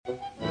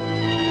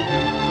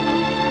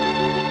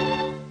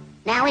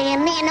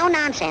no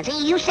nonsense.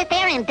 You sit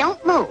there and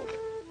don't move.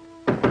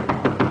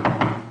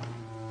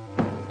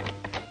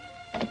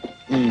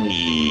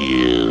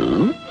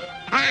 You?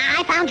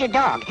 I found your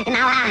dog.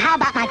 Now, how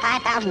about my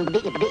 5,000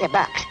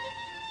 bucks?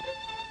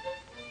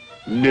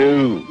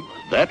 No,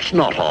 that's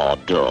not our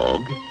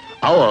dog.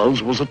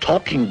 Ours was a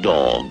talking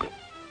dog.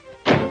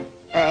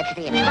 It's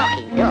the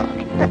talking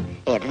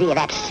dog.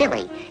 That's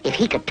silly. If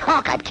he could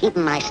talk, I'd keep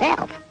him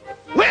myself.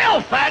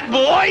 Well, fat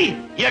boy,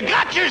 you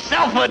got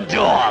yourself a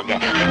dog.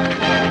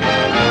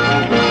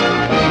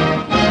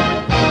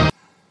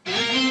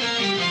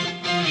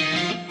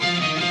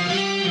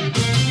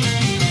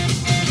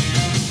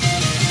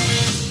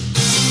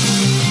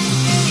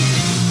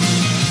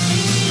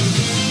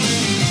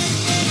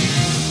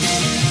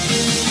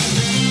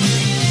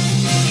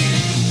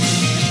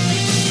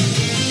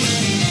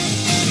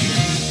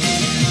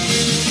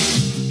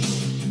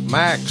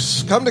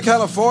 Max, come to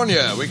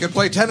California. We could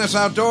play tennis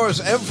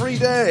outdoors every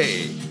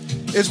day.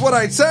 It's what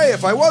I'd say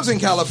if I was in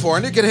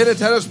California, could hit a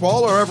tennis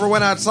ball or ever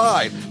went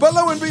outside. But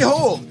lo and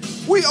behold,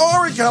 we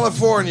are in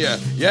California.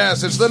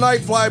 Yes, it's the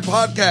Nightfly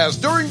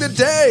podcast during the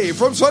day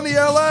from sunny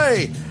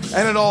LA.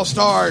 And it all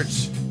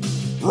starts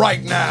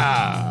right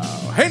now.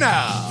 Hey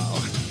now.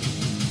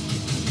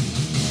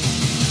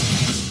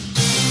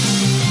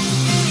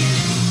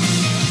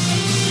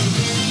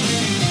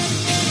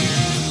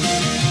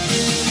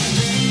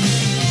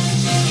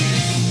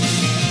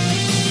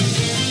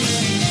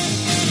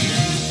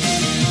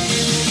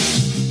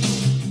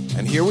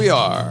 Here we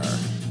are,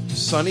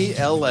 sunny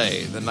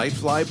LA, the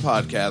Nightfly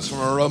podcast from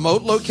a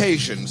remote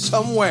location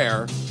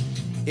somewhere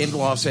in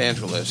Los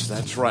Angeles.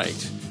 That's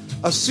right.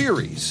 A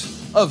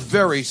series of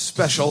very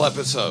special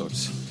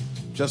episodes.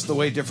 Just the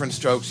way Different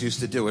Strokes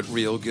used to do it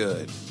real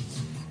good.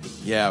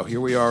 Yeah,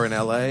 here we are in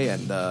LA,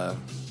 and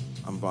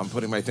I'm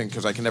putting my thing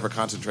because I can never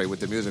concentrate with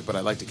the music, but I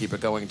like to keep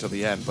it going until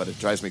the end, but it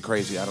drives me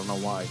crazy. I don't know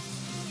why.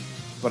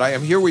 But I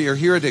am here. We are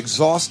here at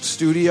Exhaust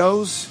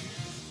Studios.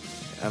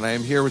 And I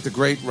am here with the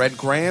great Red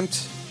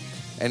Grant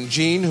and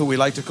Gene, who we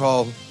like to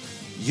call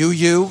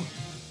You.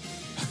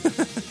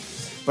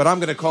 But I'm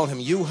going to call him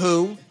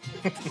You-Who,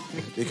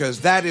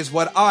 because that is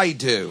what I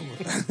do.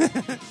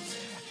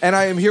 And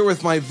I am here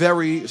with my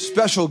very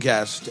special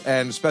guest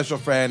and special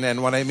friend,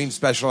 and when I mean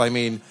special, I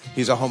mean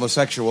he's a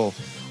homosexual.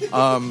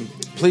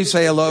 Please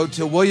say hello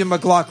to William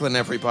McLaughlin,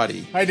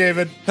 everybody. Hi,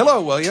 David.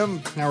 Hello, William.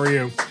 How are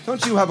you?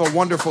 Don't you have a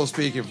wonderful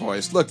speaking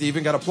voice? Look, you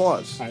even got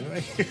applause,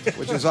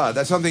 which is odd.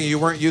 That's something you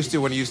weren't used to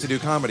when you used to do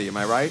comedy. Am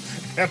I right?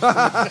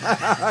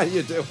 How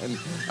you doing?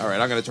 All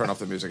right, I'm going to turn off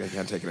the music. I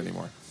can't take it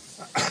anymore.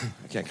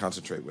 I can't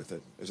concentrate with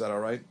it. Is that all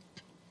right?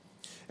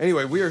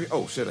 Anyway, we are...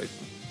 Oh, shit.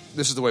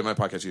 This is the way my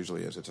podcast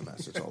usually is. It's a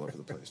mess. It's all over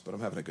the place. But I'm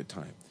having a good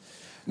time.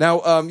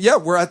 Now,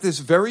 we're at this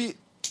very,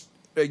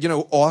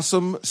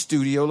 awesome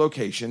studio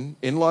location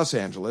in Los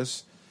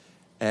Angeles.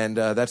 And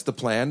that's the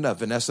plan.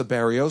 Vanessa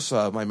Barrios,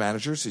 my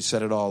manager, she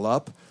set it all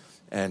up.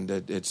 And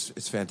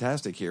it's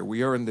fantastic here.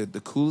 We are in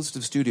the coolest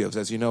of studios.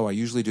 As you know, I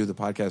usually do the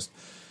podcast,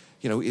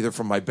 either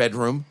from my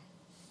bedroom,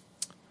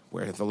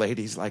 where the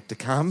ladies like to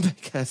come,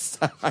 because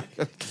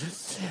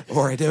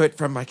or I do it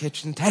from my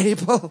kitchen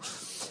table.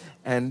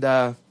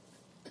 And...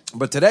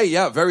 But today,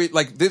 very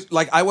like this.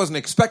 Like I wasn't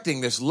expecting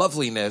this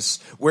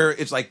loveliness where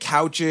it's like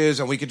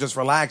couches and we could just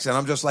relax. And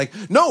I'm just like,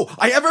 no,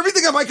 I have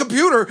everything on my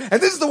computer, and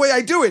this is the way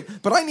I do it.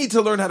 But I need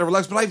to learn how to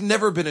relax. But I've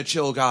never been a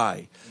chill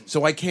guy,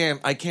 so I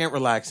can't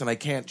relax and I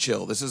can't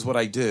chill. This is what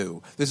I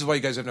do. This is why you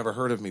guys have never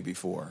heard of me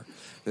before.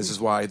 This is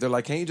why they're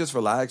like, can't you just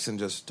relax and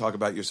just talk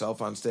about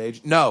yourself on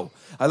stage? No,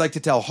 I like to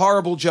tell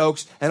horrible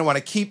jokes, and I want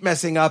to keep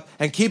messing up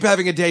and keep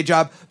having a day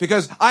job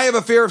because I have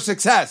a fear of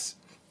success.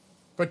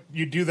 But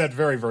you do that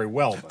very, very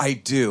well. Though. I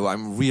do.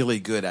 I'm really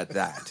good at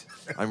that.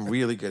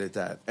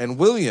 And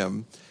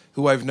William,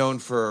 who I've known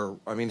for,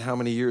 how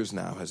many years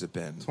now has it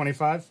been?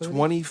 25? 30?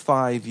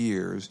 25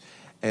 years.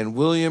 And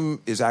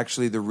William is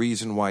actually the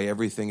reason why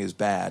everything is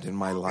bad in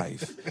my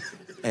life.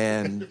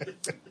 And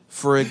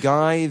for a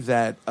guy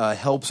that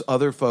helps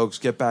other folks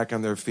get back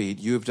on their feet,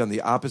 you have done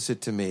the opposite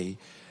to me.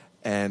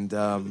 And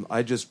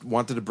I just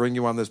wanted to bring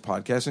you on this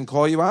podcast and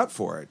call you out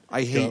for it.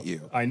 I hate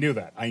you. I knew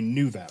that. I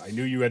knew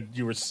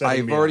you were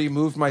setting me I've already up.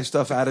 moved my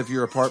stuff out of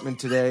your apartment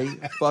today.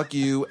 Fuck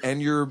you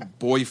and your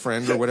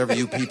boyfriend, or whatever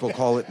you people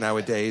call it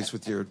nowadays,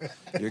 with your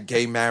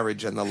gay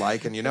marriage and the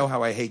like. And you know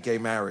how I hate gay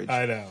marriage.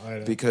 I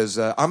know. Because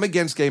I'm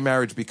against gay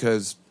marriage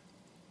because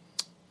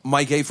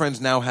my gay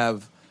friends now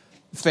have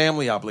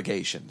family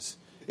obligations.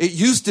 It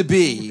used to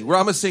be where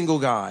I'm a single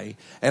guy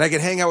and I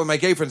could hang out with my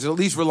gay friends and at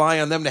least rely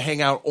on them to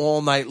hang out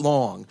all night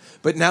long.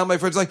 But now my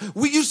friends are like,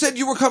 well, you said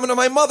you were coming to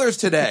my mother's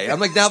today. I'm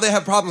like, now they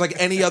have problems like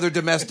any other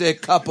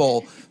domestic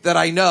couple that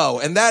I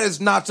know. And that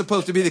is not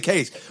supposed to be the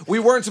case. We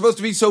weren't supposed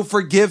to be so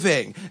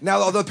forgiving.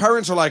 Now the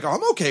parents are like,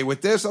 I'm okay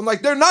with this. I'm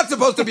like, they're not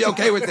supposed to be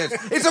okay with this.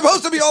 It's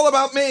supposed to be all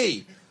about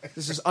me.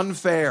 This is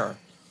unfair.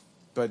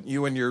 But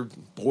you and your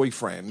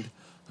boyfriend...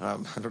 I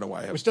don't know why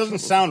I have... Which doesn't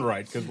sound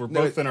right, because we're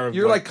both in our...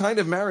 You're like kind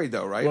of married,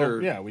 though, right? Well,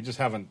 yeah, we just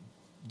haven't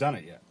done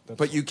it yet.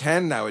 But you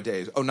can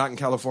nowadays. Oh, not in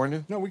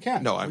California? No, we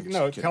can. No, I'm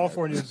No,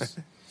 California's...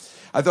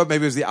 I thought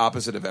maybe it was the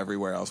opposite of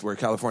everywhere else, where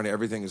California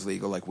everything is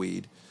legal like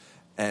weed,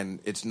 and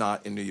it's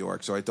not in New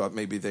York. So I thought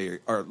maybe they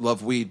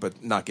love weed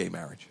but not gay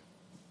marriage.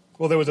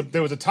 Well, there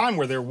was a time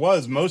where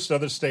most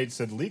other states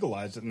had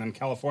legalized it, and then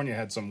California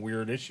had some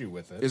weird issue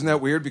with it. Isn't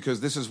that weird?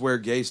 Because this is where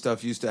gay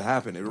stuff used to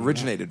happen. It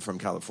originated from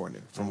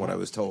California, from what I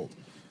was told.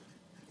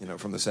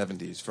 From the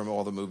 70s, from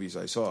all the movies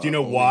I saw. Do you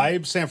know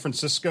why San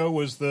Francisco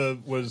was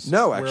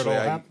no, where actually, it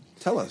all happened?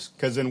 Tell us.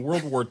 Because in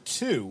World War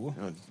II,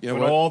 when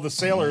what? all the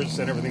sailors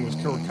and everything were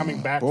coming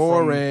back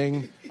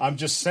Boring. I'm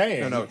just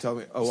saying. No, tell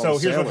me. Oh, so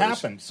here's sailors. what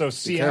happened. So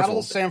Seattle,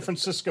 careful. San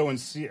Francisco, and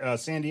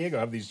San Diego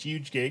have these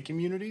huge gay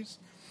communities.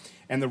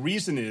 And the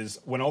reason is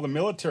when all the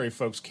military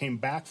folks came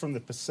back from the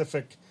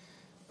Pacific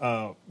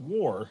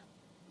War,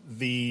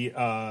 the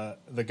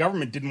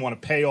government didn't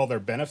want to pay all their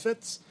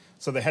benefits,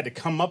 so they had to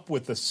come up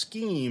with a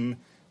scheme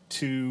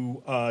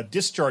to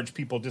discharge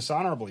people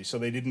dishonorably, so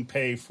they didn't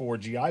pay for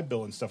GI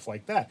Bill and stuff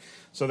like that.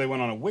 So they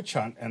went on a witch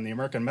hunt, and the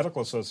American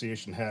Medical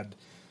Association had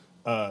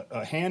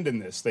a hand in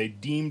this. They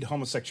deemed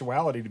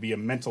homosexuality to be a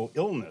mental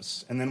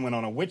illness, and then went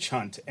on a witch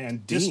hunt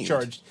and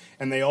discharged,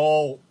 and they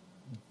all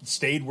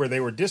stayed where they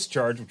were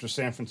discharged, which was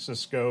San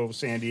Francisco,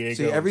 San Diego.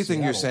 See,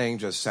 everything you're saying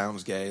just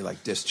sounds gay,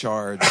 like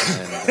discharge.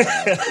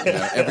 And,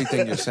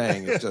 everything you're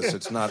saying is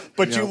it's not.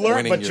 But you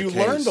learned. But you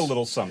case. learned a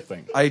little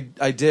something.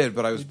 I did,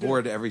 but I was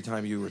bored every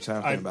time you were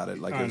talking about it.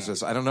 Like it was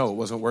just, I don't know, it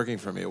wasn't working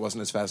for me. It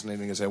wasn't as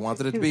fascinating as I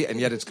wanted it to be, and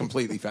yet it's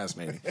completely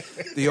fascinating.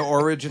 The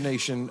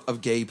origination of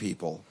gay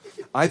people.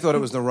 I thought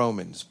it was the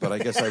Romans, but I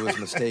guess I was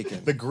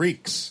mistaken. The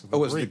Greeks. It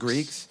was the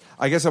Greeks?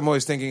 I guess I'm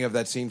always thinking of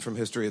that scene from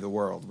History of the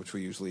World, which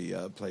we usually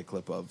play a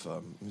clip of.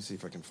 Let me see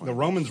if I can find it. The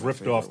Romans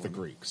ripped off the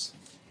Greeks.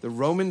 The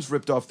Romans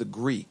ripped off the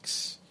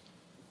Greeks.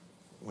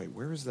 Wait,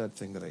 where is that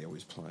thing that I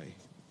always play?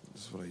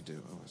 This is what I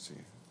do. Oh, let's see.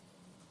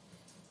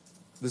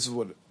 This is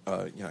what,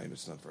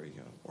 it's not very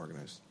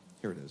organized.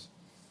 Here it is.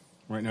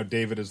 Right now,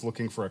 David is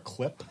looking for a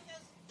clip.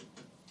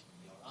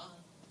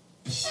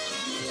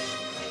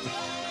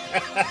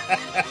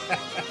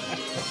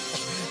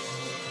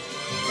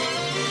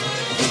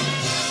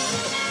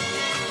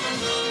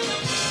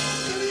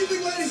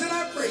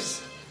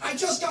 I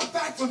just got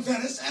back from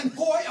Venice, and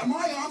boy, are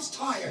my arms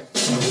tired.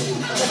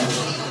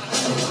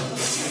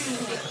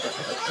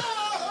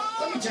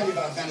 Let me tell you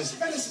about Venice.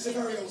 Venice is a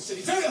very old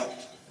city. Very old.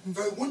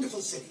 Very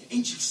wonderful city.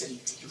 Ancient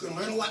city. You can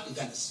learn a lot in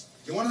Venice.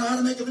 You want to know how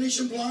to make a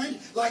Venetian blind?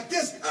 Like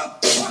this.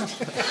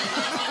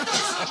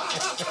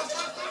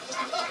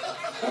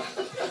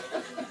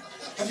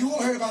 Have you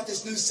all heard about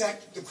this new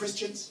sect, the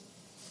Christians?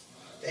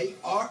 They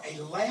are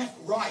a laugh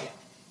riot.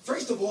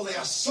 First of all, they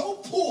are so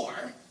poor.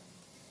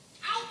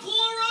 How poor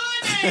are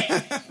they?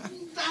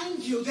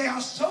 Thank you. They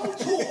are so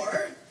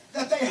poor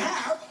that they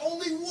have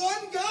only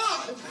one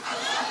God.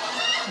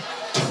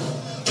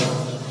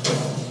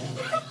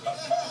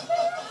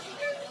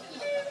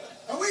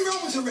 And we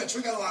Romans are rich.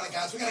 We got a lot of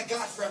gods. We got a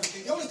God for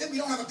everything. The only thing we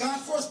don't have a God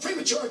for is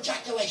premature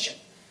ejaculation.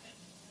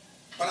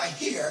 But I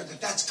hear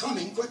that that's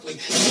coming quickly.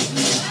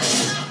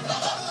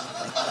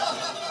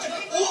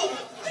 Oh,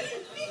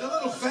 the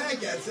little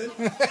fag gets it.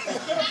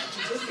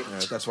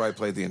 That's why I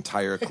played the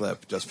entire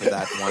clip, just for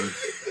that one.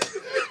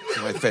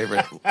 My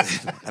favorite.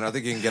 I don't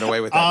think you can get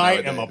away with that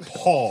I nowadays. am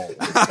appalled.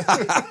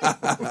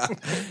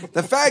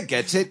 The fag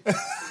gets it.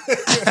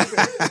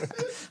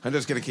 I'm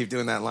just going to keep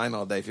doing that line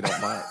all day if you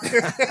don't mind.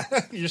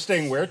 You're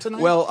staying where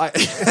tonight? Well,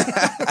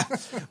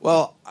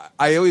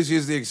 I always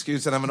use the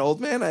excuse that I'm an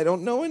old man. I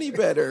don't know any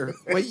better.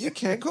 Wait, you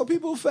can't call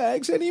people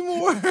fags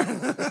anymore?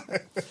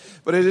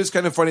 But it is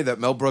kind of funny that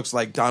Mel Brooks,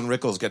 like Don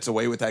Rickles, gets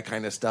away with that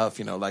kind of stuff.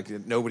 Like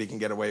nobody can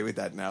get away with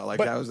that now.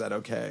 Like, how is that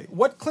okay?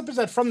 What clip is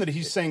that from that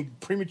he's saying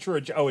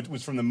premature? Oh, it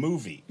was from the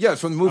movie. Yeah,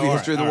 it's from the movie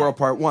History of the World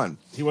Part 1.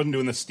 He wasn't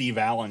doing the Steve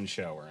Allen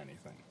show or anything.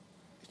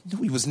 No,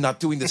 he was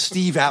not doing the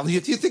Steve Allen. Do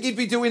you think he'd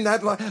be doing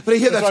that? But I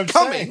hear that's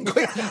coming.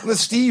 The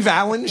Steve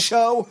Allen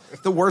show,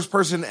 the worst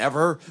person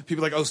ever.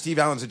 People are like, oh, Steve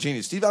Allen's a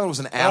genius. Steve Allen was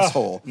an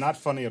asshole. Not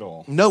funny at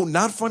all. No,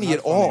 not funny at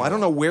all. I don't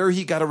know where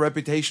he got a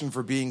reputation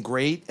for being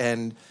great,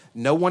 and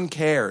no one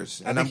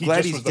cares. And I'm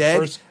glad he's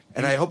dead,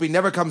 and I hope he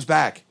never comes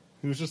back.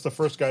 He was just the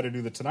first guy to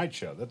do the Tonight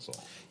Show, that's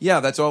all. Yeah,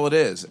 that's all it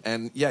is.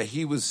 And yeah,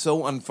 he was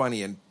so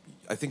unfunny, and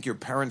I think your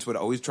parents would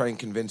always try and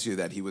convince you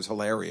that he was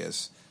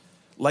hilarious.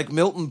 Like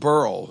Milton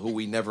Berle, who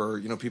we never,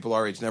 people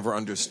our age never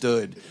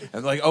understood.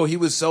 And like, oh, he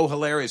was so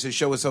hilarious. His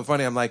show was so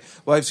funny. I'm like,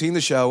 well, I've seen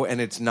the show, and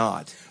it's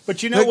not.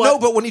 But you know what? No,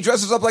 but when he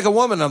dresses up like a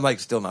woman, I'm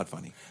like, still not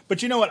funny.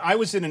 But you know what? I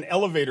was in an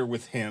elevator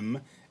with him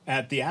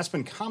at the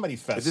Aspen Comedy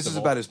Festival. If this is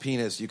about his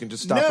penis, you can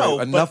just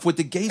stop. Enough with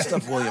the gay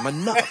stuff, William.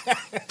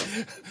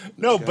 Enough.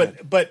 No,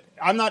 but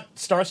I'm not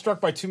starstruck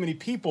by too many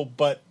people,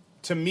 but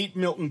to meet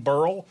Milton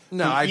Berle,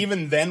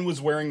 even then was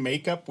wearing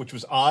makeup, which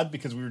was odd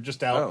because we were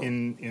just out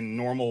in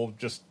normal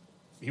just...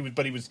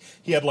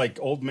 He had like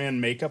old man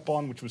makeup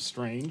on, which was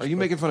strange. Are you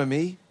making fun of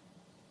me?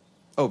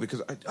 Oh,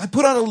 because I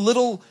put on a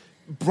little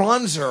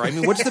bronzer. I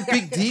mean, what's the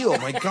big deal?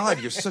 My God,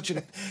 you're such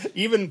an...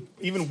 Even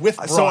with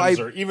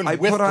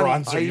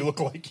bronzer, So you look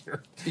like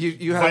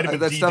you have vitamin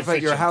that D stuff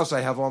at your deficient. house.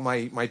 I have all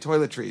my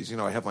toiletries.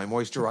 I have my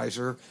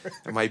moisturizer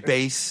and my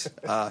base.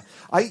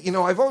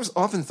 I've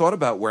often thought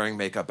about wearing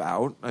makeup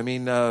out. I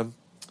mean,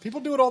 people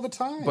do it all the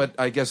time. but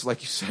I guess,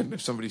 like you said,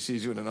 if somebody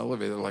sees you in an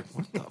elevator, they're like,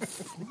 "What the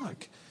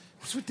fuck?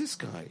 What's with this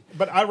guy?"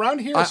 But around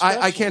here,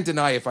 I can't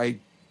deny if I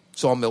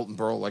saw Milton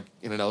Berle like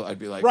in an I'd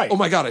be like, Right. "Oh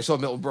my God, I saw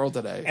Milton Berle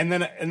today." And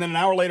then an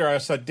hour later, I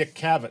saw Dick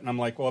Cavett, and I'm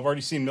like, well, I've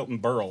already seen Milton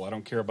Berle. I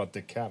don't care about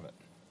Dick Cavett.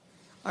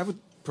 I would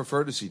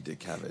prefer to see Dick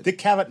Cavett. Dick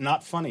Cavett,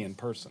 not funny in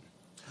person.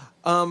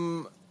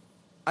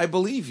 I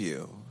believe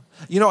you.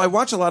 I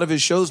watch a lot of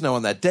his shows now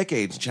on that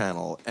Decades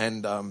channel,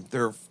 and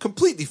they're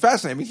completely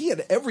fascinating. I mean, he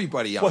had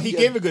everybody on. Well, he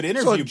gave a good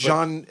interview, So but-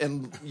 John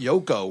and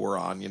Yoko were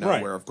on,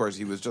 Right. where of course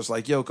he was just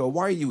like, "Yoko,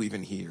 why are you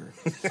even here?"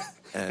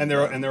 And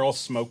they're all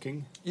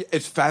smoking. Yeah,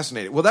 it's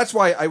fascinating. Well, that's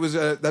why I was.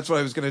 That's what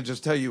I was going to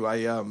just tell you.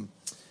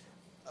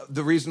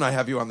 The reason I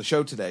have you on the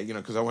show today,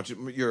 because I want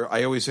you.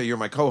 I always say you're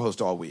my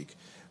co-host all week,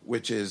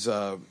 which is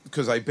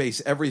because I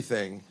base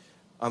everything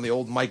on the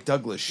old Mike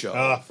Douglas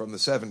show from the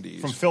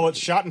 '70s,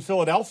 Shot in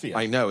Philadelphia.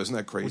 I know, isn't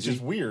that crazy? Which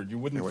is weird. You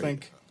wouldn't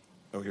think.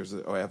 Oh,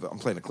 I'm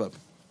playing a clip.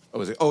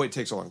 Oh, is it? Oh, it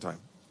takes a long time.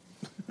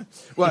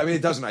 Well, I mean,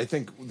 it doesn't. I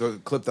think the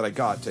clip that I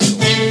got takes a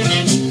long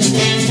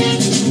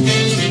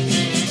time.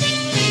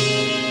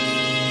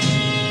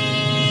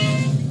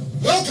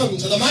 Welcome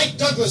to the Mike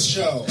Douglas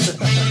Show.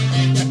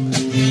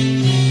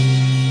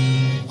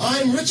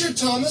 I'm Richard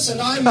Thomas,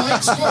 and I'm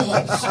Mike's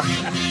co-host.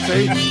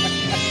 See?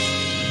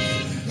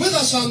 With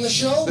us on the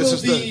show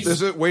will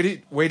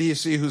be... Wait till you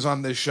see who's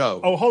on this show.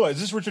 Oh, hold on. Is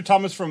this Richard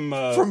Thomas from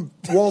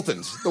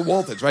Waltons, the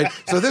Waltons, right?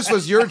 So this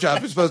was your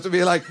job. You're supposed to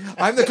be like,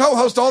 I'm the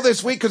co-host all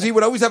this week, because he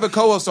would always have a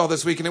co-host all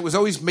this week, and it was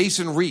always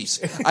Mason Reese.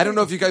 I don't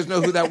know if you guys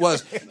know who that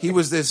was. He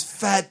was this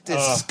fat,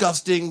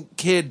 disgusting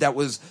kid that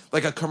was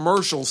like a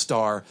commercial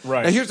star.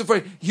 Right. Now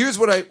here's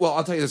what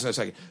I'll tell you this in a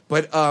second.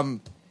 But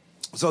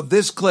so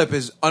this clip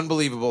is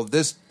unbelievable.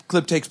 This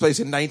clip takes place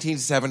in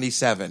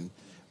 1977.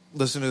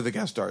 Listen to who the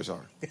guest stars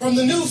are. From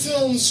the new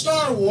film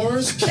Star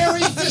Wars,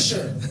 Carrie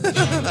Fisher,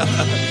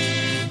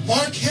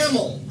 Mark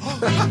Hamill,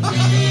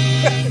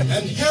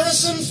 and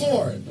Harrison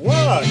Ford.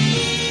 what?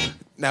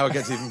 Now it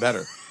gets even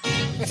better.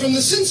 From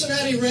the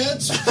Cincinnati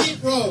Reds, Pete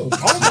Rose,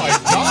 Oh my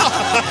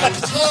God!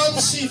 Tom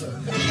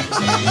Seaver,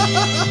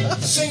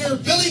 singer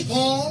Billy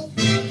Paul,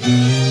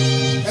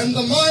 and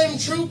the mime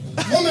troupe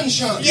Woman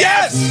Shine.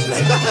 Yes!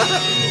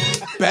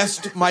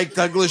 Best Mike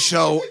Douglas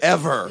show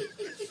ever.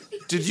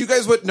 Did you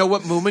guys know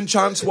what Moomin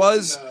Chance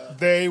was?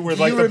 They were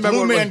like the remember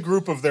Blue Man when-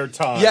 Group of their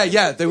time.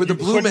 Yeah, they were the You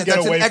Blue couldn't Man. get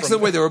That's an away from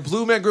excellent way. them. They were a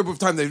Blue Man group of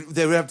time. They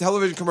would have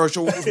television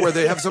commercials where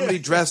they have somebody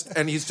dressed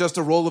and he's just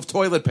a roll of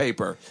toilet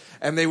paper,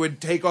 and they would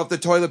take off the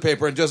toilet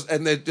paper and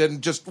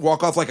just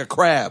walk off like a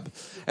crab,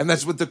 and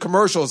that's with the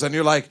commercials. And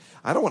you're like,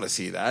 I don't want to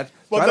see that.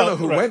 Well, I don't no, know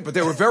who right. went, but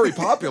they were very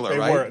popular, They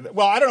right? were.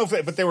 Well, I don't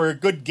know but they were a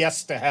good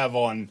guest to have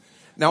on.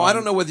 Now, I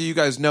don't know whether you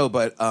guys know,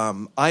 but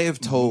I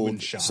have told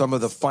Moonshine. some of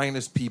the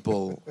finest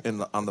people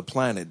on the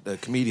planet, the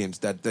comedians,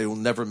 that they will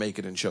never make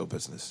it in show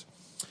business.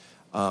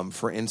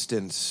 For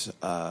instance,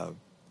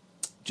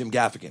 Jim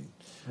Gaffigan.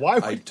 Why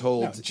would- I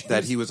told No, Jim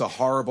that is- he was a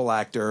horrible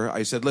actor.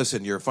 I said,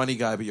 listen, you're a funny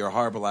guy, but you're a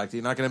horrible actor.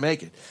 You're not going to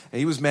make it. And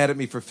he was mad at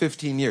me for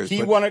 15 years. He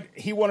but-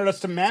 wanted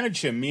us to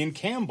manage him, me and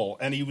Campbell,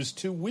 and he was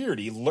too weird.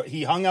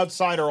 He hung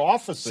outside our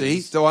offices.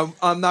 See, so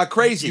I'm not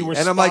crazy, You were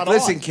and I'm like, spot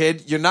listen, on.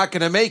 kid, you're not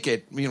going to make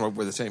it. We're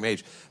the same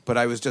age, but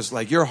I was just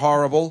like, you're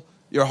horrible.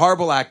 You're a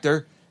horrible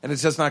actor, and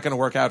it's just not going to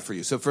work out for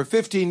you. So for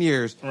 15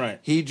 years, Right.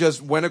 he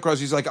just went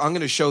across. He's like, I'm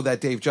going to show that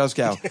Dave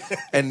Juskow,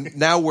 and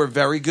now we're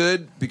very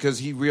good because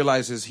he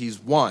realizes he's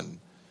won.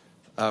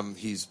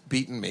 He's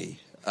beaten me.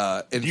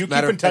 Do you keep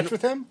in touch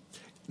with him?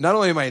 Not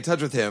only am I in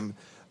touch with him,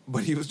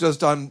 but he was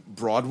just on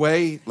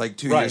Broadway like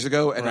 2 Right, years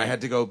ago, and I right.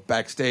 had to go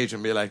backstage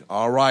and be like,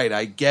 all right,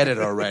 I get it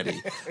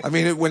already. I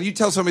mean, when you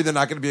tell somebody they're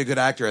not going to be a good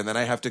actor, and then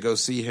I have to go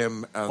see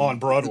him On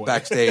Broadway.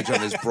 backstage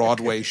on his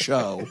Broadway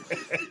show,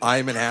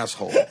 I'm an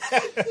asshole.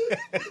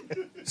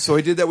 So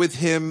I did that with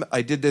him.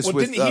 I did this Well,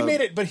 with... didn't he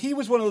made it? But he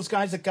was one of those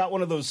guys that got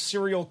one of those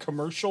cereal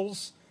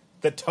commercials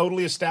that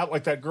totally established,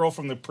 like that girl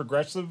from the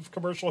Progressive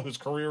commercial whose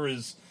career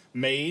is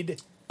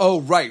made. Oh,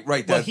 right.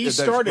 Well, he that's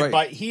started right.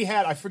 by he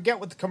had I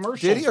forget what the commercials.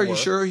 Did he? Are you were.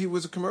 sure he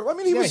was a commercial? I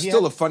mean, he Yeah, was he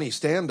still had- a funny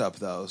stand-up,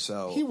 though.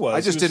 So He was. I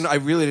just He was- didn't. I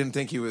really didn't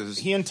think he was.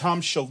 He and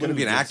Tom Shalhoub going to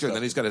be an did actor, and stuff.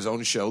 then he's got his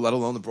own show, let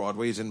alone the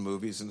Broadway. He's in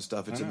movies and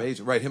stuff. It's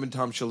amazing. Right, him and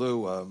Tom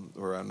Shalhoub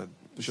were on the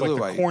It's Shalhoub.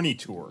 like the Corny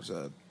tour.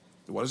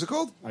 What is it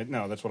called?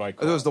 No, that's what I Oh,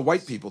 call it was it. the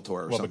White People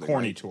tour or Well, something. the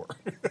Corny right? tour.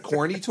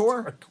 Corny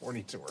tour?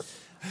 Corny tour.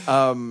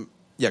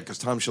 Yeah, because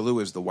Tom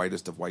Shalhoub is the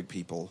whitest of white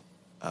people.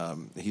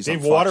 He's on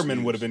Dave Fox Waterman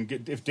News. would have been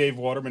good if Dave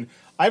Waterman.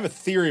 I have a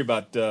theory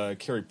about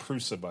Carrie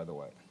Prusa, by the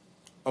way.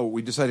 Oh,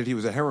 we decided he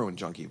was a heroin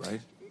junkie,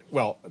 right?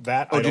 Well,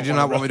 that. Oh, I did don't you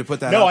wanna not want me to put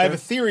that No, out I have there? a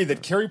theory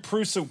that Carrie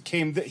Prusa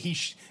came.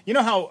 You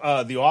know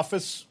how The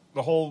Office,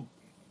 the whole,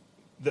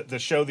 the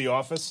show The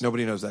Office,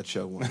 Nobody knows that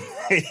show.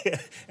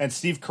 and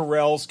Steve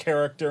Carell's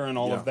character and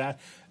all Yeah. of that.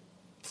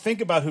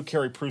 think about who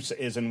Carrie Prusa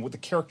is and what the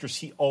characters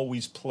he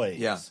always plays.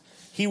 Yeah.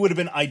 He would have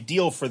been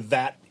ideal for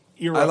that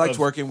era. I liked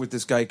working with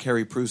this guy,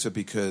 Carrie Prusa,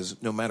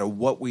 because no matter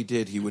what we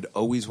did, he would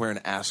always wear an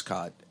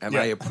ascot, and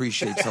I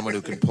appreciate someone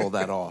who can pull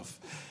that off.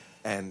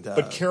 And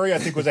but Carrie, I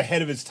think, was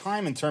ahead of his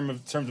time in terms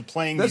of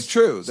playing. That's these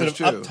true. Sort That's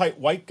of true. uptight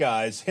white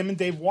guys. Him and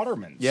Dave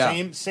Waterman.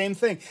 Yeah. Same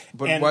thing.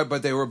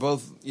 But they were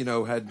both,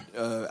 had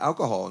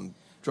alcohol and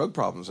drug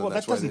problems, and Well,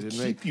 that's that why they doesn't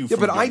didn't keep make. you Yeah, from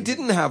but I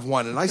getting- didn't have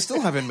one, and I still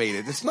haven't made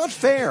it. It's not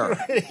fair.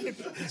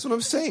 That's what I'm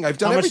saying. I've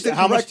done How much- everything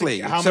how much correctly,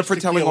 te- how except much for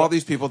telling tequila- all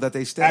these people that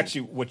they stink.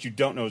 Actually, what you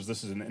don't know is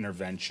this is an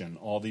intervention.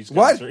 All these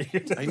guys What?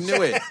 are. I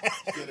knew it.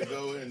 Gonna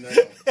go in now.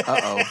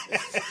 Uh-oh.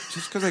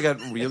 Just because I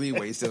got really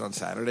wasted on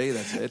Saturday,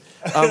 that's it.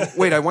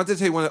 Wait, I wanted to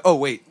tell you one. Oh,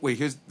 wait.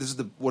 This is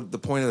the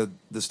point of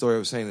the story I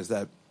was saying is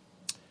that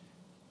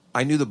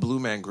I knew the Blue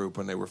Man Group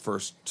when they were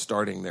first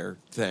starting their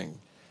thing.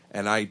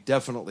 And I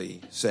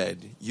definitely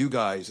said, you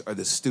guys are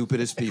the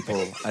stupidest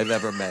people I've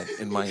ever met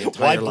in my Why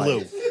entire blue?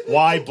 life.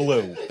 Why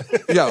blue?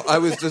 Yeah, I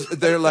was just,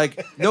 they're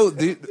like, no,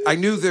 I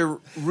knew their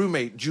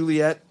roommate,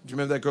 Juliet. Do you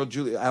remember that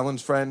girl,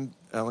 Alan's friend,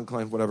 Alan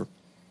Klein, whatever?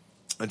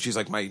 And she's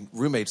like, my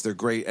roommates, they're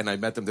great. And I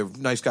met them, they're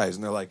nice guys.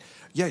 And they're like,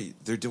 yeah,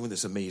 they're doing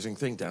this amazing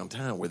thing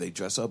downtown where they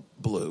dress up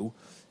blue.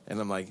 And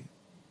I'm like,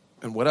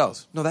 and what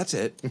else? No, that's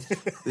it.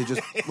 They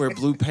just wear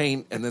blue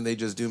paint and then they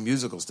just do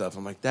musical stuff.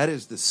 I'm like, that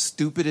is the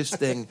stupidest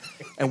thing.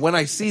 And when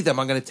I see them,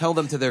 I'm going to tell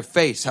them to their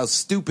face how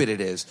stupid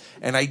it is.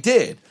 And I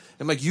did.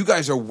 I'm like, you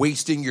guys are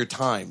wasting your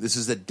time. This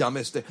is the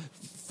dumbest thing.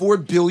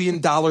 $4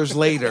 billion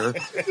later.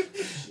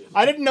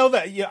 I didn't know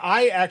that. Yeah,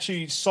 I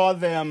actually saw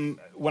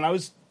them when I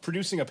was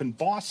producing up in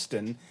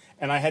Boston,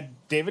 and I had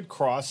David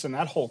Cross and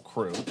that whole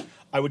crew.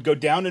 I would go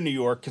down to New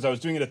York because I was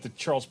doing it at the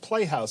Charles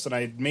Playhouse, and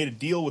I had made a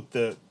deal with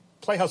the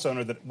Playhouse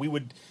owner that we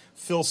would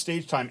fill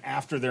stage time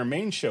after their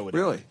main show.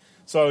 Really?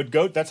 So I would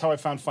go. That's how I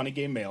found Funny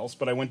Gay Males.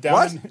 But I went down.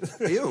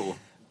 What? Ew.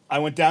 I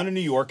went down to New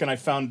York and I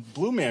found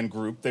Blue Man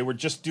Group. They were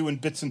just doing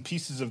bits and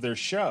pieces of their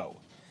show,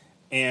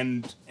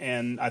 and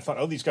I thought,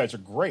 oh, these guys are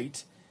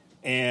great.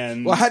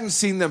 And Well, I hadn't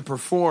seen them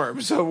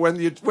perform, so when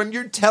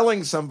you're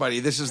telling somebody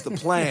this is the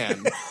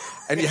plan,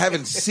 and you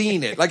haven't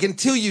seen it, like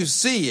until you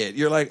see it,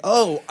 you're like,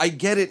 oh, I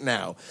get it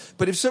now.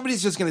 But if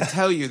somebody's just going to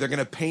tell you they're going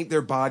to paint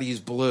their bodies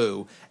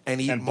blue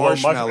and eat And blow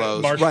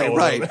marshmallows, marshmallows.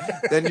 right,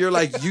 then you're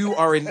like, you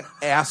are an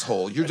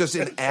asshole. You're just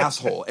an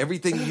asshole.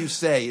 Everything you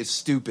say is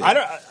stupid.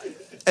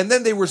 And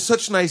then they were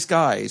such nice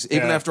guys.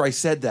 Even Yeah. after I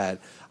said that,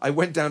 I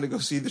went down to go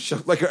see the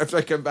show. Like after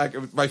I come back,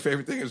 my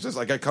favorite thing is just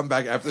like I come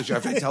back after the show.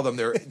 After I tell them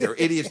they're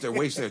idiots, they're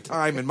wasting their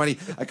time and money.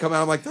 I come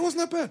out, I'm like, that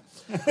wasn't that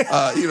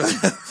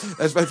bad.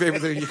 That's my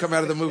favorite thing. You come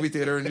out of the movie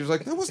theater and you're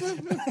like, that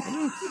wasn't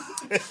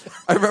that bad.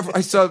 I remember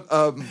I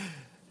saw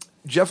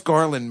Jeff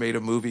Garland made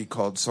a movie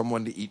called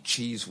Someone to Eat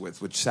Cheese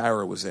With, which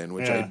Sarah was in.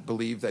 Which I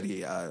believe that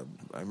he. I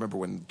remember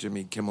when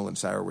Jimmy Kimmel and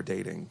Sarah were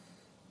dating.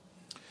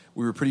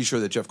 We were pretty sure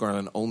that Jeff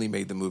Garland only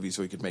made the movie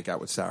so he could make out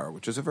with Sarah,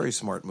 which is a very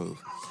smart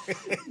move.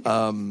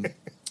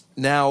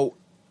 Now,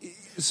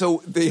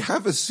 so they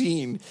have a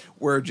scene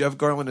where Jeff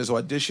Garland is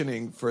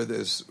auditioning for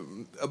this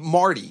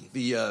Marty,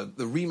 the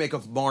remake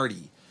of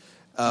Marty.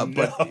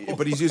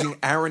 But he's using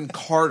Aaron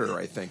Carter,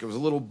 I think. It was a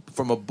little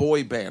from a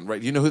boy band,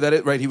 right? You know who that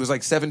is, right? He was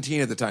like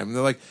 17 at the time. And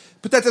they're like,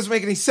 but that doesn't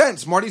make any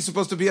sense. Marty's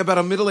supposed to be about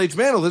a middle-aged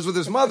man who lives with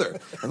his mother.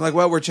 And like,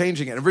 well, we're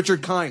changing it. And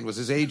Richard Kind was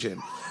his agent.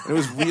 And it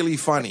was really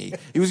funny.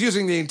 He was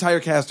using the entire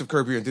cast of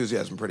Curb Your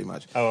Enthusiasm, pretty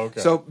much. Oh, okay.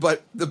 So,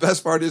 but the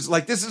best part is,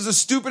 like, this is the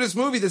stupidest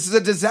movie. This is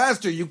a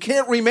disaster. You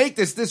can't remake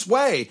this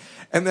way.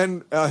 And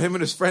then him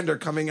and his friend are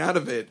coming out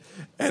of it.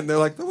 And they're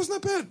like, that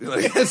wasn't that bad.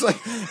 Like, it's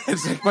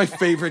like my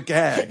favorite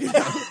gag, you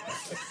know?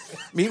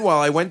 Meanwhile,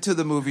 I went to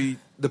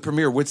the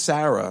premiere with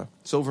Sarah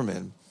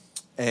Silverman,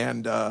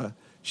 and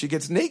she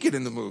gets naked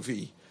in the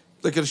movie,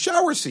 like in a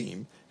shower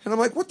scene. And I'm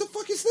like, what the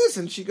fuck is this?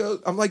 And she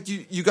goes, I'm like,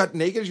 you got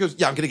naked? And she goes,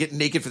 yeah, I'm going to get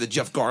naked for the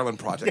Jeff Garland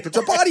project. It's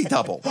a body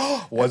double.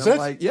 Was and I'm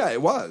it? like, yeah,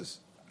 it was.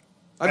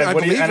 And I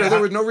what do you- believe her. and There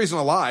how- was no reason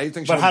to lie. I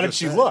think But how would've did just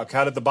she said. look?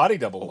 How did the body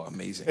double look?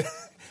 Amazing.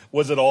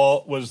 Was it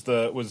all? Was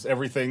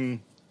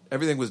everything?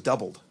 Everything was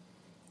doubled.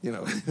 You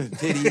know,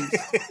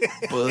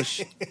 titties,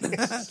 bush.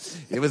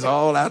 It was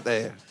all out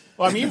there.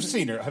 Well, I mean, you've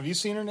seen her. Have you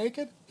seen her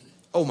naked?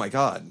 Oh, my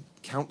God.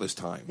 Countless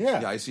times.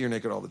 Yeah. I see her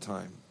naked all the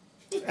time.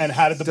 And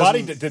how did the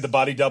Doesn't- body? Did the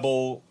body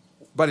double?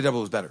 Body double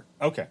was better.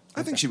 Okay.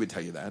 I think she would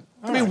tell you that.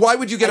 I All mean, right. why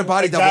would you get a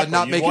body double and Exactly.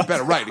 not You make want- it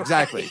better? Right,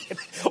 exactly.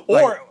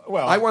 Or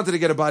well, I wanted to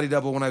get a body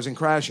double when I was in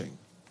Crashing,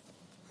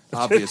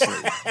 obviously,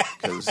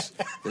 because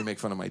they make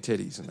fun of my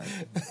titties in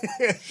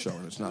that show,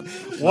 and it's not.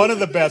 one of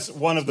the best.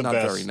 One of the not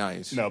best. very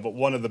nice. No, but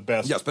one of the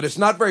best. Yes, but it's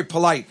not very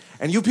polite,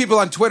 and you people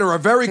on Twitter are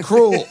very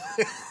cruel.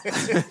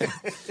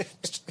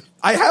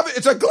 I have it.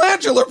 It's a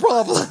glandular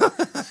problem.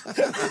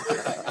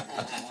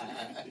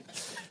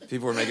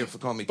 People were making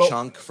call me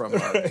Chunk from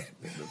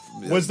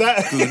Was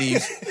that-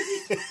 Goonies?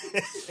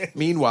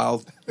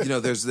 Meanwhile,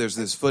 there's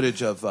this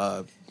footage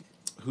of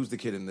who's the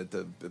kid in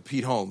the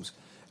Pete Holmes,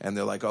 and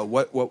they're like, oh,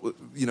 what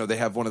they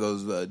have one of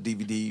those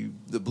DVD,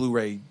 the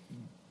Blu-ray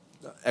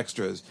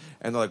extras,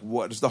 and they're like,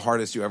 "What is the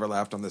hardest you ever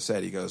laughed on the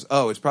set?" He goes,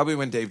 "Oh, it's probably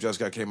when Dave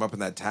Juskow came up in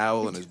that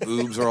towel and his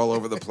boobs are all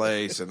over the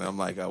place." And I'm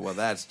like, "Oh, well,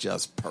 that's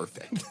just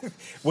perfect."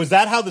 Was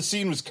that how the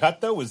scene was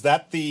cut, though? Was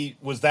that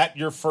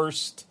your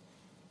first?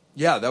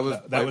 Yeah, that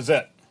was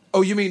it.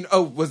 Oh, you mean?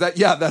 Oh, was that?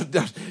 Yeah,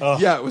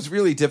 yeah. It was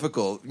really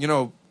difficult. You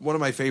know, one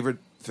of my favorite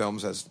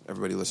films, as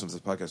everybody listens to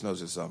this podcast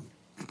knows, is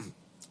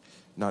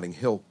Notting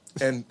Hill,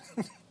 and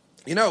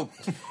you know.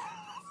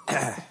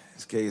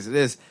 As gay as it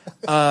is,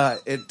 I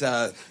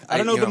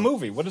don't know the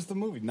movie. What is the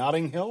movie?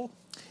 Notting Hill?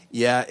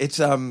 Yeah, it's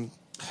you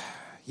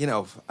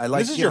know, I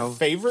like. This is your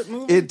favorite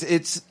movie?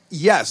 It's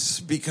yes,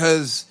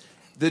 because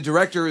the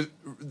director,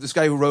 this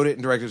guy who wrote it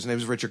and directed, his name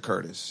is Richard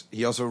Curtis.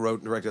 He also wrote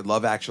and directed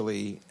Love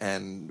Actually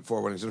and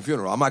Four Weddings and a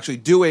Funeral. I'm actually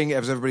doing,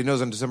 as everybody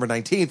knows, on December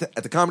 19th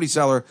at the Comedy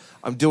Cellar.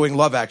 I'm doing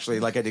Love Actually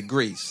like I did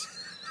Grease.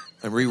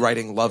 I'm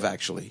rewriting Love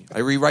Actually. I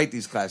rewrite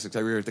these classics. I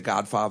rewrite The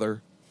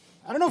Godfather.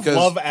 I don't know if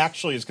Love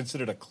Actually is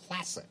considered a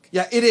classic.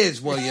 Yeah, it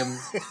is, William.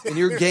 In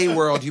your gay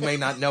world, you may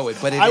not know it,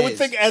 but it is. I would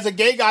think, as a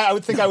gay guy, I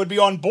would be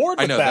on board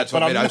with that. I know, that's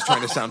what I was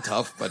trying to sound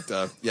tough,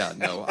 but yeah,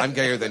 no, I'm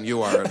gayer than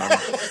you are. And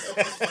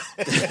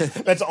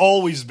that's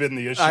always been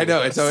the issue. I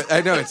know,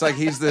 it's like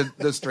he's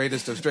the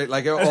straightest of straight.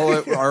 Like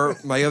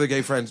my other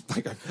gay friends,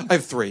 like I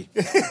have three.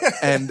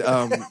 And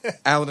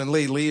Alan and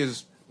Lee. Lee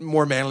is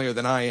more manlier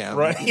than I am,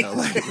 right? You know,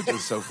 which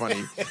is so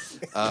funny,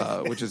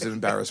 which is an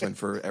embarrassment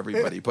for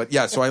everybody. But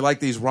yeah, so I like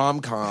these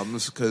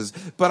rom-coms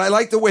but I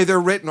like the way they're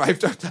written.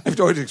 I've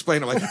always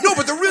explained. I'm like, no,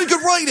 but they're really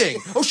good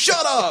writing. Oh,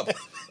 shut up.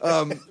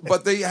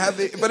 But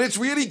it's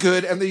really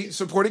good, and the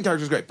supporting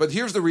character is great. But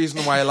here's the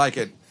reason why I like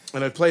it,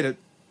 and I've played it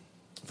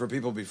for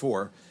people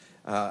before.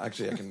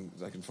 Actually,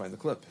 I can find the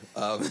clip.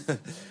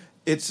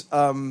 It's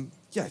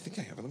yeah, I think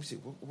I have it. Let me see.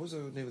 What was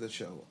the name of the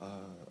show?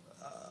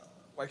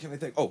 Why can't I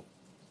think? Oh.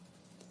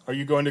 Are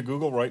you going to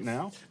Google right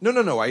now?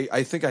 No.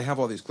 I think I have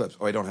all these clips.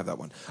 Oh, I don't have that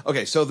one.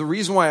 Okay, so the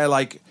reason why I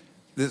like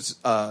this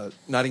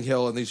Notting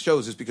Hill and these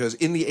shows is because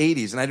in the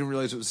 80s, and I didn't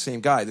realize it was the same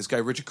guy, this guy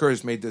Richard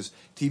Curtis made this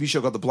TV show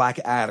called The Black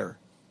Adder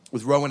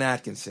with Rowan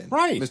Atkinson.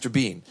 Right. Mr.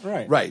 Bean.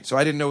 Right. So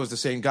I didn't know it was the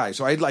same guy.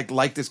 So I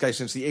liked this guy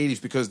since the 80s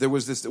because there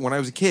was this, when I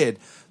was a kid,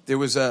 there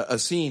was a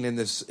scene in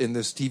this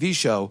TV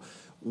show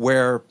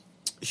where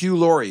Hugh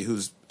Laurie,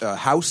 who's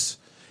House,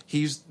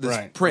 he's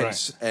this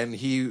prince, and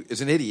he is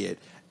an idiot,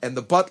 and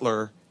the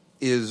butler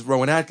is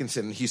Rowan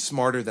Atkinson, and he's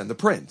smarter than the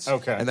prince.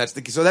 Okay. And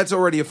so that's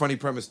already a funny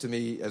premise to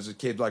me as a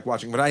kid, like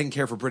watching. But I didn't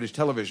care for British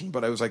television,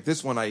 but I was like,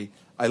 this one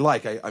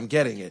I'm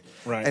getting it.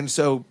 Right. And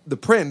so the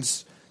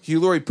prince,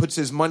 Hugh Laurie, puts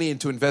his money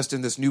to invest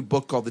in this new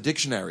book called The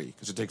Dictionary,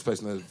 because it takes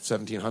place in the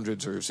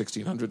 1700s or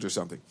 1600s or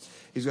something.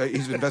 He's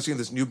investing in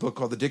this new book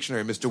called The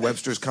Dictionary. Mr.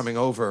 Webster's coming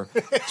over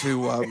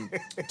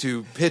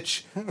to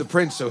pitch the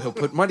prince, so he'll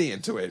put money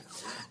into it.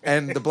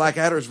 And the Black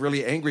Adder is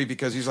really angry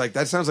because he's like,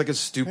 that sounds like a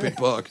stupid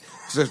book.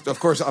 So of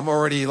course, I'm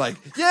already like,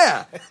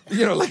 yeah,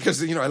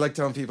 because I like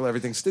telling people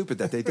everything's stupid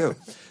that they do.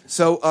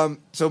 So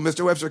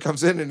Mr. Webster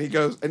comes in and he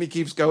goes, and he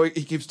keeps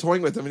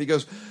toying with him, and he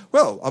goes,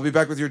 well, I'll be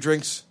back with your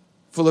drinks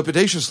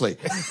fillipidaciously.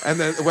 And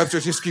then Webster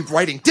just keeps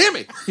writing. Damn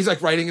it! He's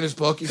like writing in his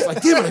book. He's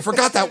like, damn it, I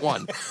forgot that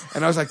one.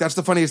 And I was like, that's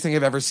the funniest thing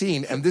I've ever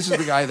seen. And this is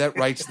the guy that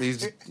writes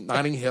these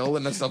Notting Hill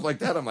and stuff like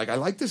that. I'm like, I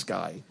like this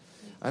guy.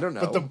 I don't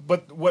know.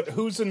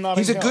 Who's in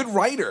Notting Hill? He's a good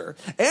writer.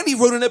 And he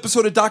wrote an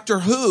episode of Doctor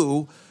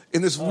Who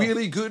in this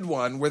really good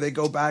one where they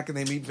go back and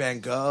they meet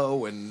Van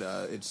Gogh, and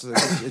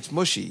it's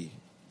mushy.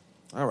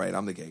 All right,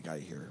 I'm the gay guy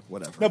here.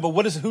 Whatever. No,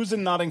 but who's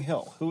in Notting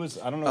Hill? Who is?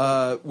 I don't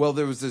know. Well,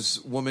 there was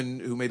this woman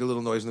who made a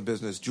little noise in the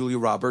business, Julia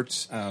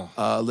Roberts.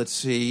 Oh. Let's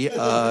see.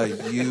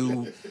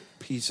 You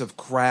piece of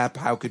crap.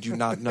 How could you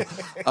not know?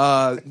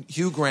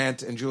 Hugh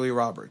Grant and Julia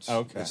Roberts.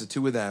 Okay. It's the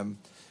two of them.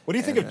 What do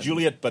you think of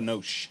Juliette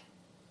Binoche?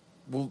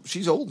 Well,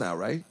 she's old now,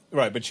 right?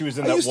 Right, but she was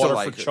in that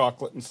Water for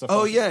Chocolate and stuff.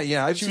 Oh, like yeah, that.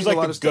 yeah. She was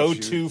like the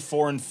go-to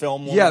foreign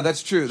film woman. Yeah,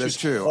 that's true. That's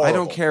true. Horrible. I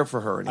don't care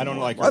for her anymore. I don't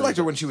like her. I liked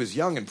her when she was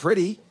young and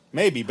pretty.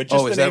 Maybe, but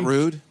just is that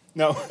rude?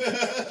 No.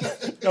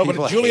 No,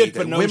 People but Juliette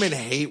hate Binoche. Women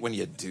hate when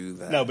you do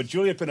that. No, but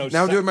Juliette Binoche.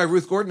 Now I'm doing my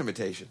Ruth Gordon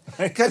imitation.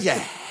 Because you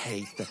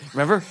hate that.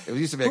 Remember? It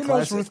used to be a Who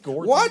classic. knows Ruth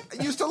Gordon? What?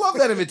 I used to love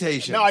that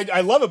imitation. No,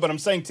 I love it, but I'm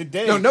saying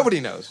today. No, nobody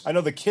knows. I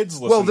know the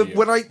kids listen to you.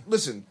 Well,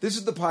 listen, this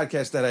is the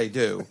podcast that I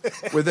do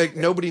where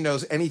nobody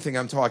knows anything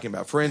I'm talking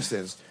about. For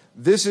instance,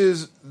 this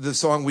is the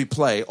song we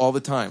play all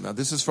the time. Now,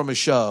 this is from a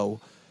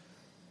show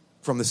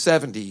from the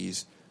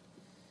 70s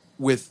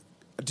with...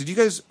 Did you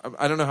guys...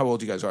 I don't know how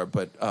old you guys are,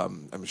 but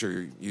I'm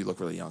sure you look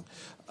really young.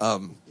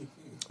 Do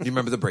you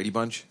remember the Brady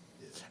Bunch?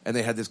 And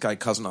they had this guy,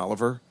 Cousin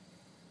Oliver.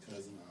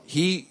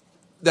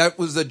 That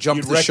was the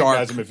Jump the Shark. You'd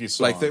recognize him if you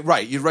saw him.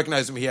 Right, you'd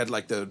recognize him. He had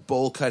like the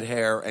bowl cut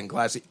hair and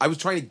glasses. I was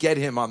trying to get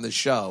him on the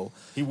show.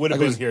 He would have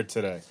been here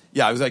today.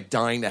 Yeah, I was like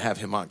dying to have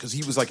him on because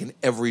he was like in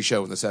every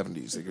show in the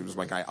 70s. Like, it was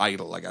like my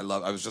idol. Like I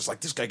was just like,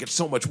 this guy gets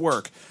so much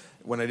work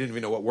when I didn't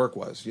even know what work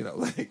was.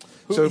 Like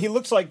he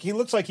looks like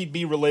he'd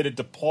be related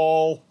to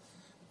Paul.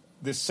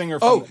 this singer.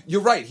 From Oh,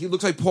 you're right. He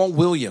looks like Paul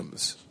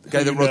Williams, the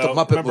guy that wrote the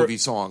Muppet movie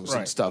songs right.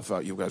 and stuff.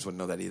 You guys wouldn't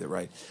know that either,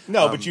 right?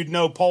 No, but you'd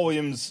know Paul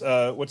Williams.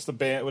 What's the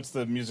band? What's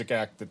the music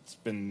act that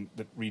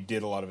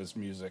redid a lot of his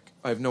music?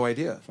 I have no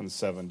idea. From the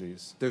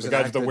 70s. There's the an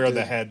guys act that that wear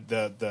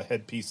did- the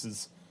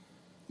headpieces.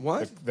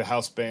 What? The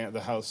house band.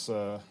 The house.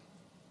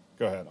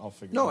 Go ahead. I'll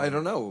figure. No, it out. I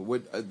don't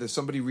know.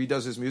 Somebody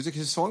redoes his music?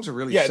 His songs are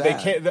really Yeah, sad.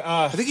 they can't.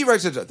 I think he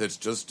writes it. It's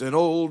just an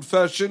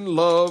old-fashioned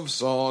love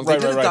song. They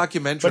Right, did right, a right.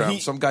 documentary. But on him.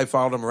 Some guy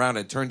followed him around.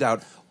 And it turned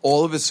out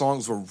all of his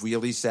songs were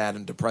really sad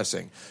and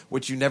depressing,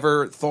 which you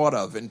never thought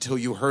of until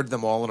you heard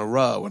them all in a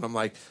row. And I'm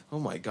like, oh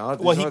my god!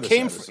 These Well, are he the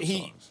came. saddest of He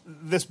songs.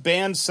 this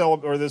band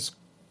or this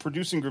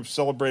producing group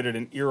celebrated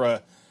an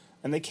era,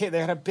 and they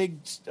had a big.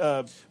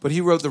 But he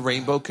wrote the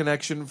Rainbow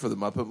Connection for the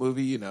Muppet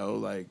movie. You know,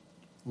 like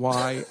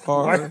why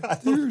are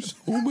there so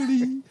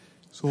many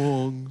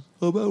songs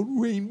about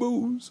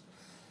rainbows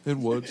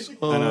and what's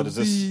on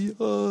the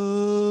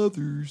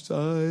other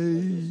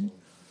side?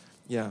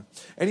 Yeah.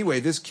 Anyway,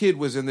 this kid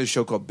was in this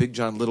show called Big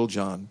John, Little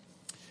John.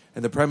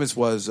 And the premise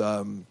was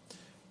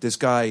this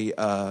guy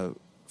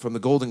from the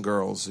Golden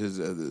Girls,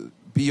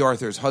 B.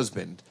 Arthur's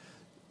husband,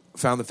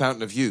 found the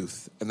Fountain of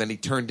Youth, and then he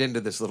turned into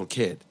this little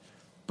kid.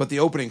 But the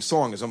opening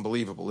song is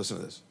unbelievable. Listen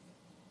to this.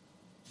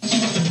 Big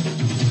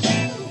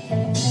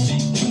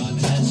John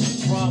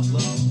has a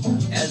problem,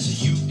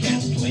 as you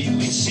can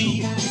plainly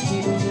see.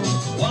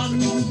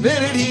 1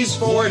 minute he's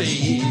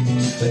 40,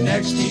 the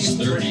next he's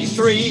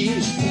 33.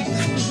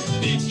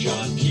 Big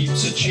John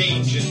keeps a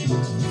changing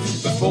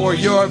Before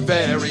your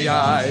very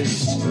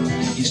eyes.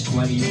 He's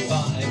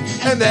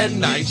 25, And then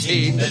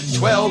 19, then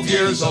 12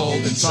 years old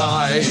in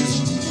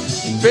size.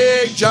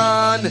 Big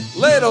John,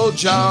 Little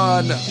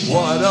John,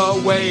 what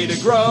a way to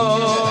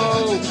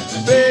grow.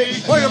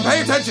 Big, William,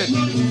 pay attention.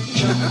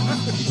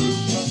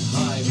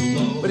 high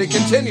low. But it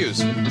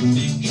continues.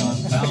 Big John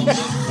found the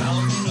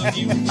fountain of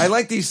youth. I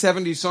like these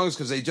 70s songs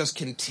because they just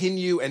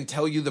continue and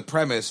tell you the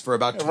premise for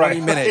about 20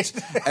 Right. minutes,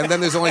 and then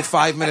there's only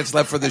 5 minutes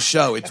left for the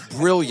show. It's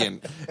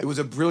brilliant. It was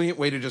a brilliant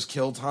way to just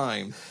kill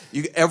time.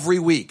 Every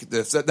week.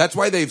 That's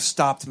why they've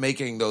stopped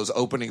making those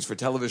openings for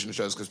television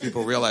shows, because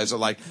people realize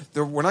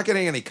we're not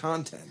getting any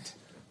content.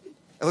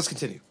 And let's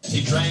continue.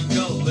 He drank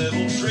a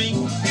little drink.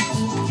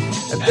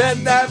 And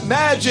then that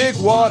magic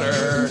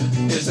water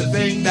is the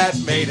thing that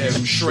made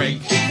him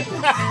shrink.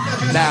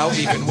 Now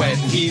even when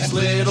he's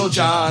Little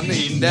John,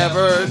 he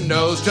never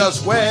knows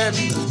just when.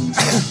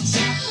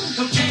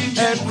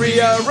 And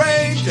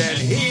rearrange, and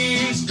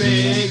he's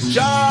Big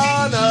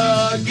John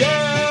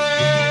again.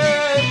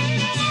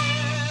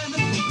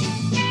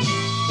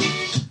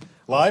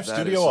 Live That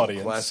studio is some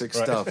audience. classic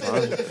Right. stuff,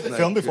 huh?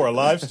 Filmed before,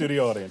 live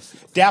studio audience.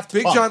 Daft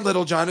Big Punk. John,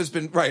 Little John has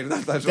been right.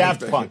 That's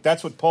Daft what Punk.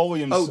 That's what Paul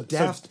Williams. Oh,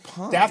 Daft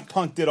Punk. Daft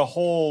Punk did a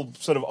whole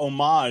sort of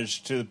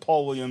homage to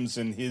Paul Williams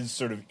and his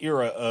sort of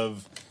era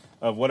of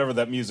whatever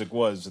that music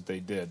was that they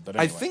did. But I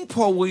anyway. think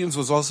Paul Williams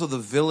was also the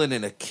villain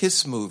in a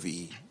Kiss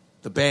movie.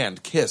 The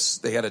band Kiss.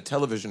 They had a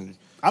television.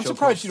 I'm show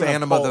surprised called you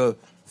don't have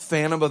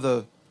Phantom of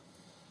the.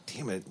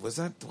 Damn it! Was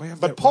that? Do I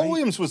have But that Paul right?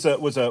 Williams was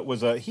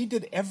a he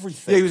did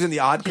everything. Yeah, he was in The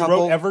Odd He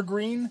Couple. wrote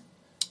Evergreen.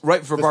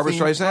 Right for the Barbra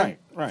theme- Streisand.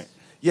 Right.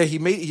 Yeah,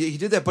 he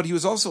did that, but he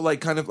was also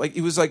like kind of like he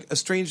was like a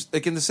strange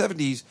like in the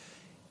 70s.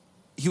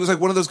 He was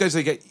like one of those guys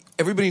like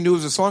everybody knew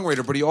he was a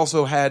songwriter, but he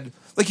also had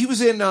like he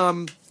was in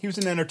He was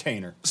an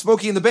entertainer.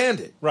 Smokey and the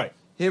Bandit. Right.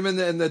 Him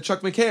and the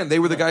Chuck McCann. They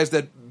were the guys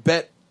that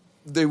bet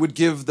they would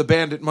give the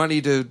Bandit money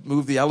to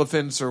move the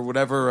elephants or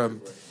whatever.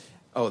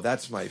 Oh,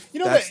 that's my. You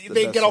know, that's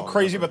they the get all best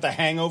crazy song about the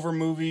Hangover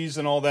movies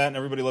and all that, and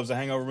everybody loves the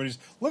Hangover movies.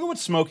 Look at what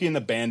Smokey and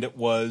the Bandit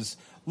was.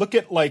 Look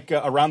at like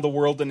Around the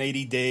World in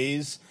 80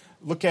 Days.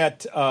 Look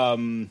at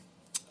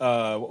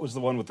what was the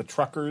one with the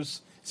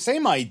truckers?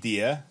 Same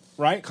idea,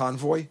 right?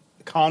 Convoy.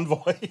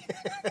 Convoy.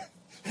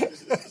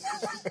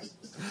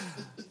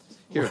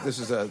 Here, this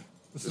is a.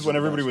 This is when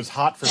everybody was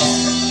hot for.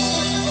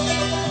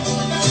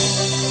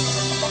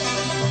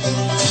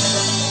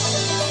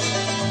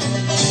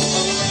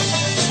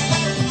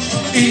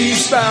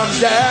 Eastbound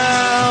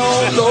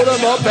down, load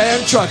 'em up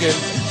and truck it.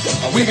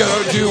 We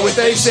gonna do what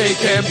they say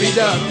can be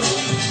done.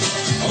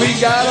 We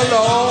got a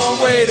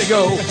long way to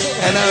go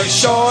and a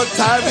short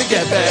time to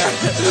get there.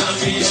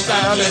 I'm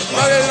eastbound and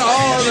running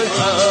on the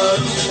run.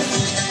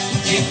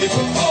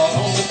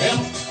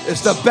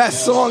 It's the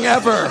best song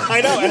ever. I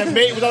know, and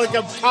it was like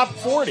a top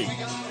 40.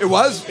 It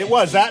was? It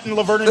was that and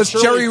Laverne and That's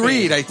Shirley. Jerry theme.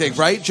 Reed, I think,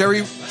 right?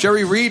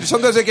 Jerry Reed.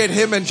 Sometimes I get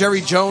him and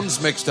Jerry Jones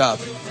mixed up.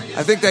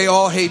 I think they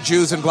all hate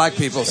Jews and black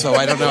people, so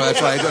I don't know. That's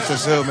why I just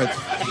assume it.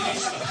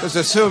 Just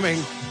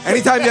assuming.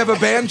 Anytime you have a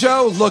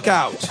banjo, look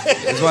out,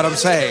 is what I'm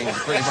saying,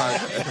 pretty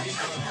much.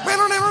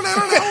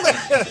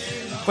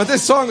 But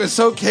this song is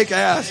so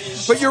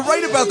kick-ass. But you're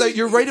right about that.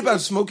 You're right about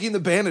Smokey and the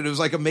Bandit. It was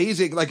like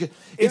amazing. Like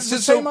It's the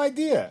just same so,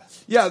 idea.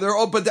 Yeah, they're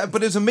all.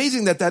 But it's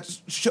amazing that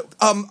show.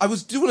 I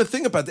was doing a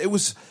thing about that. It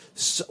was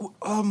so.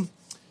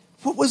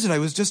 What was it? I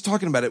was just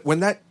talking about it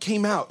when that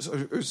came out.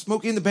 Or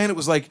Smokey and the Bandit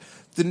was like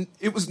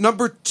It was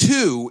number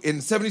 2 in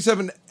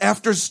 1977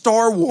 after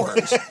Star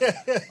Wars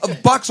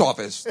of box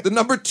office. The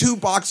number 2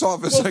 box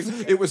office.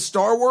 It was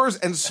Star Wars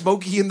and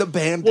Smokey and the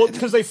Bandit. Well,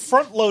 because they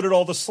front loaded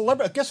all the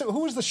celebrities. Guess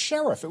who was the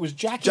sheriff? It was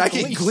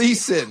Jackie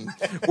Gleason.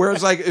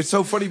 Whereas, it's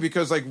so funny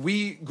because,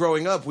 we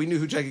growing up, we knew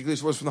who Jackie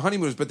Gleason was from the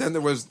Honeymooners, but then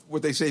there was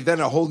what they say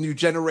then a whole new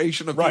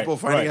generation of people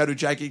finding out who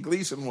Jackie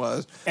Gleason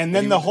was, and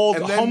then the whole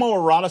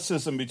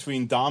homoeroticism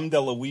between Dom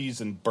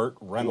DeLuise and Burt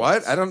Reynolds.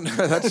 What? I don't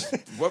know.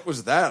 What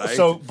was that?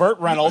 So Burt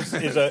Reynolds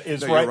is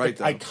no, right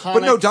iconic.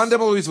 But no, Don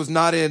DeLuise was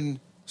not in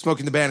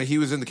Smoking the Bandit. He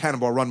was in the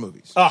Cannonball Run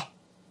movies.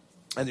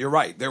 And you're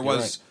right. There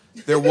was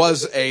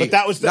a but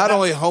that was not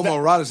only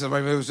homoeroticism.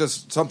 I mean, it was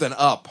just something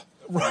up.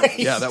 Right.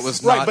 Yeah, that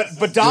was right. not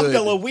But Dom good.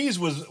 DeLuise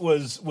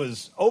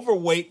was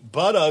overweight,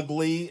 butt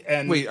ugly,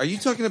 and wait, are you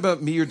talking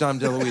about me or Dom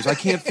DeLuise? I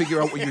can't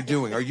figure out what you're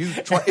doing. Are you?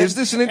 Is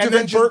this an and then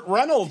intervention? Burt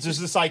Reynolds is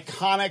this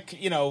iconic,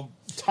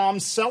 Tom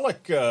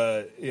Selleck,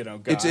 guy.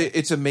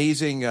 It's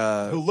amazing.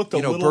 Who looked a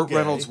little Burt gay.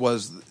 Reynolds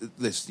was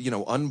this,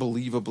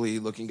 unbelievably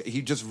looking.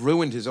 He just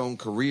ruined his own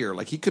career.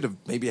 He could have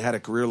maybe had a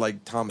career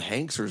like Tom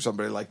Hanks or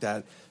somebody like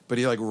that, but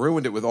he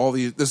ruined it with all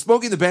these. The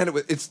Smoking the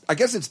Bandit. I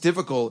guess it's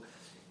difficult.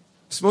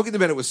 Smoking the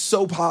Bandit was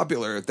so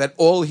popular that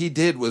all he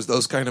did was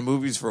those kind of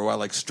movies for a while,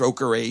 like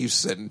Stroker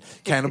Ace and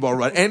Cannonball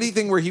Run.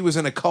 Anything where he was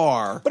in a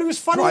car. But it was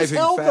funny as driving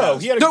hell, fast.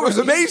 though. It was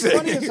amazing.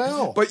 Funny as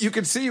hell. But you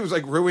could see he was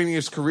ruining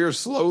his career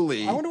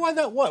slowly. I wonder why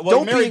that was.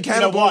 Don't be in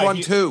Cannonball Run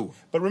 2.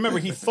 But remember,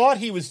 he thought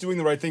he was doing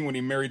the right thing when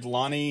he married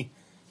Lonnie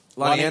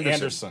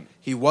Anderson.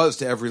 He was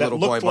to every little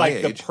boy my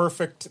age.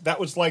 That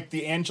was like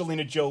the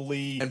Angelina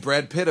Jolie and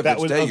Brad Pitt of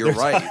its day. You're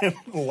right.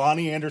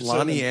 Lonnie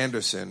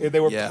Anderson.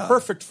 They were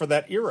perfect for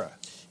that era.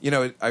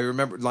 I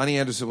remember Lonnie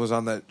Anderson was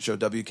on that show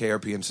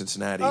WKRP in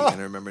Cincinnati, and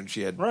I remember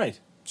she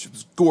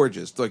was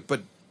gorgeous.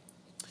 But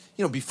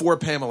before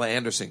Pamela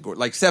Anderson,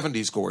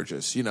 70s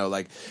gorgeous.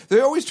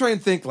 They always try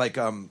and think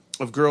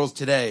of girls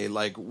today.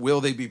 Will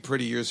they be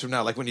pretty years from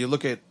now? When you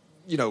look at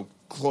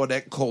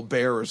Claudette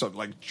Colbert or something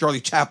like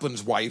Charlie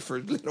Chaplin's wife or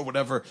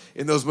whatever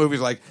in those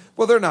movies.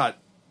 They're not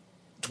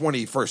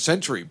 21st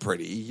century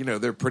pretty,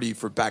 they're pretty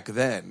for back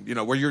then,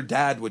 where your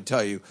dad would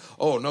tell you,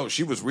 oh no,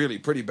 she was really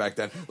pretty back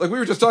then. We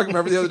were just talking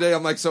about the other day,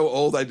 I'm so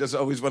old, I just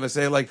always want to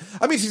say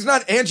she's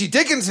not Angie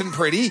Dickinson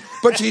pretty,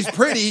 but she's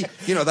pretty,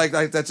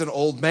 that's an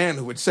old man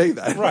who would say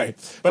that. Right.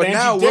 But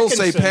now we'll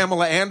Dickinson, say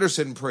Pamela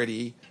Anderson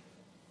pretty.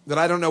 That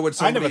I don't know what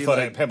somebody... I never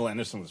thought Pamela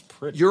Anderson was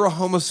pretty. You're a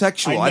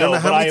homosexual. I don't know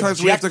how many times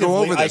we have to go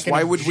over this.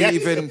 Why would we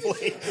even...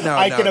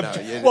 No.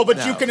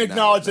 You can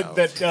acknowledge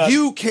that...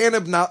 you can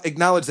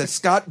acknowledge that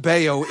Scott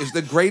Baio is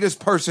the greatest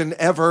person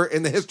ever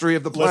in the history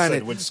of the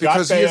planet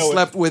because he has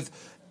slept with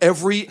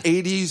every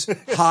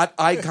 80s hot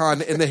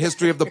icon in the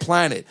history of the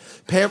planet.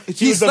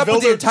 He slept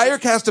with the entire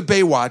cast of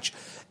Baywatch,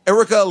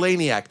 Erica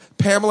Eleniak,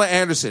 Pamela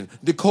Anderson,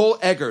 Nicole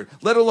Eggert,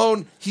 let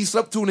alone he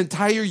slept through an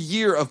entire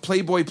year of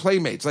Playboy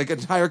Playmates, an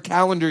entire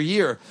calendar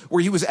year,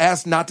 where he was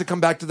asked not to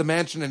come back to the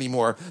mansion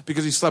anymore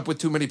because he slept with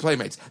too many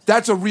Playmates.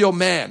 That's a real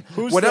man.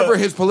 Whatever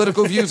his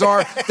political views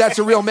are, that's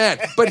a real man.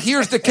 But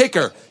here's the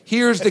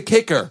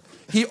kicker.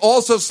 He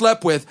also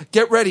slept with,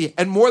 get ready,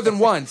 and more than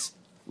once,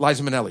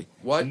 Liza Minnelli.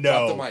 What?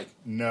 No. Drop the mic.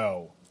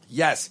 No.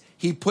 Yes.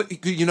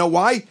 You know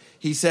why?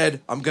 He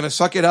said, I'm going to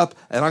suck it up,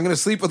 and I'm going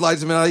to sleep with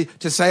Liza Minnelli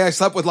to say I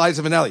slept with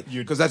Liza Minnelli.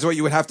 Because that's what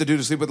you would have to do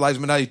to sleep with Liza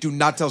Minnelli. Do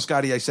not tell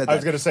Scotty I said that. I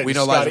was going to say, we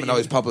know Liza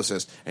Minnelli's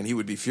publicist, and he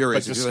would be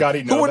furious. But does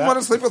Scotty know who wouldn't that? want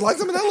to sleep with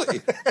Liza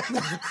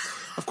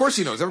Minnelli? Of course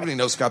he knows. Everybody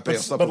knows Scott Baio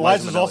slept with Liza Minnelli.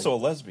 But Liza's also a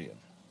lesbian.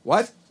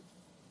 What?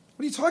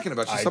 What are you talking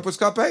about? She slept with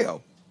Scott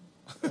Baio.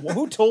 Well,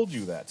 who told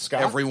you that,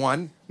 Scott?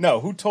 Everyone. No,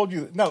 who told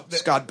you? No,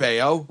 Scott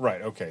Baio.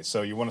 Right, okay,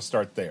 so you want to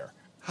start there.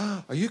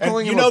 Are you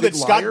calling him a big that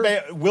Scott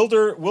Baio,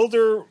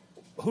 Wilder,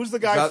 who's the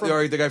guy from...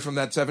 the guy from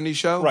that 70s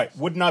show? Right,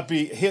 would not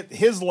be...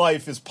 His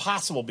life is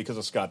possible because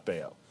of Scott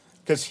Baio.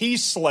 Because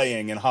he's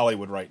slaying in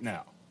Hollywood right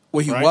now.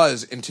 Well, he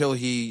was until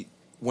he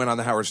went on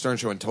the Howard Stern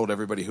show and told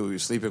everybody who he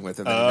was sleeping with,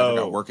 and then he never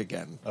got work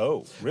again.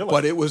 Oh, really?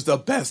 But it was the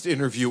best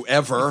interview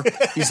ever.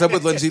 He slept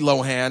with Lindsay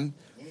Lohan.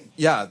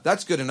 Yeah,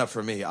 that's good enough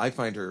for me. I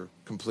find her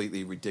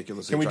completely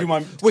ridiculous. Can we do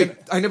my... Wait,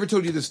 I never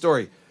told you this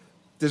story.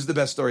 This is the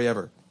best story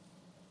ever.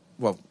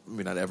 Well, I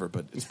mean, not ever,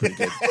 but it's pretty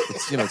good.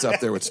 It's up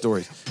there with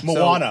stories.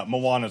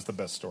 Moana's the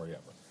best story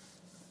ever.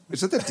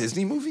 Is that the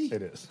Disney movie?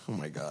 It is. Oh,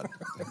 my God.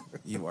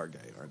 You are gay,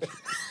 aren't you?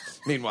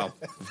 Meanwhile,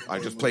 I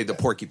just played the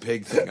Porky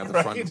Pig thing on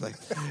the front. It's like,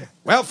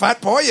 well,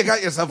 fat boy, you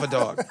got yourself a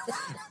dog.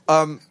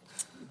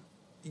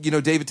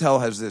 David Tell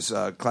has this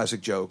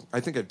classic joke.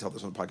 I think I'd tell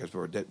this on the podcast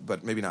before,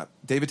 but maybe not.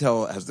 David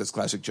Tell has this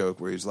classic joke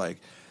where he's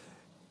like,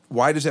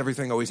 why does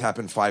everything always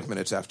happen 5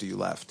 minutes after you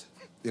left?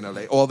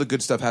 All the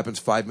good stuff happens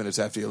 5 minutes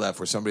after you left,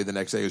 where somebody the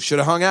next day goes, should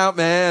have hung out,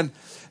 man.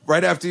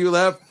 Right after you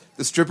left,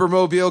 the stripper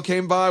mobile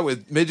came by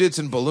with midgets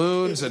and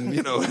balloons and,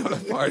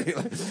 a party.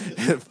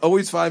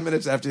 Always 5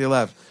 minutes after you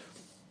left.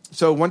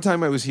 So one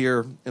time I was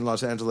here in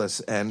Los Angeles,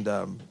 and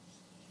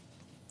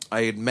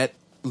I had met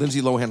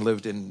Lindsay Lohan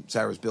lived in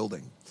Sarah's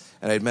building,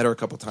 and I had met her a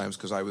couple times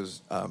because I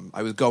was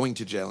going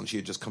to jail and she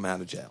had just come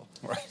out of jail,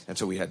 right. And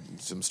so we had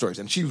some stories.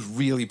 And she was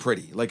really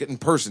pretty, like in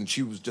person,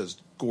 she was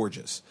just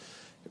gorgeous.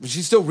 But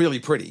she's still really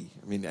pretty,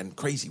 I mean, and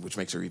crazy, which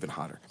makes her even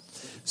hotter.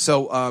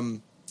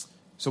 So,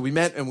 so we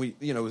met and we,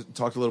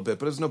 talked a little bit,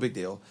 but it was no big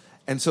deal.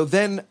 And so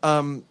then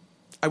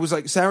I was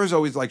like, Sarah's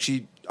always like,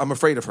 I'm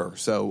afraid of her,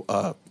 so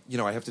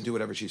I have to do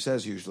whatever she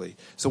says usually.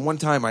 So one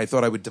time I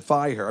thought I would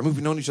defy her. I mean,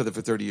 we've known each other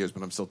for 30 years,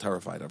 but I'm still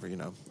terrified of her.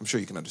 I'm sure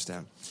you can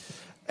understand.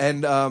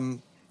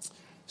 And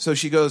so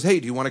she goes, "Hey,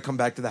 do you want to come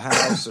back to the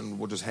house and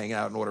we'll just hang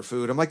out and order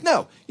food?" I'm like,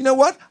 "No, you know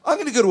what? I'm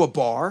going to go to a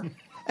bar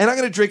and I'm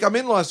going to drink. I'm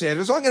in Los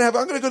Angeles, so I'm going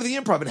to go to the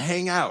Improv and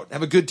hang out,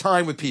 have a good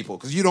time with people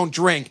because you don't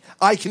drink.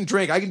 I can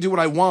drink. I can do what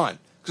I want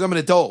because I'm an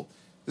adult."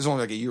 This is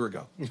only like a year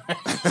ago.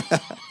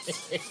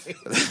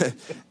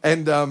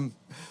 And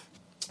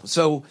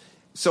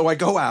so I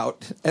go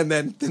out, and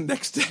then the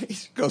next day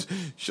she goes,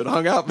 "Should have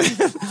hung out,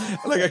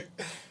 man."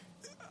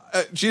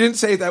 She didn't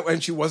say it that way,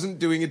 and she wasn't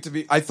doing it to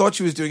be. I thought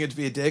she was doing it to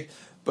be a dick,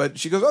 but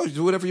she goes, "Oh,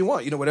 do whatever you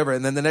want, whatever."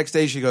 And then the next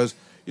day she goes,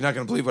 "You're not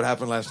going to believe what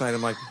happened last night."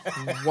 I'm like,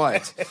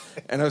 "What?"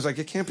 And I was like,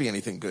 "It can't be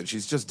anything good.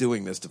 She's just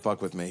doing this to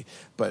fuck with me."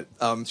 But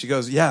she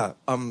goes, "Yeah,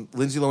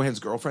 Lindsay Lohan's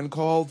girlfriend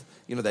called,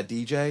 that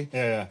DJ,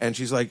 yeah. And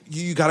she's like,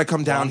 you got to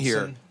come down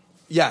here."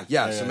 Yeah.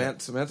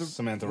 Samantha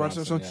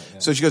Ronson. Yeah.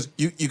 So she goes,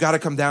 you got to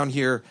come down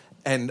here,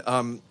 and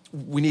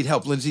we need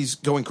help. Lindsay's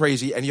going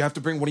crazy, and you have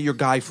to bring one of your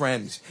guy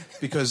friends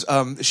because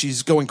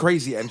she's going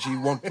crazy and she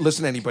won't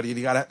listen to anybody. And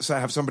you got to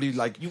have somebody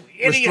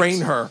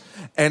restrain her.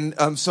 And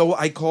so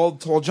I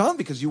called Tall John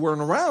because you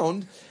weren't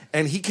around,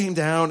 and he came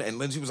down, and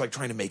Lindsay was like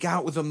trying to make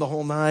out with him the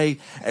whole night,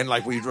 and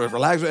like we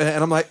relaxed,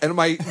 and I'm like, and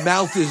my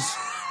mouth is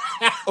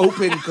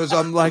open because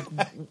I'm like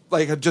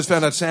I just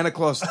found out Santa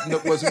Claus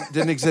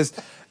didn't exist,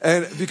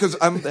 and because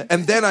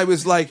and then I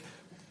was like,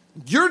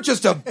 "You're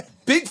just a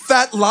big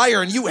fat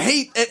liar, and you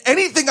hate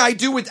anything I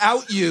do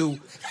without you.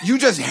 You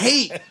just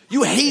hate.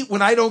 You hate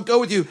when I don't go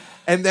with you."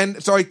 And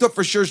then, so I thought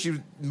for sure she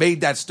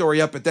made that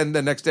story up, but then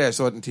the next day I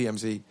saw it in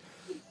TMZ.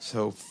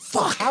 So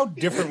fuck. How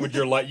different would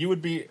your life? You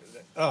would be.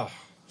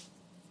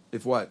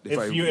 If what?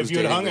 If you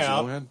had hung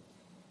out,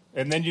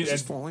 and then you. Is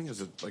this falling?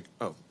 Is it like?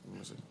 Oh,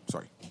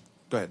 sorry.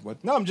 Go ahead.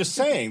 What? No, I'm just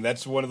saying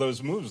that's one of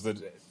those moves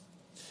that.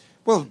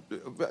 Well,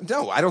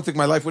 no, I don't think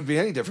my life would be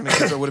any different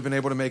because I would have been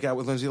able to make out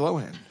with Lindsay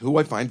Lohan, who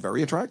I find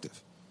very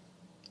attractive.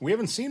 We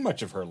haven't seen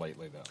much of her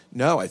lately, though.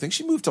 No, I think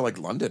she moved to like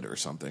London or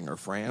something, or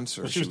France,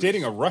 or she was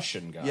dating a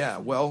Russian guy. Yeah,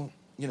 well,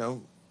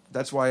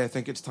 that's why I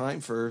think it's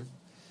time for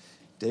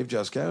Dave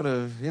Juskow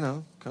to,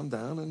 come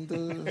down and,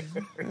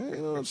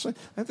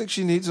 I think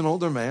she needs an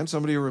older man,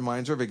 somebody who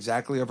reminds her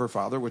exactly of her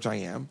father, which I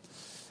am.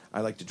 I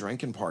like to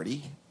drink and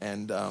party,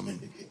 and I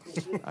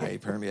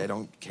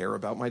don't care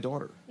about my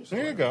daughter. So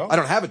there you go. I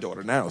don't have a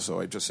daughter now, so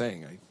I'm just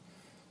saying.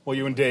 Well,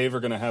 you and Dave are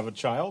going to have a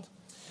child?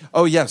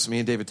 Oh, yes. Me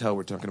and David Tell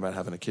were talking about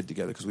having a kid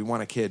together because we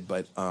want a kid,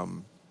 but,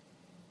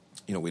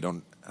 we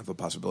don't have a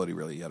possibility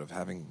really yet of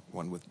having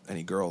one with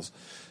any girls.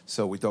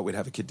 So we thought we'd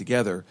have a kid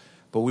together,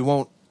 but we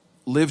won't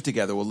live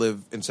together. We'll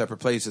live in separate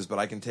places, but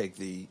I can take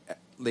the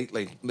late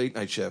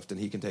night shift and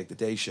he can take the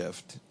day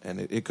shift, and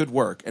it could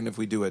work. And if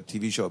we do a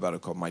TV show about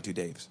it called My Two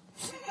Daves,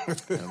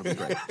 that'll be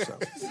great. So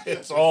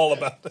it's all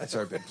about that. That's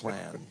our big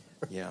plan.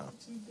 Yeah.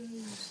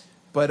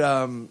 But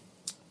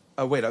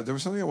wait, there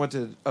was something I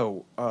wanted.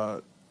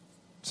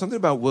 Something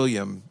about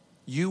William.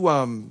 You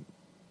work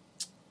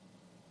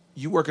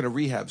in a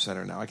rehab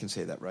center now. I can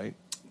say that, right?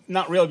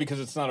 Not really,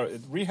 because it's not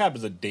rehab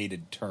is a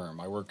dated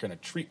term. I work in a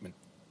treatment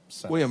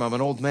center. William, I'm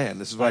an old man.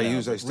 This is what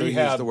I still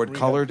use the word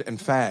colored and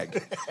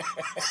fag.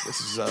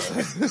 This is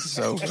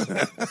so.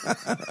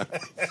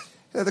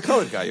 Yeah, the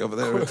colored guy over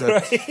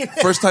there.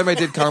 First time I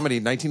did comedy,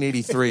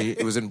 1983.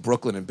 It was in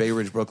Brooklyn, in Bay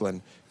Ridge,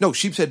 Brooklyn. No,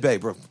 Sheepshead Bay.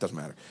 Doesn't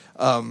matter.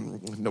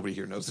 Nobody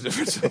here knows the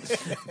difference.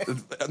 So,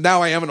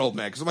 now I am an old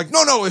man because I'm like,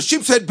 no, it's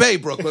Sheepshead Bay,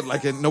 Brooklyn.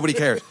 Like, nobody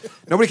cares.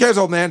 Nobody cares,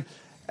 old man.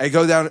 I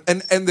go down,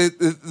 and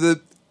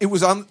it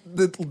was on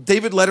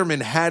David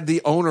Letterman had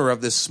the owner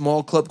of this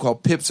small club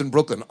called Pips in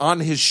Brooklyn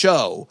on his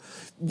show,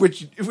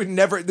 which it would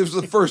never. This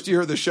was the first year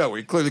of the show.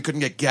 He clearly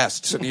couldn't get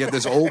guests, and he had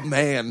this old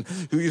man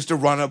who used to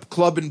run a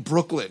club in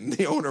Brooklyn,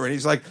 the owner, and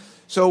he's like,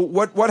 "So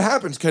what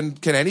happens? Can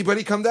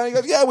anybody come down?" He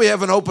goes, "Yeah, we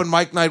have an open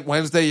mic night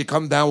Wednesday. You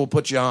come down, we'll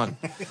put you on."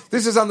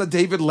 This is on the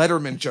David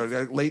Letterman show,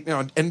 late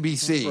on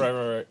NBC.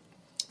 Right.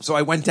 So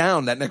I went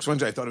down that next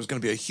Wednesday. I thought it was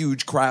going to be a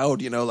huge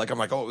crowd, I'm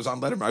like, oh, it was on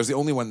Letterman. I was the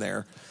only one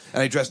there.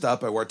 And I dressed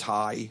up. I wore a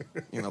tie,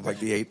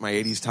 like my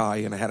 80s tie,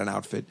 and I had an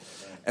outfit.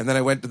 And then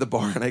I went to the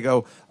bar, and I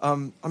go,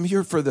 I'm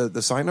here for the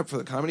sign-up for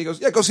the comedy. He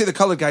goes, yeah, go see the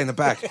colored guy in the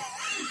back.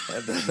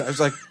 And I was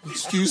like,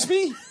 excuse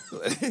me?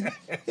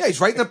 Yeah, he's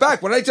right in the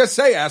back. What did I just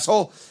say,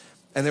 asshole?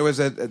 And there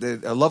was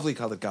a lovely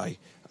colored guy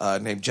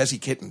named Jesse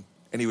Kitten.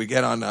 And he would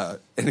get on,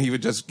 and he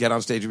would just get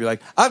on stage and be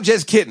like, I'm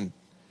Jess Kitten.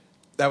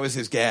 That was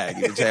his gag.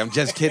 He would say, I'm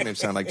just kidding. It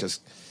sounded like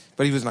just...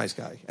 But he was a nice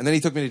guy. And then he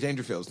took me to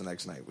Dangerfields the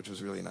next night, which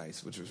was really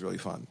nice, which was really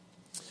fun.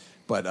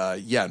 But,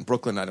 in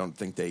Brooklyn, I don't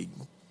think they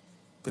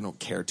don't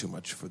care too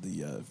much for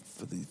the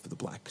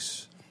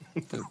blacks.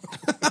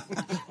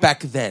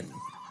 Back then.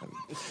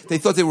 They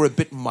thought they were a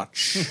bit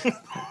much.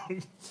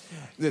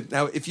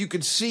 Now, if you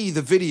could see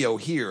the video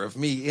here of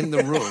me in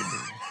the room.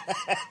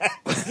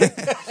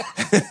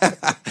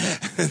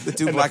 The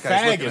two And black the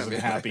guys fag looking at isn't me.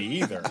 happy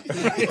either.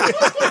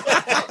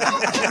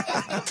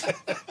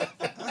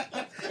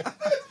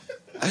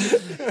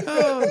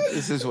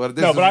 This is what.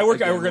 This No, is, but I work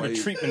again, at why a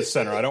you- treatment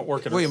center. I don't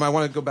work at a... William, I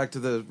want to go back to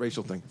the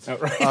racial thing. Oh,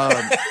 right.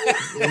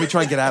 Let me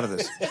try and get out of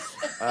this.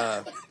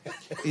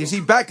 You see,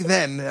 back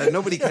then,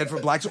 nobody cared for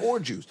blacks or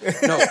Jews.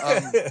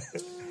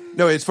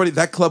 No, it's funny.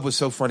 That club was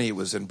so funny. It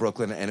was in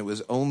Brooklyn, and it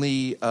was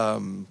only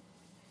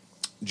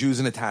Jews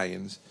and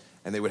Italians,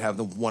 and they would have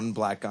the one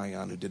black guy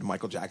on who did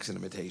Michael Jackson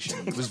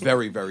imitation. It was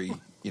very, very,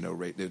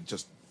 it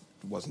just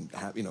wasn't,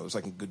 it was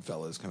like in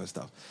Goodfellas kind of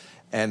stuff.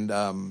 And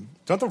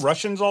Don't the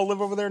Russians all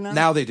live over there now?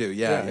 now they do,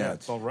 yeah.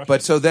 It's all Russian.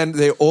 But so then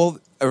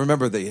I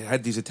remember they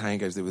had these Italian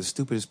guys. They were the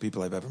stupidest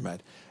people I've ever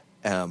met.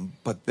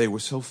 But they were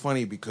so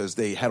funny because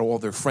they had all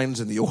their friends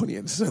in the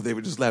audience. So they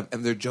would just laugh.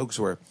 And their jokes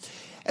were,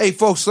 hey,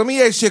 folks, let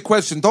me ask you a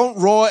question. Don't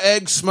raw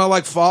eggs smell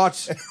like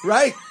farts?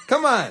 Right?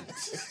 Come on.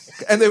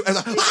 And they're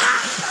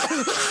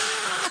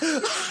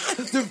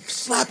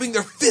slapping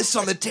their fists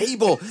on the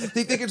table.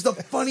 They think it's the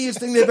funniest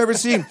thing they've ever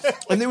seen.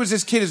 And there was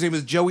this kid, his name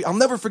was Joey. I'll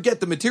never forget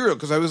the material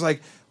because I was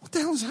like, what the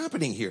hell is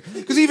happening here?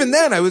 Because even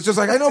then I was just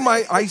like, I know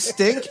I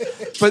stink,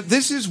 but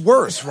this is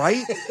worse,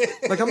 right?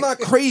 Like, I'm not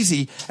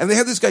crazy. And they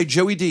had this guy,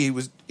 Joey D.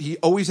 He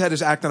always had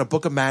his act on a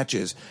book of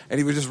matches, and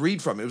he would just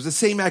read from it. It was the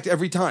same act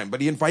every time,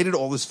 but he invited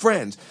all his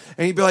friends.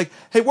 And he'd be like,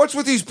 hey, what's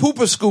with these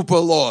pooper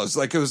scooper laws?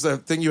 Like, it was the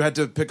thing you had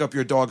to pick up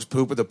your dog's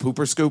poop with a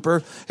pooper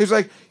scooper. He was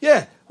like,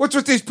 yeah, what's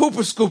with these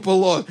pooper scooper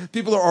laws?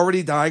 People are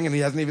already dying, and he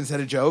hasn't even said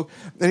a joke.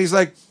 And he's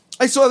like,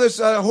 I saw this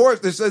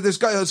horse, this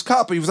guy, this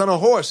cop, he was on a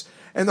horse,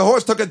 and the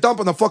horse took a dump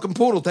on the fucking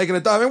poodle taking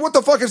a dump. I mean, what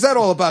the fuck is that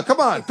all about? Come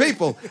on,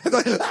 people.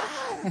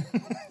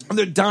 And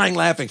they're dying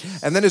laughing.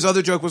 And then his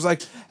other joke was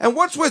like, and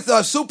what's with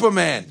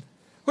Superman?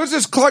 Who's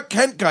this Clark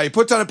Kent guy? He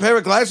puts on a pair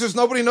of glasses,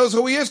 nobody knows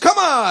who he is. Come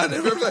on!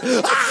 And like,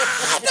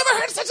 I've never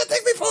heard such a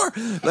thing before.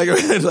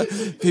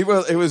 Like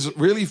people, it was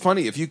really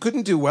funny. If you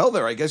couldn't do well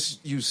there, I guess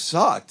you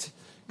sucked.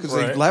 Because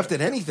they laughed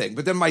at anything.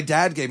 But then my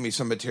dad gave me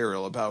some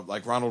material about,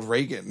 like, Ronald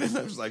Reagan. And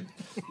I was like,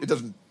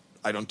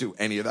 I don't do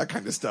any of that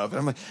kind of stuff. And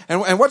I'm like,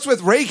 and what's with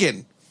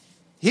Reagan?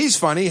 He's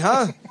funny,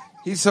 huh?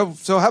 He's so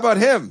how about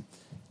him?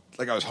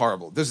 Like, I was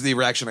horrible. This is the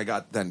reaction I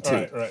got then,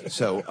 too. Right.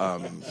 So,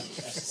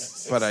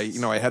 but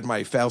I had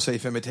my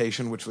fail-safe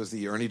imitation, which was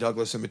the Ernie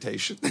Douglas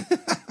imitation.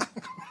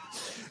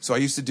 So I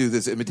used to do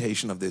this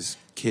imitation of this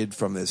kid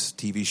from this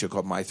TV show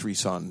called My Three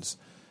Sons,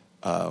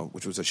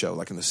 which was a show,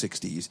 like, in the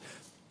 60s.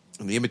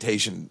 And the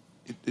imitation,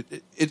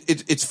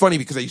 it's funny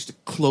because I used to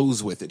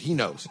close with it. He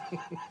knows.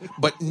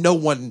 But no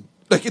one,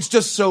 like, it's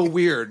just so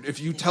weird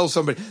if you tell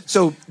somebody.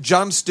 So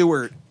Jon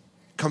Stewart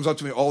comes up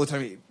to me all the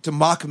time to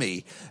mock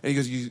me. And he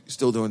goes, you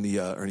still doing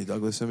the Ernie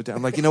Douglas imitation?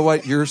 I'm like, you know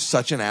what? You're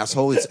such an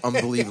asshole. It's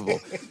unbelievable.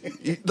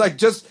 Like,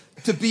 just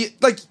to be,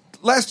 like,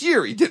 last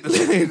year he did,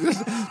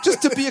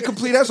 just to be a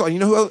complete asshole. You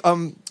know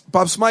who,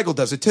 Bob Smigel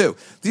does it too.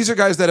 These are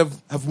guys that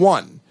have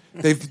won.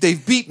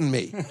 They've beaten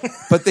me,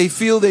 but they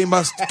feel they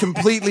must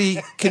completely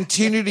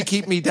continue to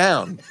keep me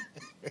down.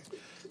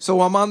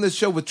 So I'm on this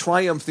show with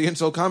Triumph, the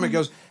insult comic,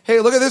 goes,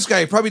 hey, look at this guy.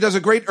 He probably does a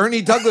great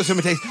Ernie Douglas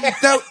imitation.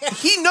 Now,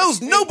 he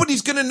knows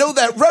nobody's going to know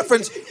that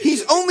reference.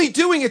 He's only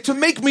doing it to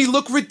make me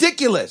look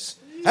ridiculous.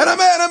 And a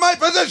man in my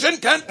position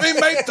can't be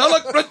made to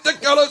look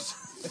ridiculous.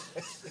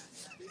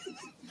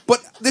 But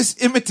this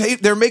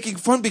they're making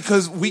fun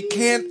because we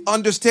can't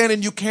understand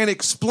and you can't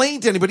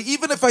explain to anybody.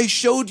 Even if I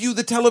showed you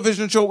the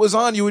television show it was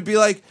on, you would be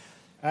like,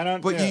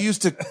 But you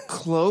used to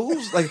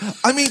close? Like,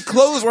 I mean,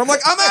 close where I'm like,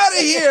 I'm out of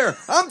here.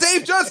 I'm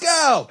Dave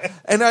Juskow.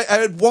 And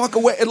I'd walk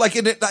away like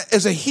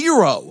as a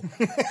hero.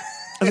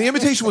 And the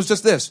invitation was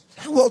just this.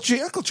 Well,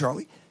 gee, Uncle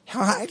Charlie,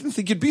 I didn't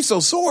think you'd be so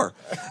sore.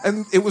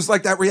 And it was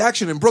like that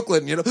reaction in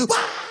Brooklyn, you know.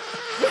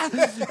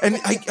 And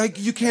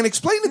you can't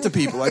explain it to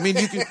people. I mean,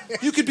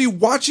 you could be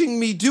watching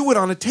me do it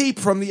on a tape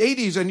from the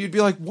 80s and you'd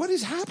be like, what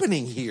is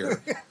happening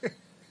here?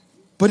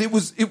 But it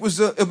was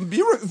a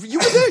miracle. You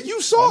were there.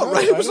 You saw it,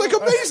 right? It was like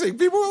amazing.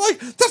 People were like,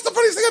 that's the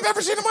funniest thing I've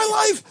ever seen in my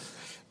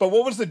life. But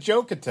what was the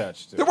joke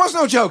attached to? There was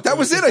no joke. That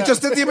was it. I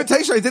just did the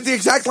imitation. I did the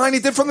exact line he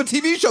did from the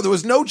TV show. There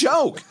was no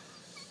joke.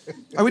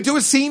 I would do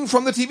a scene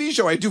from the TV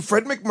show. I'd do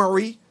Fred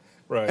McMurray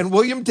and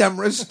William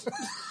Demarest.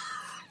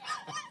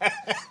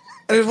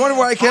 And I was wondering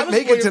why I can't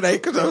make it today.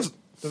 Does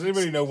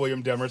anybody know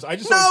William Demarest?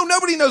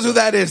 Nobody knows who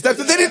that is. They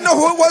didn't know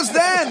who it was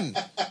then.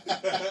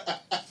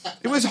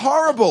 It was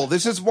horrible.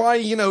 This is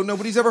why,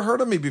 nobody's ever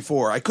heard of me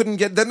before. I couldn't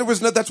get,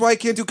 that's why I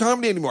can't do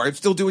comedy anymore. I'm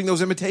still doing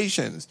those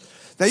imitations.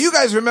 Now, you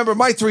guys remember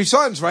My Three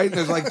Sons, right?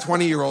 There's like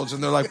 20-year-olds,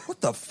 and they're like, what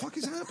the fuck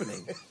is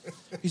happening?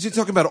 Is he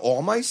talking about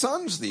All My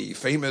Sons, the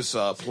famous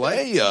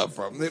play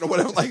from,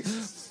 whatever, like,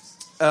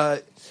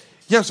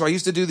 yeah, so I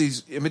used to do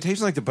these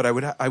imitations like that, but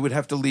I would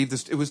have to leave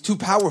this. It was too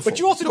powerful. But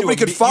you also Nobody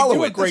could follow you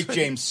do it. a great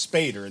James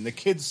Spader, and the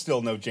kids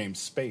still know James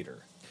Spader.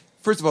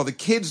 First of all, the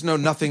kids know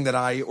nothing that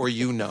I or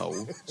you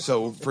know.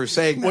 So for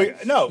saying that, Well,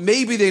 no.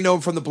 maybe they know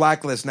him from the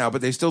Blacklist now,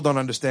 but they still don't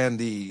understand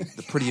the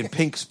Pretty in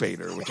Pink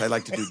Spader, which I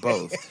like to do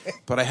both.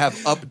 But I have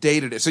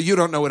updated it, so you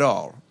don't know it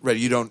all, right?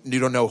 You don't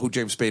know who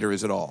James Spader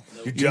is at all.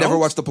 You never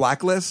watched the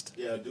Blacklist?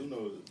 Yeah, I do know.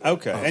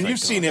 Okay, and you've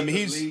seen him.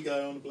 He's the lead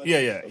guy on the Black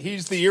yeah.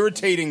 He's the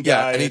irritating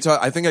Yeah, guy. and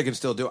I think I can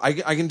still do. I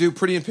can do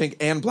Pretty in Pink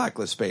and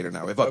Blacklist Spader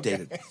now. I've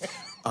updated.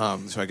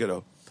 So I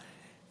go.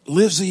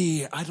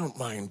 Lizzie, I don't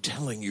mind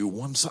telling you,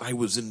 once I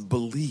was in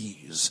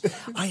Belize,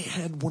 I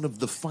had one of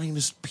the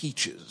finest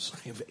peaches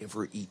I have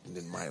ever eaten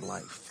in my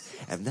life.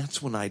 And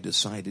that's when I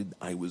decided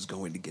I was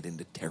going to get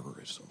into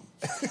terrorism.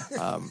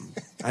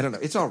 I don't know.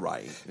 It's all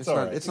right.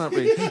 It's not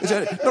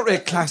really a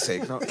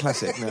classic. Not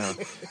classic, no.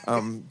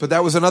 But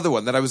that was another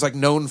one that I was like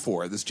known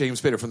for, this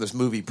James Spader from this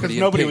movie, Pretty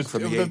in Pink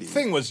from the 80s. The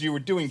thing was, you were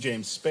doing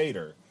James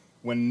Spader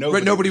when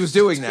nobody was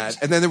doing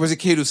that, and then there was a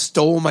kid who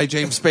stole my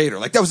James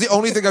Spader. Like that was the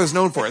only thing I was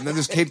known for. And then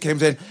this kid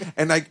comes in,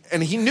 and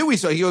he knew he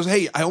goes,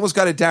 "Hey, I almost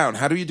got it down.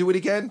 How do you do it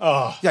again?"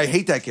 Oh. Yeah, I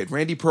hate that kid,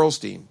 Randy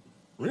Pearlstein.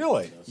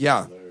 Really?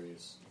 Yeah,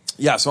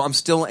 yeah. So I'm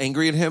still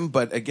angry at him,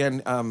 but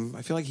again,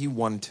 I feel like he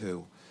won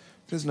too.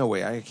 There's no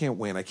way I can't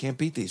win. I can't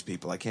beat these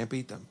people. I can't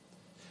beat them.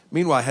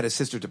 Meanwhile, I had his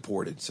sister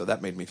deported, so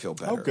that made me feel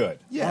better. Oh, good.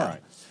 Yeah. All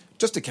right.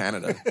 Just to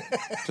Canada.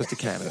 Just to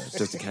Canada.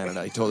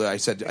 I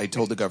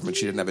told the government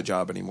she didn't have a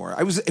job anymore.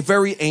 I was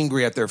very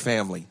angry at their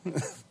family,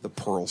 the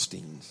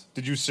Pearlsteins.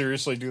 Did you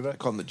seriously do that? I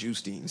call them the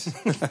Justeins.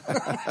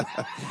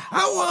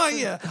 How are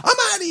you? I'm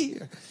out of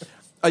here.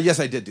 Yes,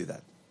 I did do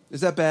that.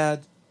 Is that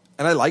bad?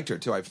 And I liked her,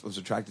 too. I was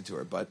attracted to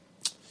her, but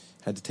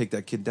had to take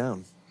that kid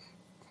down.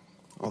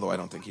 Although I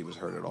don't think he was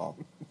hurt at all.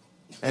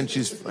 And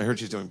I heard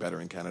she's doing better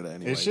in Canada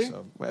anyway. Is she?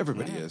 So, well,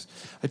 everybody is.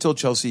 I told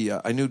Chelsea,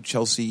 I knew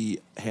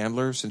Chelsea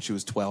Handler since she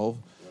was 12.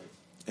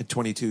 At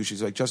 22,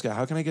 she's like, Jessica,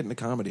 how can I get into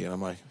comedy? And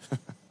I'm like,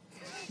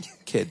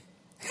 kid,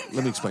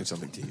 let me explain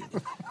something to you.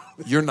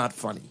 You're not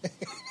funny.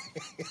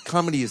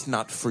 Comedy is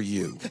not for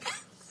you.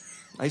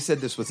 I said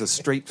this with a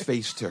straight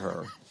face to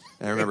her.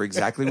 And I remember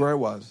exactly where I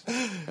was.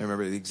 I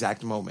remember the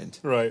exact moment.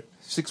 Right.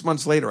 6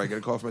 months later, I get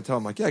a call from a tell.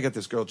 I'm like, yeah, I got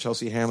this girl,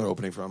 Chelsea Handler,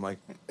 opening for. I'm like,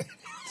 did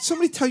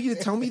somebody tell you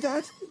to tell me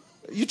that?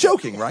 You're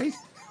joking, right?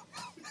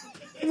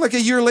 Like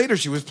a year later,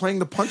 she was playing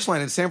the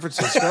Punchline in San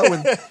Francisco,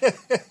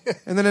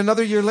 and then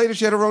another year later,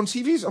 she had her own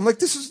TVs. I'm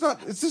like, is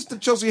this the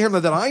Chelsea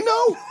Handler that I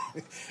know?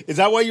 Is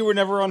that why you were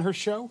never on her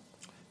show?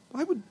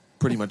 I would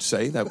pretty much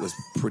say that was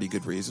pretty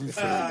good reason.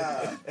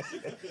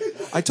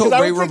 I told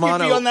Ray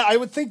Romano. I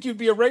would think you'd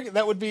be a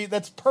regular.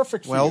 That's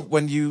perfect for you. Well,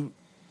 when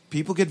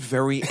people get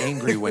very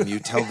angry when you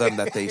tell them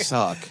that they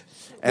suck,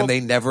 and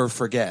they never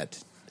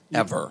forget,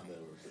 ever.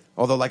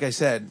 Although, like I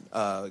said,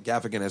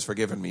 Gaffigan has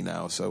forgiven me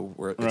now, so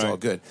it's all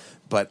good.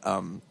 But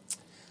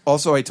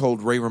also, I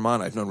told Ray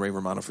Romano, I've known Ray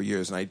Romano for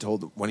years, and I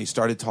told when he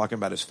started talking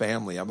about his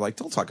family, I'm like,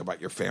 don't talk about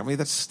your family.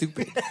 That's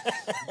stupid.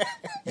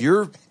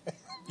 You're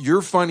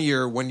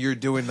funnier when you're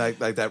doing like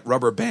that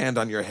rubber band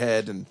on your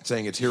head and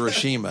saying it's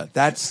Hiroshima.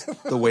 That's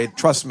the way.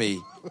 Trust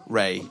me,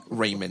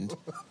 Raymond,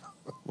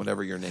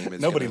 whatever your name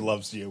is. Nobody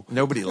loves you.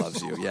 Nobody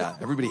loves you. Yeah,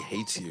 everybody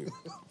hates you.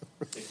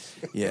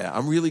 Yeah,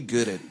 I'm really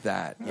good at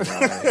that. You know,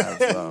 I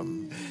have,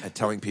 at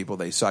telling people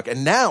they suck.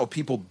 And now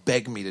people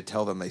beg me to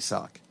tell them they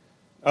suck.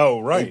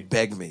 Oh, right. They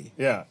beg me.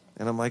 Yeah.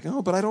 And I'm like,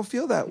 oh, but I don't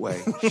feel that way.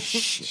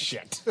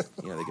 Shit.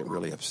 Yeah, they get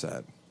really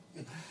upset.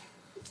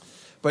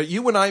 But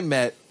you and I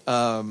met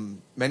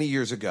many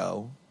years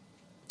ago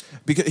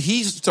because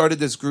he started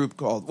this group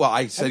called, well,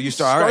 I said you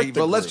started, all right,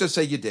 but let's just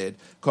say you did,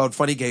 called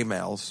Funny Gay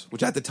Males,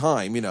 which at the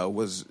time,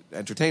 was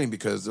entertaining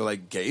because they're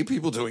like, gay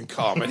people doing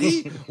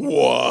comedy?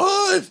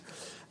 What?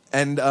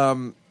 And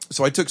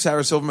so I took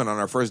Sarah Silverman on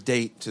our first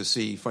date to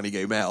see Funny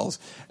Gay Males,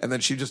 and then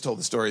she just told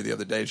the story the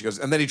other day. She goes,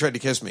 and then he tried to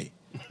kiss me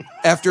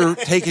after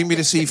taking me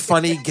to see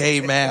Funny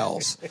Gay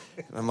Males.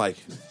 And I'm like,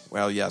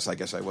 well, yes, I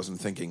guess I wasn't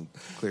thinking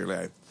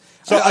clearly.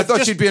 So I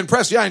thought she'd be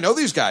impressed. Yeah, I know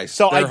these guys.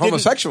 So they're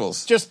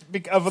homosexuals.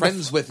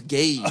 Friends with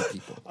gay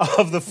people.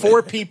 Of the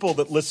 4 people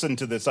that listen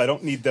to this, I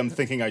don't need them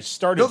thinking I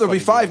started. No, there'll be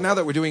 5 now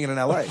that we're doing it in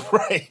L.A.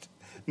 Right.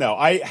 No,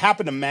 I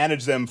happen to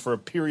manage them for a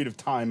period of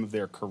time of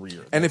their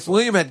career. And if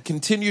William had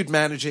continued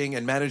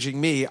managing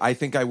me, I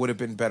think I would have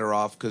been better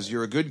off because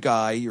you're a good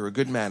guy, you're a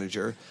good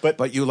manager,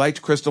 but you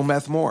liked crystal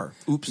meth more.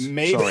 Oops.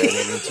 Maybe. Sorry, I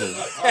didn't mean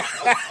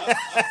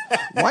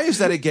to. Why is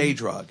that a gay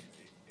drug?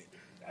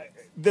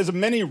 There's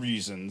many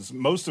reasons,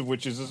 most of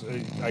which is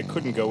I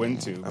couldn't go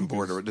into. I'm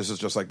bored of it. This is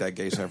just like that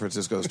gay San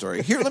Francisco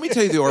story. Here, let me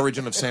tell you the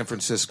origin of San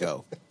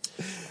Francisco.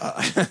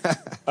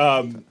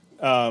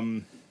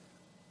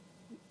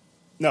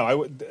 No, I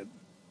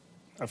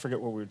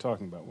forget what we were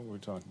talking about. What were we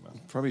talking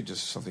about? Probably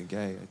just something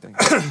gay, I think.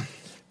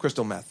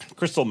 Crystal meth.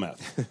 Crystal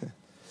meth.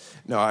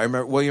 No, I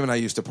remember William and I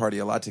used to party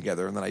a lot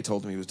together, and then I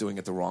told him he was doing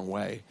it the wrong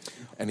way.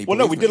 And he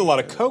we did a lot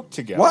of coke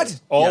together. What?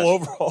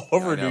 All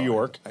over New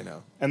York. I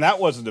know. And that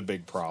wasn't a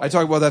big problem. I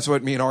talk about that's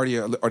what me and Artie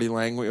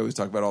Lang, we always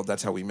talk about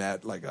that's how we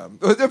met. Like,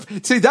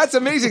 see, that's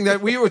amazing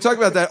that we were talking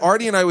about that.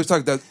 Artie and I always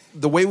talk about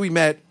the way we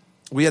met.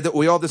 We all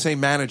had the same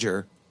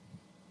manager,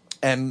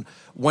 and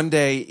one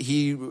day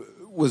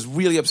was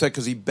really upset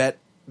because he bet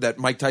that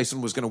Mike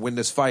Tyson was going to win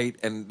this fight,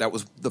 and that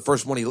was the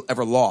first one he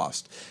ever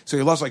lost. So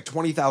he lost like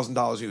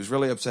 $20,000. He was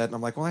really upset, and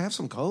I'm like, well, I have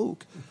some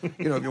Coke. If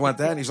you want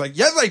that. And he's like,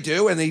 yes, I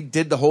do. And he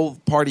did the whole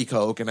party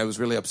Coke, and I was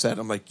really upset.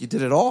 I'm like, you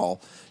did it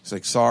all. He's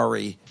like,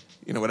 sorry,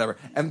 whatever.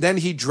 And then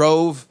he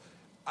drove.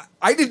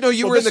 I didn't know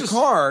you were in the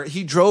car.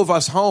 He drove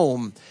us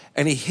home,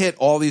 and he hit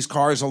all these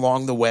cars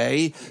along the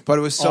way, but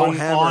it was so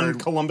hammered. On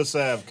Columbus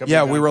Ave.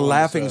 Yeah, we were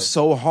laughing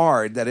so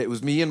hard that it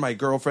was me and my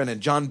girlfriend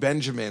and John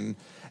Benjamin.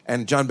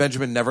 And John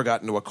Benjamin never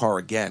got into a car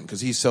again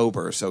because he's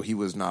sober, so he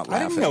was not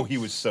laughing. I didn't know he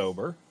was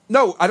sober.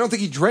 No, I don't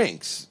think he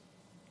drinks.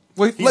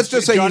 Well, let's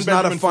just say he's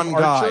not a fun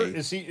guy.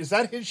 Is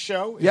that his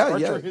show? Is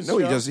Archer his show?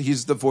 He does.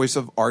 He's the voice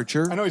of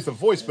Archer. I know he's the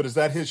voice, but is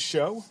that his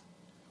show?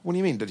 What do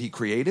you mean? Did he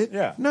create it?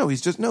 Yeah. No,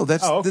 he's just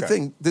that's the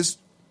thing.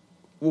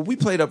 Well, we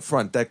played up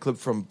front that clip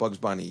from Bugs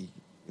Bunny.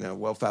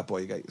 Well, fat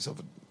boy, you got yourself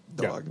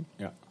a dog.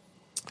 Yeah.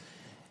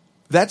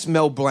 That's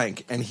Mel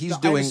Blanc, and he's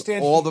doing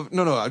all the...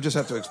 No, I just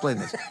have to explain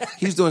this.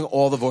 He's doing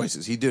all the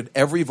voices. He did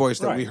every voice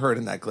that we heard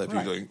in that clip.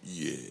 He's doing,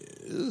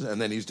 yes,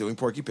 and then he's doing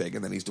Porky Pig,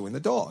 and then he's doing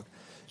the dog.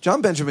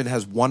 John Benjamin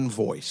has one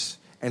voice,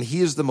 and he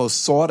is the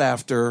most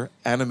sought-after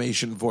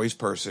animation voice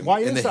person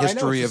in the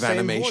history of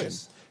animation.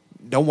 Voice.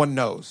 No one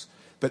knows,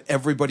 but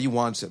everybody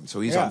wants him. So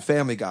he's on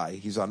Family Guy.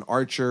 He's on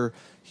Archer.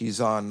 He's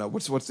on...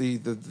 what's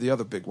the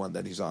other big one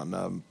that he's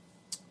on?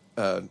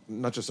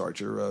 Not just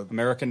Archer.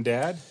 American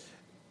Dad?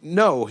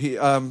 No,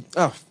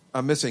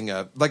 I'm missing.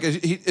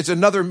 It's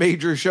another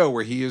major show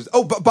where he is.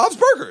 Oh, Bob's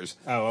Burgers.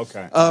 Oh,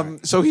 okay.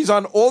 So he's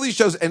on all these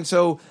shows, and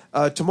so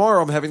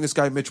tomorrow I'm having this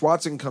guy Mitch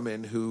Watson come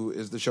in, who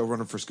is the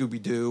showrunner for Scooby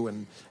Doo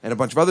and a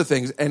bunch of other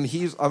things. And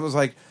I was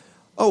like,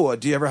 oh,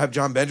 do you ever have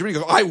John Benjamin?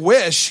 He goes, I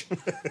wish.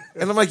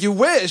 And I'm like, you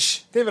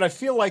wish, David? I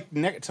feel like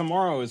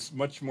tomorrow is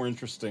much more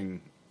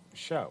interesting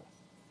show.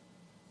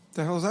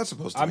 The hell is that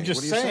supposed to mean? I'm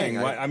just saying.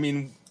 I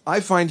mean. I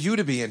find you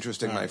to be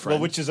interesting, my friend.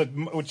 Well,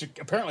 which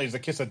apparently is the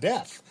kiss of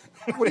death.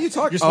 What are you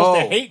talking? You're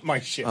supposed to hate my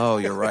shit. Oh,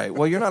 you're right.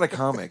 Well, you're not a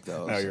comic,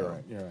 though. No, you're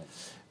right.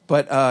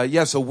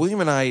 But so William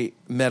and I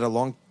met a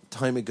long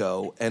time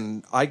ago,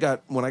 and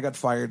when I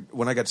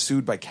got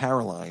sued by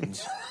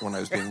Caroline's when I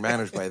was being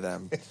managed by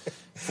them.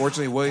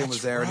 Fortunately, William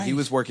was there, and he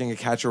was working at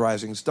Catch a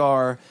Rising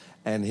Star,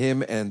 and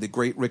him and the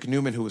great Rick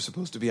Newman, who was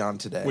supposed to be on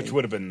today, which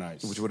would have been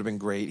nice, which would have been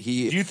great. Do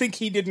you think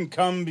he didn't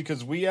come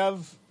because we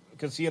have?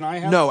 Because he and I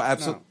have? No,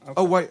 absolutely. No. Okay.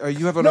 Oh, why? Are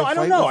you having no, a fight?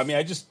 No, I don't know. I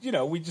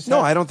mean, we just... No,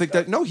 I don't think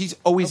that... No, he's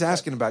always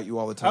asking about you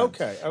all the time.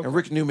 Okay. And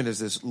Rick Newman is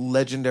this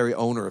legendary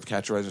owner of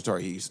Catch a Rising Star.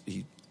 He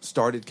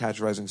started Catch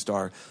a Rising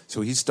Star,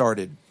 so he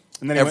started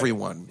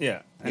everyone.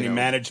 And he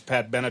managed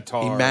Pat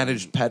Benatar. He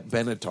managed Pat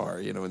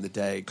Benatar, in the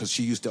day, because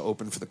she used to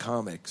open for the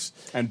comics.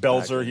 And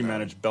Belzer, he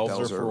managed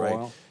Belzer for a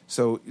while.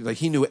 So,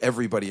 he knew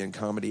everybody in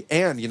comedy.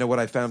 And, what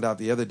I found out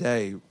the other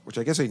day, which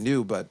I guess I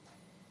knew, but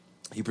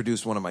he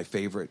produced one of my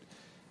favorite...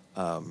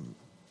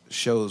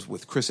 shows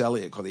with Chris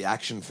Elliott called The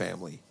Action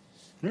Family.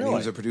 Really? And he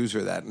was a producer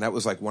of that, and that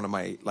was one of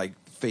my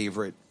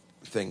favorite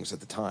things at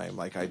the time.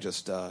 I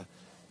just thought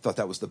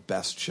that was the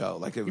best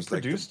show. It was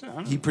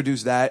he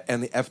produced that,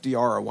 and the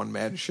FDR, a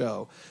one-man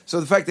show. So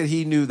the fact that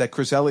he knew that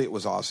Chris Elliott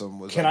was awesome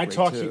was Can I great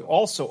talk? Too. He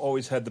also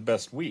always had the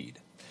best weed.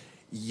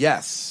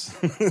 Yes,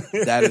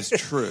 that is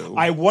true.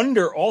 I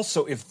wonder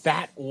also if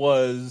that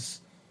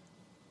was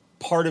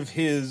part of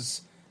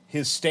his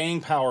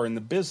staying power in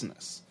the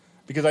business.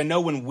 Because I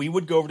know when we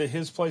would go over to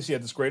his place, he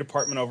had this great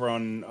apartment over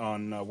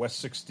on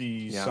West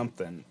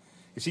 60-something.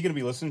 Is he going to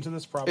be listening to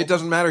this? Probably. It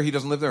doesn't matter. He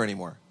doesn't live there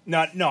anymore.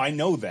 No, I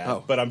know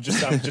that. But I'm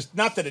just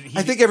not that.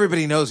 I think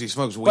everybody knows he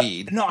smokes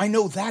weed. No, I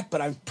know that,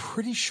 but I'm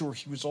pretty sure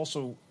he was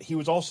also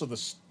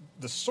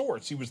the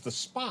source. He was the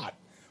spot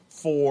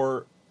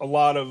for a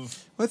lot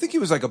of. Well, I think he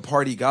was a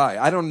party guy.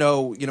 I don't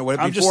know.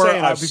 I'm just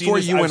saying. I've seen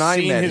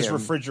his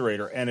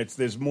refrigerator, and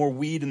there's more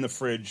weed in the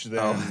fridge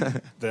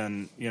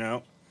than.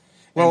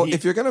 Well,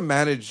 if you're going to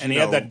manage, and he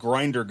had that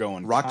grinder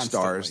going, rock constantly.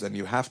 stars, then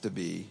you have to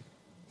be,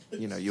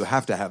 you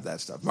have to have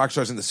that stuff. Rock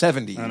stars in the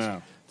 70s, I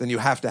know. Then you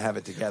have to have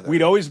it together.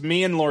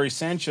 Me and Laurie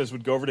Sanchez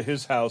would go over to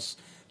his house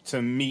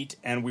to meet,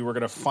 and we were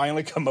going to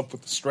finally come up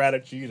with a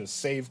strategy to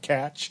save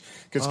Catch,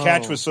 because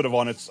Catch was sort of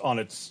on its.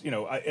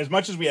 As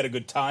much as we had a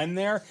good time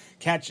there,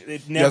 Catch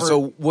it never. Yeah,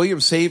 so William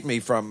saved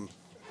me from.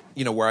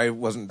 Where I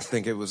wasn't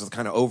thinking it was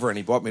kind of over, and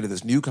he brought me to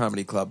this new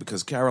comedy club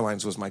because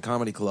Caroline's was my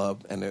comedy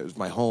club, and it was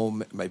my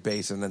home, my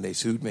base, and then they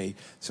sued me,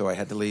 so I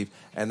had to leave.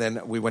 And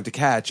then we went to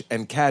Catch,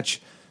 and Catch...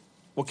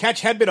 Well,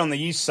 Catch had been on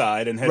the east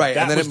side, and and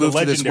then it moved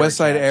to this west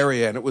side Catch.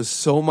 area, and it was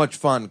so much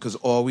fun because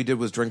all we did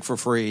was drink for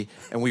free,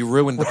 and we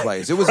ruined the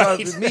place. It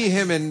was me,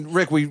 him, and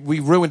Rick. We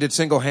ruined it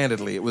single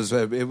handedly. It was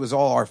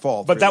all our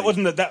fault. But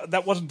really.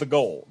 that wasn't the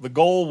goal. The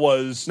goal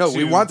was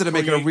we wanted to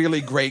make it a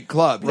really great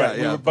club.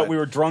 Right, but we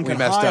were drunk and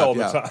high all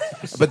the time.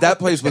 But that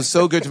place was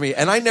so good to me,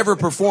 and I never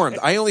performed.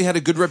 I only had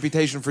a good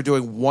reputation for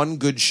doing one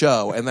good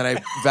show, and then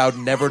I vowed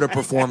never to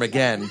perform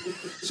again.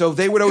 So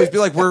they would always be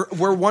like,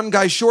 "We're one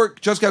guy short.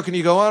 Juskow, can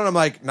you go on?" And I'm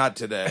like, "Not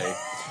today."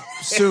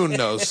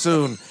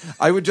 Soon.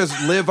 I would just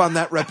live on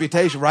that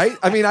reputation, right?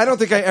 I mean, I don't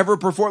think I ever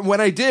performed. When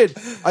I did,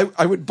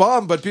 I would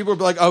bomb, but people would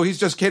be like, oh, he's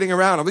just kidding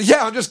around. I'm like,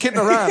 yeah, I'm just kidding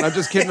around.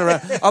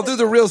 I'll do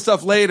the real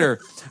stuff later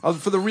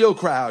for the real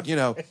crowd, you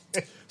know.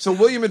 So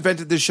William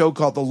invented this show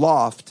called The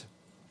Loft,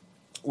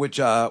 which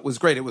was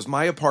great. It was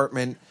my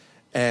apartment,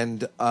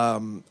 and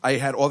I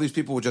had all these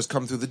people who would just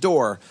come through the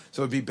door.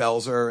 So it would be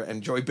Belzer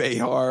and Joy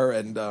Behar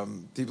and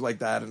people like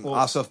that. And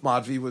Asaf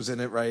Madvi was in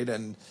it, right?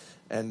 And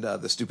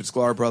the Stupid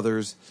Sklar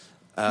brothers.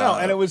 No,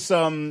 and it was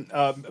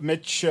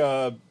Mitch.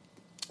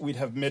 We'd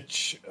have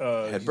Mitch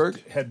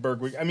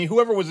Hedberg. I mean,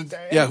 whoever was in town.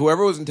 Yeah,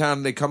 whoever was in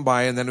town, they'd come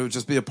by, and then it would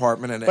just be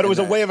apartment. But it was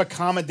a way of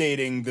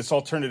accommodating this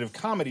alternative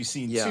comedy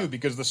scene too,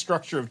 because the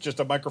structure of just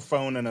a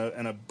microphone and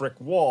a brick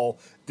wall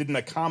didn't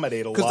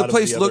accommodate a lot. Because the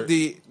place looked,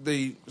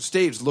 the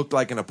stage looked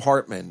like an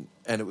apartment,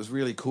 and it was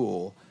really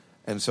cool.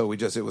 And so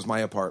it was my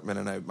apartment,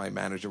 and my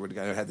manager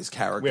had this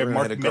character, and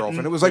I had a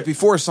girlfriend. It was like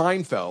before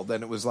Seinfeld,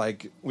 and it was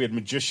like we had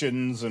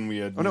magicians, and we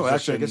had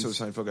actually, I guess it was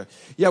Seinfeld guy.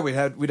 Yeah, we'd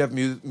have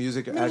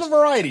music. It was a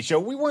variety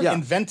show. We weren't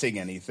inventing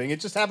anything. It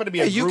just happened to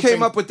be. You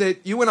came up with it.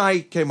 You and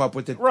I came up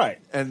with it, right?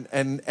 And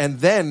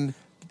then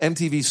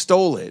MTV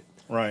stole it,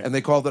 right? And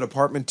they called it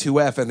Apartment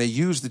 2F, and they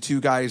used the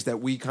two guys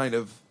that we kind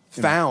of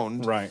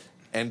found, right?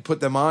 And put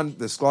them on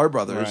the Sklar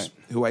brothers,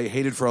 who I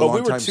hated for a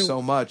long time so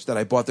much that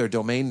I bought their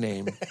domain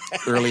name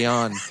early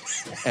on.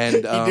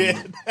 And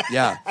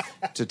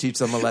to teach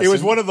them a lesson. It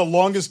was one of the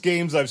longest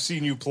games I've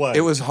seen you play.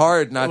 It was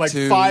hard not like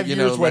to. 5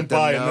 years went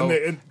by,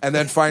 and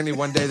then finally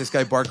one day, this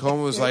guy Bart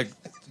Coleman was like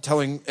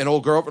telling an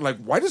old girl,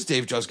 like, "Why does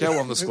Dave just get one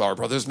of the Sklar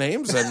brothers'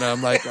 names?" And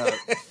I'm like.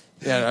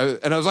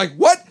 And I was like,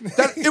 "What?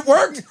 It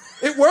worked!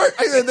 It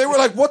worked!" And they were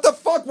like, "What the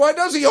fuck? Why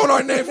does he own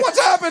our names? What's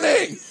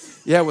happening?"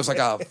 Yeah, it was like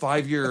a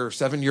 5-year,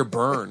 7-year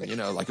burn. You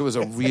know, like it was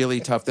a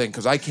really tough thing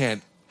because I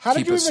can't. How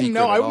did you even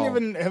know? I wouldn't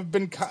even have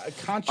been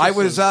conscious. I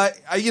was,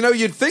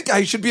 you'd think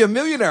I should be a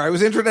millionaire. I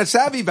was internet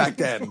savvy back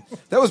then.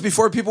 That was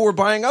before people were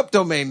buying up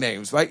domain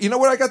names. Right? You know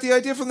where I got the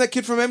idea from? That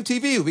kid from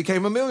MTV who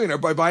became a millionaire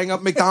by buying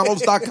up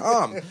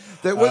McDonald's.com.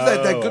 That was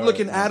that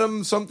good-looking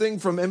Adam something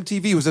from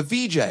MTV. He was a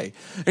VJ,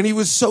 and he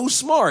was so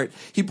smart.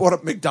 He bought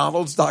up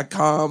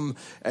McDonald's.com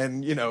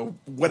and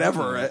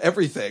whatever,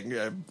 everything,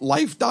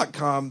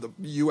 Life.com, the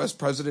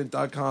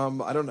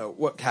USPresident.com. I don't know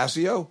what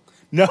Casio.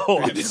 No,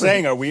 I'm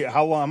saying,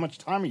 how much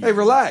time are you? Hey,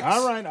 relax.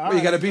 All right.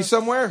 You got to be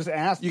somewhere?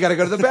 You got to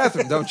go to the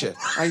bathroom, don't you?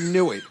 I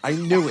knew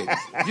it.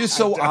 You're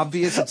so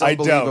obvious, it's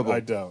unbelievable.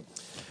 I don't.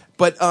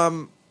 But,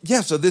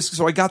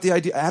 so I got the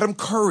idea. Adam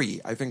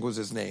Curry, I think was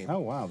his name. Oh,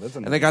 wow.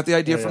 And I got the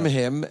idea from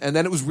him, and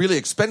then it was really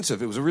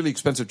expensive. It was a really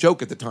expensive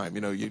joke at the time.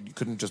 You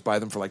couldn't just buy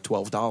them for like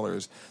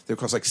 $12. They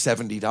cost like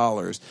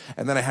 $70.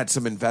 And then I had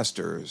some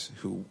investors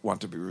who want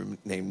to be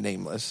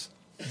nameless.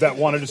 That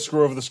wanted to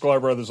screw over the Sklar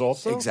brothers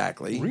also?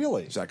 Exactly.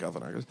 Really? Zach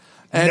Galifianakis.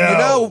 And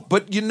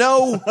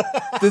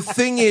the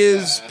thing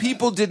is,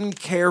 people didn't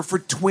care for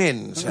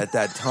twins at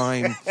that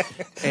time.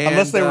 And,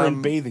 unless they were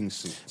in bathing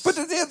suits. But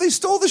they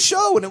stole the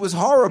show, and it was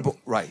horrible.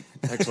 Right.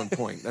 Excellent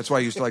point. That's why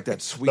I used to like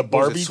that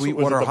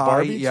Sweetwater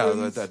High.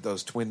 Yeah,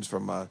 those twins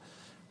from,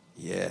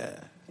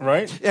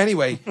 Right?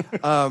 Anyway,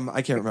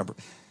 I can't remember.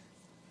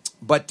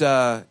 But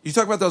you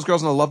talk about those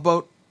girls on the Love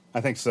Boat?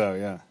 I think so,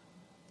 yeah.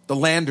 The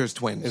Landers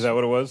twins. Is that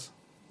what it was?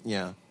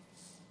 Yeah.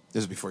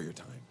 This is before your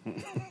time.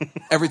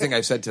 Everything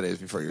I've said today is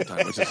before your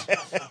time, which is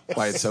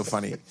why it's so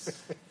funny.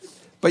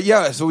 But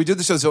yeah, so we did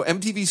the show. So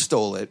MTV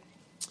stole it,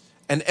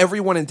 and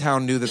everyone in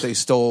town knew that they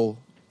stole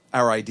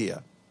our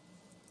idea.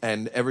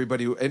 And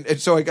everybody,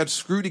 and so I got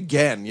screwed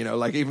again,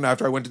 like even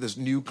after I went to this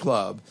new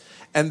club.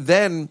 And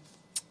then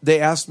they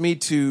asked me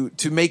to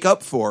make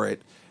up for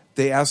it.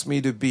 They asked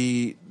me to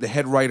be the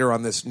head writer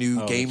on this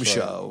new game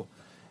show.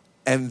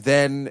 And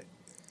then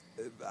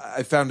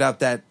I found out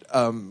that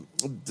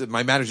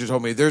my manager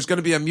told me there's going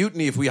to be a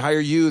mutiny if we hire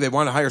you. They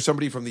want to hire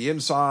somebody from the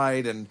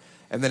inside, and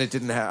then it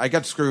didn't happen. I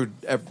got screwed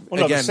again.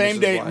 The same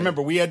day.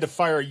 Remember, we had to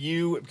fire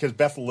you because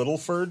Beth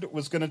Littleford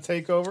was going to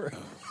take over.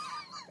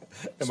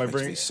 Makes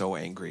me so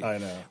angry. I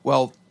know.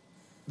 Well,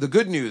 the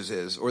good news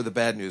is, or the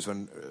bad news,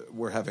 when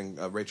we're having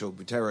Rachel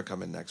Butera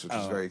come in next, which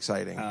is very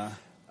exciting.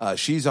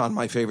 She's on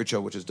my favorite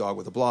show, which is Dog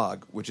with a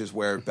Blog, which is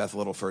where Beth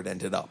Littleford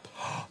ended up.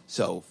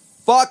 So.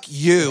 Fuck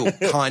you,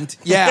 cunt.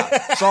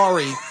 Yeah,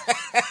 sorry.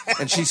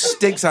 And she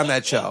stinks on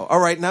that show. All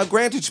right, now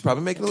granted, she's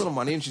probably making a little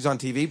money and she's on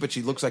TV, but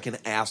she looks like an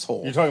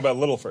asshole. You're talking about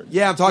Littleford.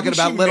 Yeah, I'm talking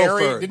about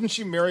Littleford. Didn't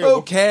she marry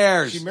Who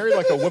cares? She married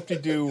like a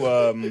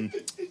whoop-de-doo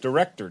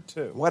director,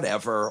 too.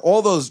 Whatever.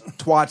 All those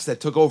twats that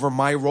took over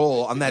my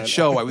role on that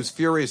show, I was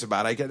furious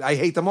about. I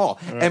hate them all.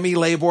 Right. Emmy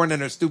Laybourne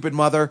and her stupid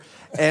mother,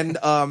 and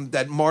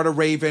that Marta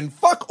Raven.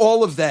 Fuck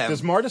all of them.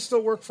 Does Marta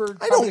still work for...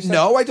 I don't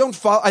know. I don't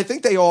follow. I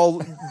think they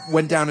all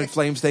went down in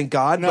flames, thank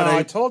God. No, but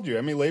I told you.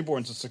 Emmy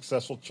Laybourne's a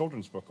successful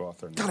children's book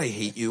author now. God, I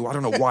hate you. I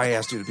don't know why I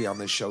asked you to be on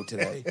this show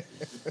today.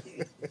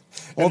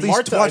 All these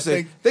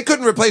twats, they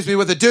couldn't replace me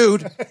with a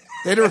dude.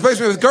 They had to replace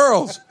me with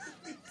girls.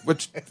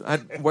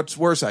 What's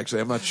worse,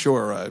 actually? I'm not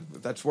sure.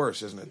 That's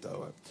worse, isn't it,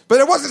 though? But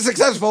it wasn't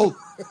successful.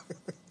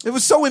 It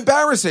was so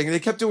embarrassing. They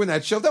kept doing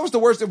that show. That was the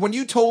worst. When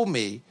you told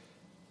me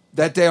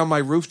That day on my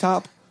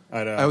rooftop,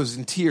 I know. I was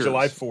in tears.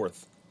 July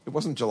 4th. It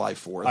wasn't July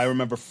 4th. I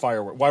remember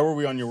fireworks. Why were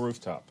we on your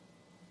rooftop?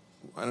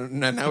 I don't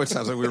know. Now it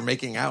sounds like we were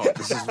making out.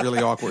 This is really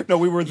awkward. No,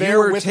 we were there. You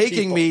were with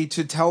taking people. me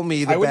to tell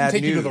me the I wouldn't bad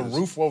take news. you to the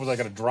roof. What was I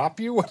going to drop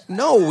you?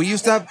 No, we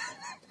used to have.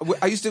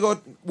 I used to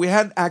go. We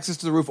had access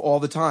to the roof all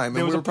the time.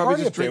 There and was we were a probably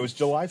party just up there. It drinking. was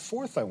July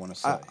 4th. I want to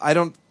say. I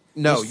don't.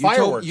 No, was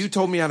fireworks. you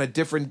told me on a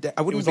different day.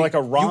 I wouldn't was be- like a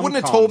You wouldn't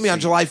have rom-com told me on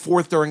scene. July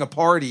 4th during a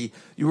party.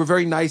 You were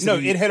very nice. No,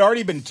 and it had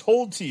already been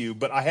told to you,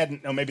 but I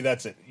hadn't. No, maybe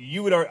that's it.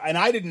 You would, and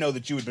I didn't know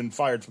that you had been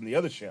fired from the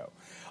other show.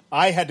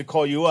 I had to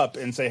call you up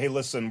and say, "Hey,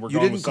 listen, we're You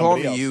going didn't with call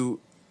somebody me. else."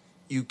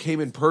 You came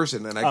in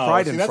person, and I Oh,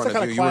 cried see, in that's front the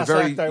of kind you. of You were class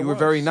very. act I You were was.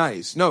 very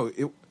nice. No,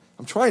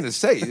 I'm trying to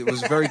say it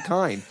was very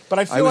kind. But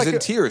I feel was like in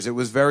tears. It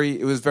was very.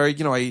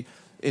 You know, I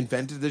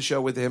invented the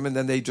show with him, and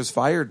then they just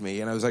fired me,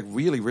 and I was like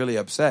really, really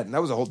upset. And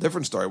that was a whole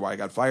different story why I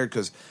got fired,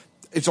 because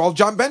it's all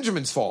John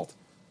Benjamin's fault.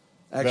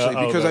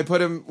 Actually, because I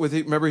put him with.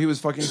 Remember, he was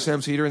fucking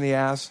Sam Cedar in the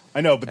ass.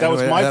 I know, but that And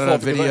was I my had it on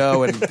fault because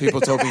video, and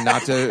people told me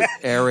not to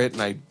air it,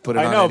 and I put it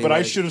on. I know, but I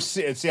anyway. should have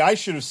seen. See, I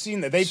should have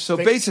seen that. So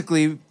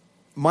basically,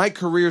 my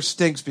career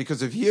stinks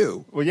because of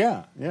you. well,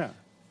 yeah.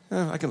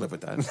 I can live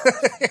with that.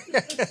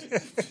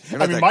 You're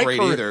I not mean, that my great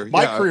career- either.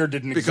 my career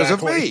didn't because of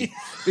exactly. me.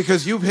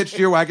 Because you hitched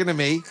your wagon to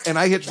me, and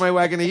I hitched my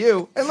wagon to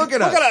you, and look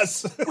at us. Look at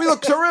us. We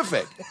look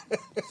terrific.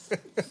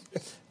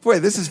 Boy,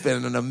 this has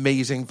been an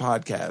amazing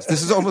podcast.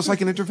 This is almost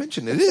like an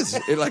intervention. It is.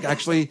 It like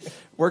actually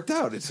worked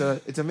out. It's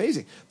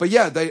amazing. But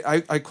yeah,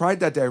 I cried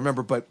that day. I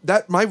remember. But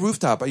my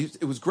rooftop,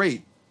 it was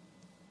great.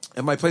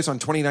 And my place on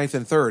 29th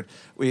and 3rd,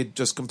 we had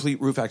just complete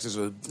roof access,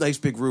 a nice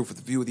big roof with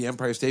a view of the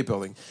Empire State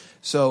Building.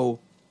 So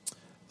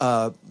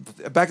back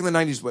in the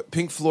 90s,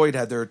 Pink Floyd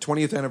had their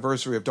 20th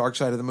anniversary of Dark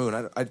Side of the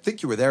Moon. I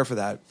think you were there for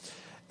that.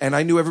 And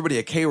I knew everybody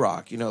at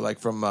K-Rock, you know, like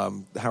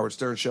from the Howard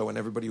Stern show, and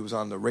everybody who was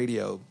on the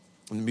radio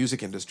in the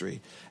music industry.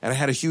 And I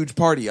had a huge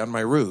party on my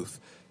roof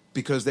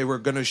because they were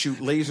going to shoot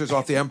lasers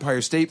off the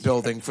Empire State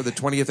Building for the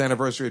 20th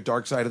anniversary of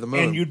Dark Side of the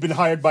Moon. And you'd been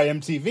hired by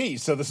MTV,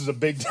 so this is a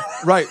big.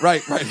 Right.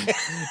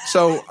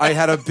 So I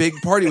had a big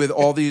party with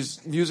all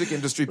these music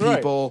industry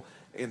people,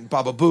 and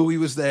Baba Booey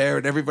was there,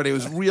 and everybody. It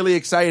was really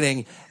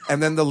exciting.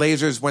 And then the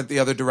lasers went the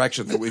other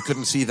direction; that we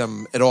couldn't see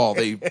them at all.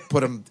 They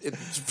put them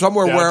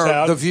somewhere where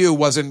Downtown. the view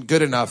wasn't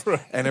good enough,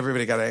 and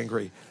everybody got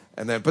angry.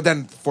 But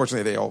then,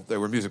 fortunately, they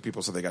were music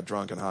people, so they got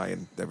drunk and high,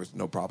 and there was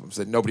no problems.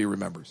 That nobody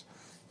remembers.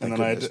 And Thank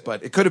then goodness.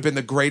 But it could have been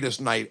the greatest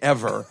night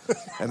ever.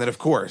 And then, of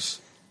course,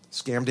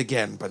 scammed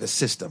again by the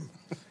system,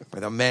 by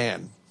the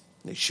man.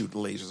 They shoot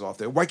lasers off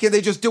there. Why can't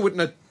they just do it in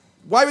a...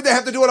 Why would they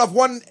have to do it off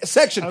one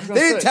section? They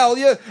didn't tell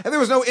you, and there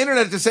was no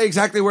internet to say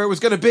exactly where it was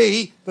going to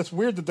be. That's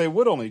weird that they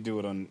would only do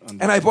it on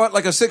And I bought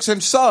like a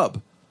 6-inch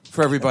sub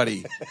for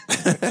everybody.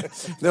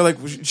 They're like,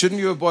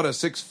 shouldn't you have bought a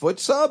 6-foot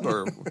sub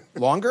or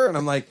longer? And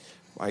I'm like...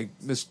 I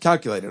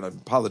miscalculated. I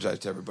apologize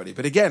to everybody.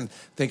 But again,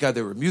 thank God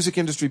they were music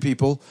industry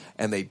people,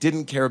 and they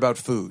didn't care about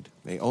food.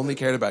 They only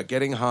cared about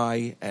getting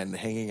high and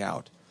hanging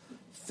out.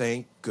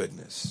 Thank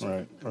goodness.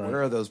 Right.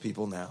 Where are those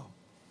people now?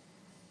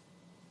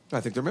 I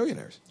think they're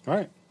millionaires. All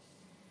right.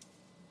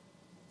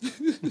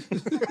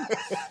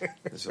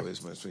 This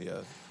always makes me.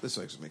 This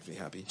always makes me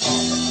happy.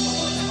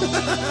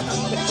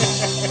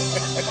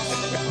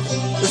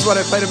 This is what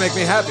I play to make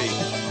me happy.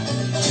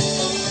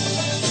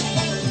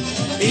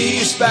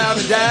 Eastbound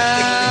and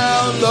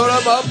down, load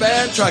 'em up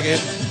and truck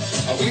it.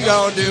 We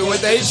gonna do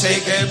what they say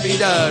can be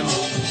done.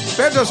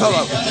 Banjo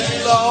solo.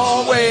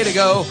 Long way to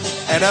go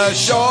and a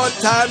short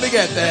time to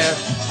get there.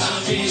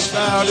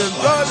 Eastbound and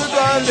run and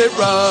run and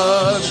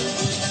run.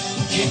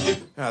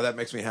 Oh, that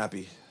makes me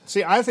happy.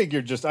 See, I think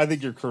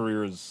your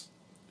career is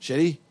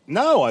Shitty?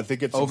 no. I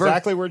think it's Over?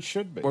 exactly where it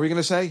should be. What were you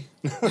going to say?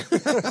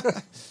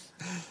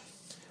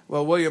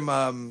 Well, William,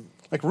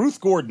 Like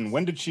Ruth Gordon,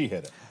 when did she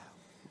hit it?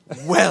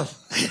 well,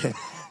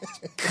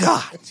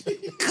 God,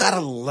 you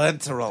gotta learn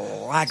to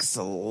relax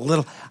a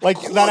little. Like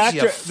Of that course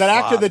you actor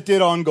fuck. that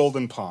did On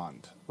Golden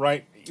Pond,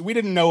 right? We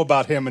didn't know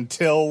about him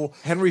until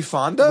Henry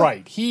Fonda?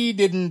 right. He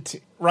didn't.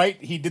 Right?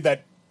 He did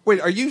that. Wait,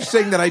 are you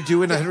saying that I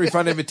do in a Henry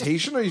Fonda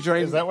imitation? Or are you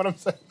trying? Is that what I'm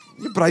saying?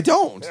 Yeah, but I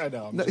don't. I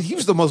know, I'm No, just he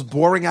was the most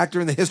boring actor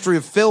in the history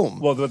of film.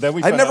 Well, then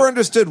we I found never out-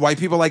 understood why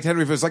people liked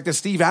Henry Fonda. It's like the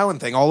Steve Allen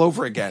thing all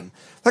over again.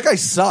 That guy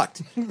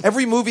sucked.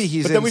 Every movie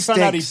he's But in then we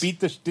found out he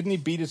stinks. didn't he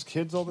beat his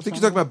kids all the I think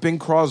time? you're talking about Bing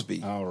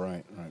Crosby. Oh,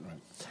 right.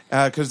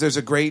 Because there's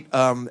a great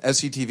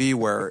SCTV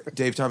where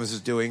Dave Thomas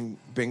is doing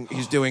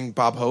he's doing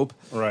Bob Hope,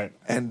 Right.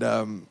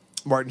 And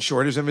Martin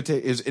Short is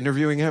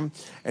interviewing him,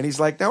 and he's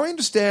like, "Now I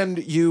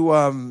understand you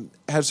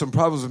had some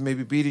problems with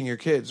maybe beating your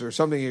kids or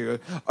something."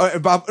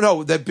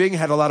 That Bing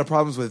had a lot of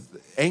problems with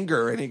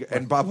anger,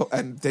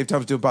 and Dave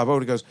Thomas doing Bob Hope,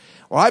 and he goes,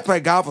 "Well, I play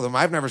golf with him.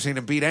 I've never seen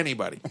him beat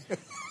anybody.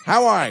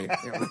 How I?"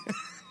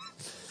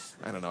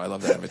 I don't know. I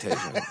love that imitation.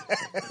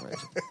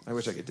 I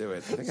wish I could do it.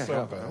 I think I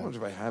have it. I wonder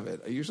if I have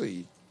it. I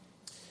usually.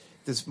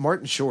 This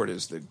Martin Short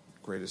is the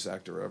greatest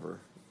actor ever.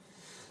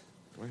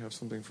 Do I have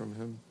something from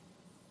him?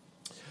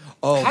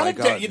 Oh, How my did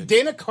God.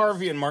 Dana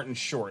Carvey and Martin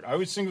Short? I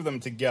always think of them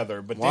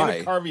together, but Why?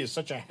 Dana Carvey is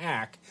such a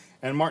hack,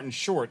 and Martin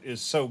Short is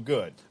so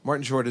good.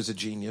 Martin Short is a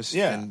genius.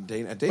 Yeah. And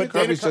Dana But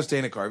Carvey's just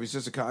Dana Carvey. He's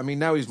just I mean,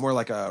 now he's more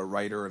like a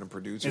writer and a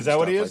producer. Is that and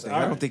what he stuff is? like that. All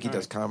I don't right, think he all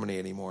does right. comedy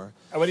anymore.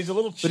 Oh, but he's a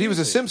little cheesy. But he was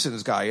a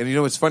Simpsons guy. And you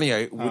know, it's funny.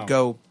 I would Oh.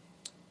 go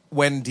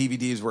when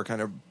DVDs were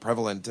kind of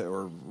prevalent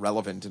or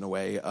relevant in a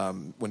way,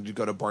 when you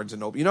go to Barnes &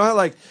 Noble. You know how,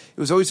 like, it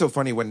was always so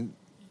funny when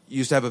you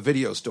used to have a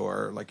video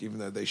store, like even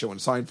though they show in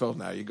Seinfeld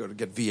now, you go to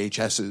get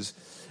VHSs.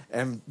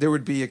 And there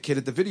would be a kid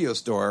at the video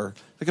store,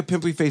 like a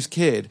pimply-faced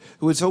kid,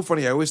 who was so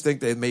funny. I always think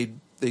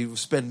they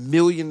spend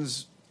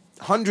millions,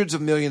 hundreds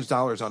of millions of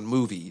dollars on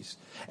movies.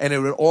 And it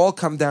would all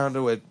come down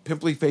to a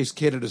pimply-faced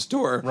kid at a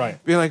store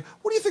being like,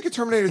 what do you think of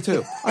Terminator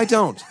 2? I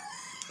don't.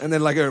 And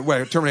then, like,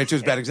 Terminator 2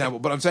 is a bad example,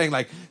 but I'm saying,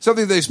 like,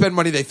 something they spend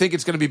money, they think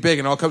it's going to be big,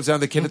 and it all comes down to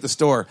the kid at the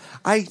store.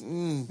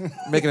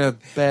 Making a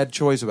bad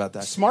choice about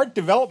that. Smart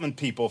development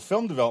people,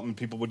 film development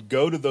people, would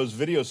go to those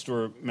video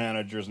store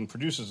managers and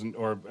producers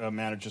or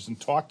managers and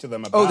talk to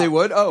them about. Oh, they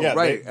would? Oh, yeah,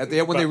 right. At the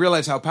end, when they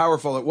realized how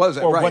powerful it was.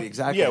 Right,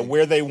 exactly. Yeah,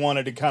 where they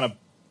wanted to kind of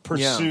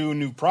pursue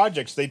new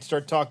projects, they'd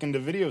start talking to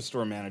video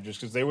store managers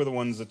because they were the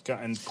ones that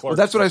and Clark. Well,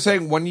 that's what I was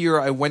saying. One year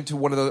I went to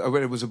one of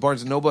those. It was a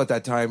Barnes & Noble at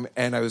that time,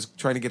 and I was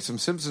trying to get some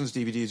Simpsons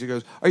DVDs. He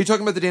goes, "Are you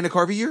talking about the Dana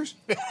Carvey years?"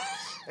 Did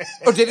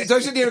I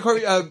say Dana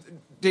Carvey?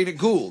 Dana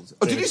Gould.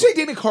 Oh, did you say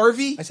Dana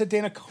Carvey? I said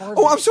Dana Carvey.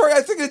 Oh, I'm sorry.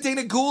 I think of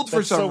Dana Gould for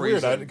That's some so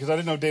reason. weird because I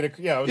didn't know Dana.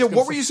 Yeah,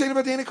 What were you saying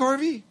about Dana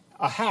Carvey?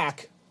 A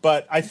hack.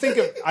 But I think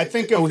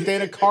of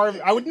Dana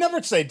Carvey. I would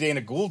never say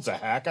Dana Gould's a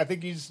hack. I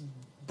think he's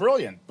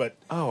brilliant. But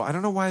I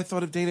don't know why I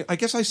thought of Dana. I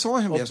guess I saw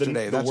him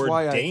yesterday. The That's word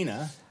why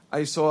Dana.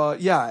 I saw.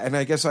 Yeah, and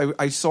I guess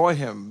I saw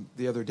him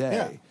the other day.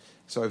 Yeah.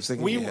 So I was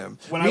thinking of him.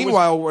 when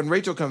Meanwhile, when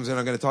Rachel comes in,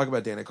 I'm going to talk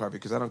about Dana Carvey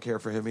because I don't care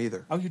for him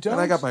either. Oh, you don't?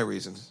 And I got my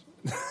reasons.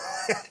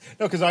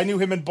 No, because I knew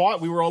him in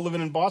Boston. We were all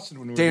living in Boston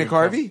when we were Dana doing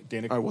Carvey?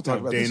 Dana. All right, we'll talk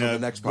about this on the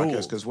next podcast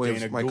Gould. because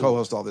William's Dana my Gould.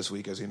 co-host all this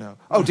week, as you know.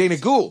 Oh, Dana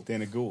Gould.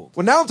 Dana Gould.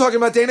 Well, now I'm talking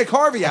about Dana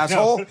Carvey,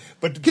 asshole.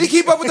 but- Can you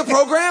keep up with the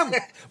program?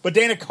 But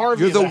Dana Carvey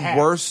You're is the a hack.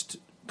 worst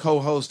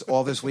co-host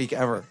all this week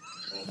ever.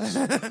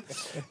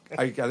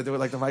 I got to do it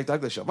like the Mike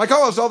Douglas show. My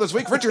co-host all this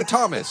week, Richard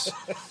Thomas.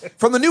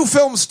 From the new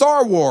film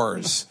Star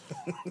Wars,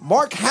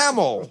 Mark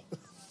Hamill.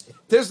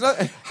 There's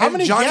How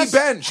many Johnny guests?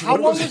 Bench. How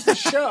long was the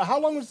show? How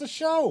long was the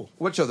show?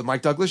 What show? The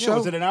Mike Douglas Yeah, show?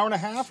 was it an hour and a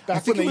half? I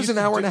think it was an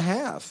hour and a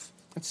half.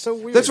 It's so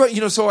weird. That's right.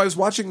 So I was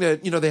watching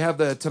they have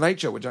the Tonight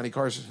Show with Johnny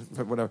Carson,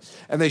 whatever,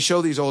 and they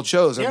show these old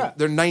shows, and Yeah.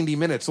 they're 90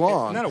 minutes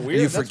long. Isn't that weird?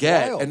 And you That's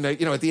forget, wild. and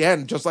at the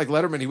end, just like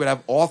Letterman, he would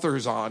have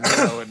authors on,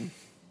 and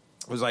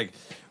it was like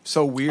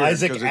so weird.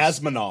 Isaac 'cause it's-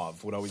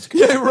 Asimov would always.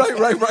 Yeah,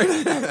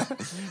 right.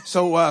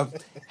 So,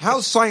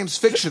 how's science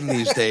fiction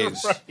these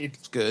days? Right.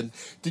 It's good.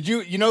 Did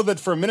you know that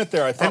for a minute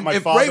there I thought And my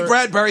if father? Ray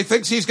Bradbury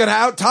thinks he's going to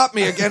out-top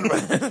me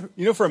again,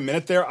 You know, for a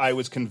minute there I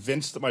was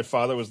convinced that my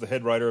father was the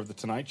head writer of the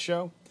Tonight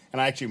Show,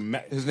 and I actually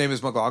met. his name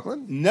is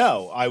McLaughlin.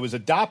 No, I was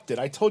adopted.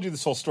 I told you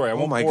this whole story. I Oh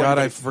won't my bore you, God,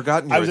 but I've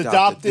forgotten you I was were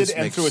adopted This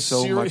and makes through a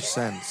so series. much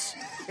sense.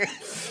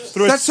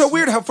 through a That's so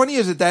weird. How funny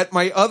is it that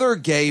my other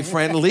gay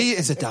friend Lee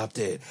is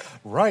adopted?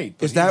 Right.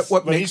 but Is that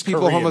what but makes he's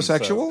people Korean,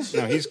 homosexuals? so-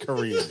 No, he's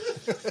Korean.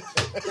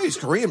 He's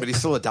Korean, but he's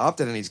still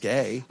adopted and he's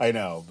gay. I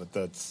know, but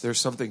that's There's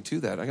something to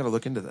that. I got to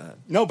look into that.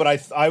 no. But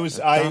I was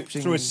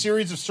Adopting- through a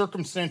series of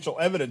circumstantial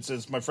evidence,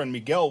 as my friend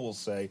Miguel will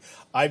say,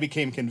 I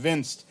became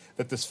convinced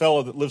that this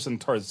fellow that lives in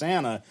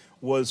Tarzana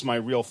was my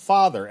real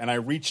father, and I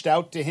reached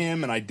out to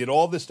him, and I did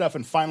all this stuff,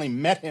 and finally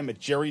met him at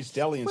Jerry's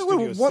Deli in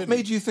Studio Wait, what City.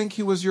 made you think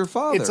he was your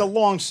father? It's a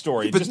long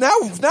story. But Just-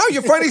 now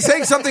you're finally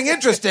saying something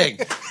interesting.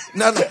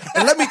 Now,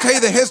 and let me tell you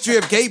the history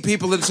of gay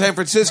people in San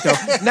Francisco.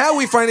 Now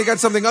we finally got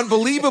something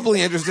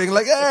unbelievably interesting.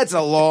 Like, it's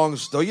a long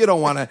story. You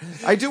don't want to.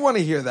 I do want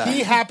to hear that.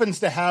 he happens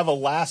to have a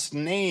last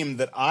name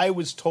that I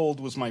was told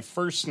was my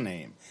first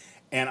name.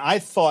 And I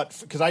thought,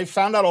 because I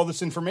found out all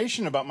this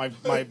information about my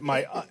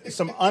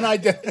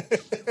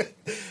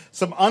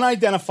some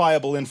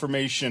unidentifiable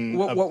information.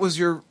 What was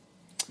your?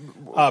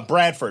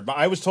 Bradford.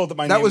 I was told that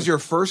my That name was your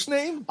first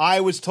name? I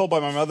was told by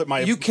my mother.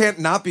 You can't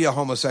not be a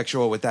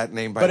homosexual with that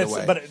name, by But the it's-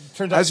 way. but it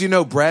turns out- As you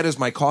know, Brad is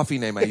my coffee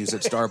name I use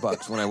at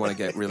Starbucks when I want to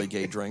get really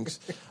gay drinks,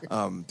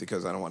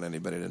 because I don't want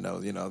anybody to know.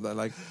 They're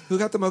like, who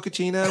got the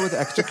mochaccino with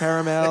extra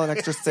caramel and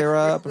extra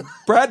syrup? And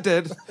Brad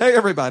did. Hey,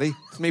 everybody,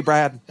 it's me,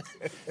 Brad.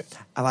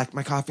 I like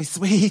my coffee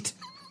sweet.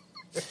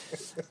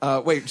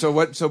 Wait, so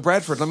what? So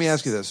Bradford, let me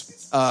ask you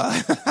this.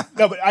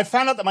 No, but I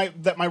found out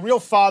that my real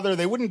father,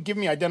 they wouldn't give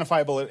me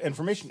identifiable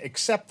information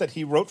except that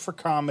he wrote for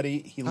comedy.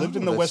 He lived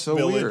in the that's West so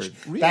Village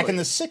weird. back Really? in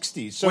the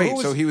 60s. So Wait,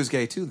 so he was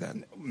gay too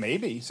then?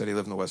 maybe He said he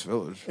lived in the West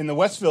Village. in the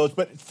West Village,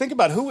 but think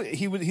about who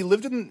he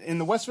lived in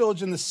the West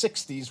Village in the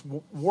 60s,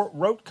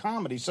 wrote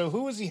comedy. So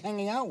who was he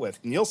hanging out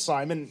with? Neil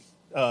Simon,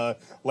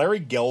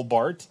 Larry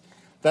Gelbart,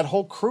 that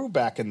whole crew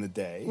back in the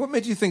day. What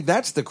made you think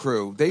that's the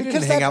crew? They Because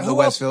didn't hang that- out in the who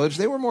West else- Village.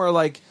 They were more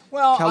like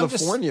Well, I'm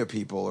just- California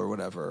people or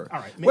whatever. All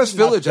right, maybe West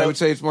not Village, I that- would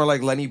say it's more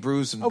like Lenny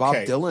Bruce and Bob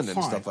Okay, Dylan and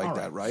fine, stuff like all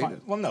that, right, right?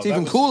 fine. Well, no, it's that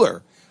even was-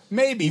 cooler.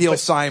 Maybe Neil but-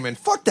 Simon.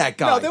 Fuck that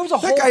guy. No, there was a that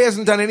whole- guy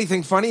hasn't done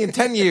anything funny in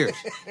 10 years.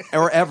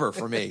 Or ever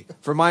for me.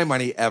 For my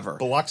money, ever.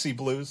 Biloxi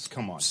Blues.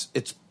 Come on,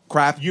 It's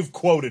crap. you've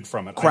quoted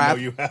from it. Crap. I know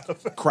you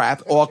have.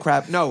 Crap. All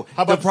crap. No.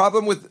 How about- the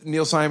problem with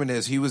Neil Simon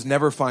is he was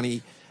never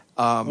funny.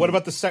 What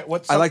about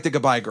the I like The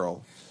Goodbye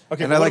Girl.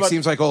 Okay, and I what like about-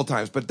 Seems Like Old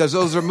Times. But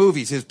those are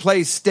movies. His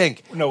plays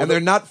stink. No, and they're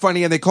not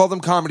funny, and they call them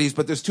comedies,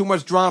 but there's too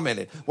much drama in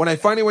it. When I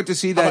finally went to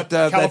see How that...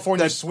 about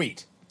California that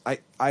Suite.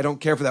 I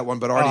don't care for that one,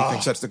 but Artie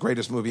thinks that's the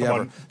greatest movie ever.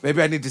 on.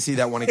 Maybe I need to see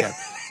that one again.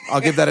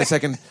 I'll give that a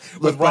second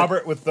look. With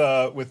Robert, with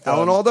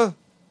Alan Alda?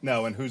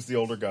 No, and who's the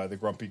older guy, the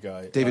grumpy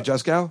guy? David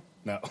Juskow?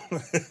 No.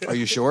 Are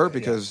you sure?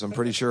 Because I'm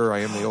pretty sure I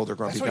am the older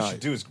grumpy That's what you guy. should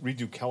do is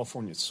redo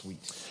California Suite.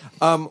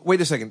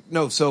 Wait a second.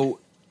 No,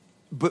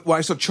 but when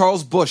I saw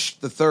Charles Bush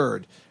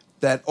III,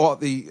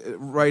 the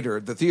writer,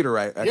 the theater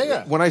actor,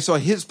 Yeah. when I saw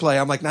his play,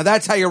 I'm like, now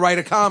that's how you write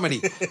a comedy.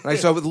 And I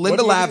saw it with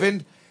Linda What do you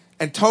Lavin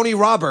and Tony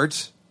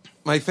Roberts,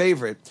 my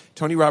favorite.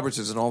 Tony Roberts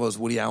is in all those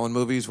Woody Allen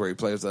movies where he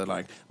plays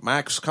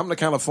Max, come to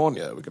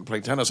California. We can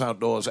play tennis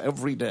outdoors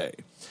every day.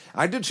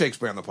 I did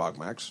Shakespeare in the Park,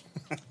 Max.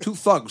 2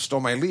 thugs stole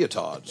my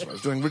leotards. I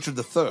was doing Richard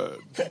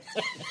III.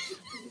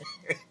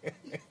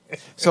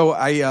 So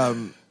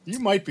You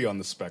might be on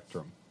the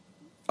spectrum.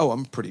 Oh,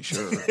 I'm pretty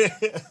sure.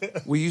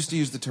 We used to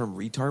use the term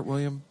retard,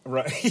 William.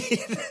 Right.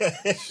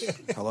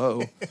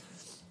 Hello.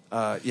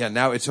 Yeah,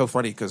 now it's so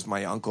funny because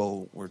my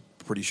uncle, we're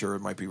pretty sure it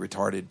might be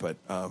retarded, but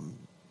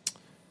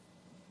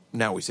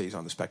now we say he's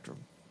on the spectrum.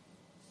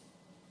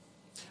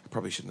 I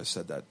probably shouldn't have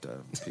said that.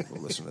 People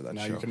listen to that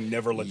Now show. you can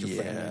never let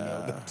your family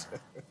know that.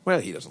 Well,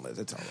 he doesn't live.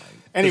 It's all right.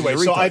 Anyway,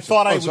 He's a so I retard,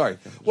 thought I Oh, would. sorry.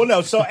 Well,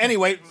 no. So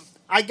anyway,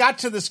 I got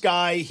to this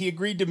guy. He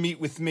agreed to meet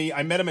with me.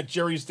 I met him at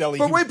Jerry's Deli.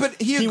 But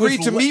he was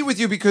agreed to meet with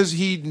you because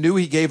he knew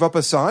he gave up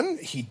a son?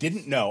 He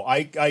didn't know.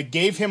 I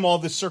gave him all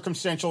this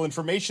circumstantial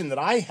information that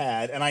I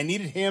had, and I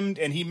needed him.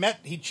 And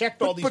he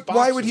checked all these But boxes.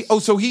 why would he? Oh,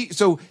 so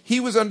he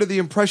was under the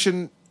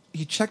impression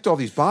he checked all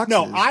these boxes.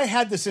 No, I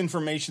had this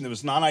information that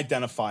was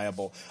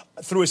non-identifiable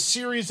through a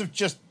series of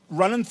just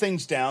running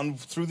things down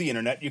through the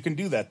internet. You can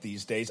do that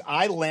these days.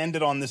 I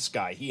landed on this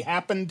guy. He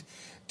happened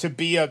to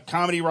be a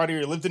comedy writer.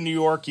 He lived in New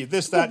York. He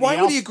this, that. But why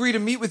and would he agree to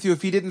meet with you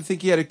if he didn't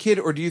think he had a kid,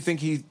 or do you think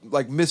he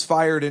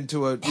misfired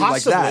into a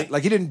Possibly. like that?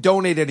 Like he didn't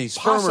donate any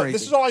sperm or anything?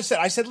 This is all I said.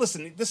 I said,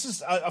 listen, this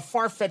is a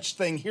far-fetched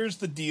thing. Here's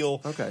the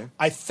deal. Okay.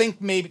 I think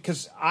maybe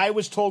because I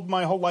was told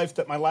my whole life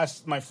that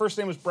my first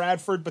name was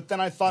Bradford, but then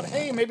I thought,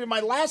 hey, maybe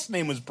my last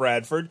name was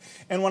Bradford.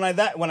 And when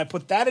I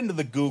put that into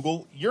the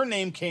Google, your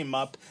name came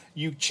up.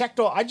 You checked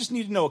all. I just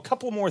need to know a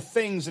couple more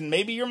things, and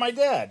maybe you're my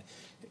dad.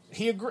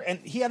 He agreed, and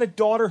he had a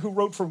daughter who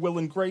wrote for Will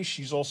and Grace.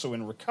 She's also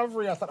in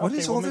recovery. I thought, What okay,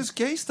 is well, all maybe- this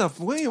gay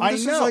stuff, William? I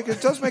This know. is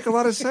it does make a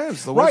lot of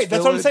sense. The Right, West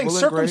that's what I'm Village, saying. Will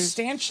and Grace.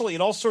 Circumstantially,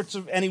 and all sorts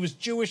of, and he was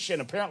Jewish, and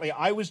apparently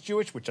I was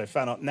Jewish, which I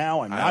found out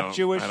now I'm I not don't-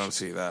 Jewish. I don't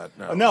see that.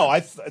 No, No,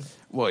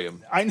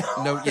 William. I know.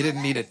 No, you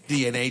didn't need a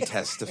DNA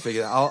test to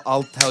figure.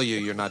 I'll tell you,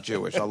 you're not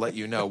Jewish. I'll let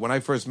you know. When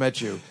I first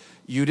met you,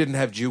 you didn't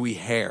have Jewy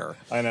hair.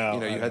 I know, You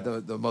know, I you had know.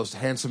 the most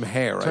handsome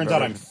hair. Turns I've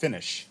out ever- I'm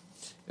Finnish.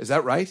 Is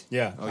that right?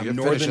 Yeah, Oh, I'm you're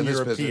Northern Finnish in this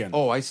European. business.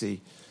 Oh, I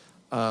see.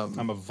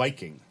 I'm a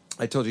Viking.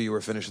 I told you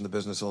were finished in the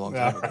business a long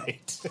All time ago.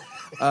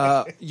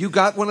 right. You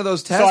got one of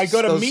those tests? So I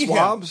go to those meet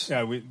swabs?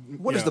 him.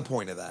 What is the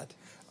point of that?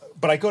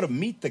 But I go to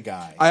meet the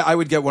guy. I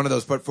would get one of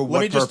those, but for what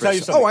me just purpose? tell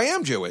you something. Oh, I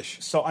am Jewish.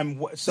 So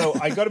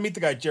I go to meet the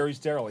guy at Jerry's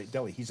Deli.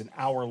 He's an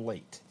hour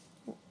late.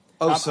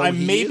 Oh, so I'm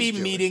he maybe is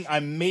Jewish. meeting.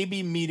 I'm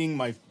maybe meeting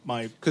my.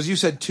 Because you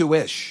said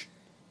two-ish.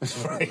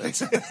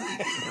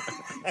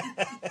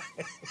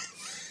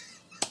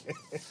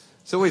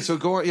 So wait, so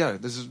go on. Yeah,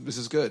 this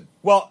is good.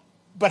 Well,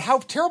 but how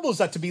terrible is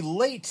that to be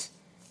late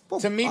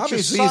to meet your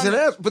Obviously, son? he's an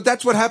ass, but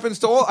that's what happens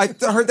to all. I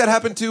heard that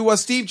happened to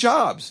Steve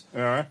Jobs.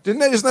 Isn't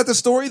that the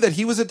story that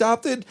he was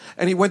adopted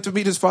and he went to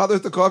meet his father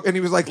at the coffee and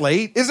he was like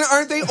late?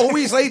 Aren't they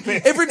always late?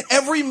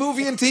 Every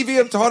movie and TV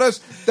have taught us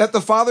that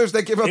the fathers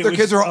that give up their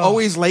kids are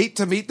always late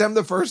to meet them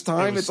the first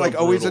time. It's so like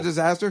always a brutal.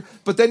 disaster.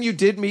 But then you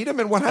did meet him,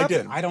 and what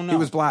happened? I don't know. He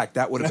was black.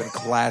 That would have been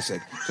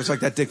classic, just like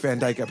that Dick Van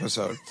Dyke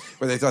episode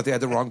where they thought they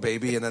had the wrong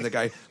baby, and then the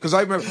guy because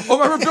I remember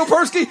Bill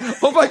Persky.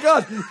 Oh my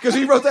God, because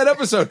he wrote that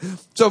episode.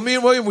 So me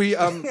and William,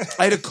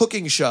 I had a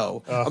cooking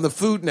show on the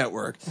Food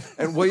Network,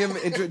 and William,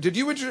 did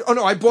you introduce? Oh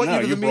no, I brought No,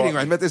 you to you the meeting.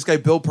 brought me. I met this guy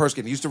Bill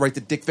Perskin. He used to write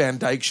the Dick Van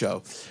Dyke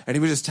Show, and he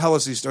would just tell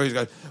us these stories. He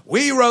goes,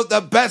 "We wrote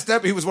the best."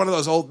 He was one of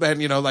those old men,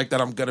 like that.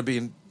 I'm going to be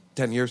in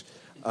 10 years.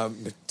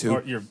 Two.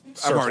 Or you're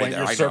I'm already circling- there.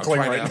 you're I know. circling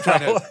I'm right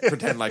trying now. to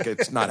pretend like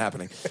it's not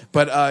happening.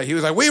 But he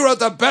was like, "We wrote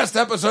the best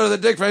episode of the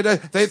Dick Van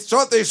Dyke. They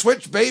thought they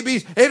switched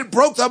babies. It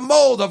broke the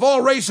mold of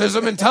all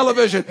racism in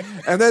television."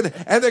 And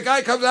the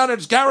guy comes out and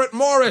it's Garrett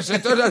Morris.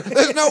 And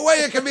there's no way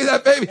it can be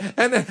that baby.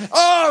 And then,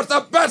 it's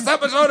the best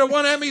episode. It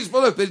won Emmys.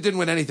 Well, it didn't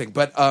win anything.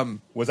 But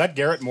Was that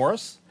Garrett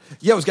Morris?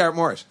 yeah, it was Garrett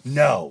Morris.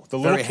 No, the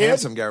little Very kid.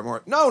 handsome Garrett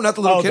Morris. No, not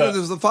the little Oh, kid. the- It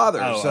was the father.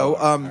 Oh, So,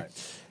 all right.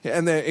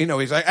 and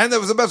he's like, and that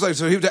was the best.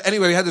 So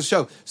anyway, we had this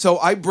show. So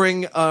I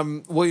bring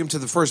William to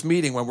the first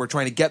meeting when we're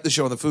trying to get the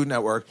show on the Food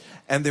Network,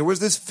 and there was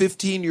this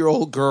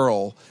 15-year-old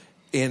girl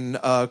in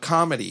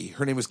comedy.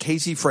 Her name was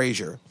Casey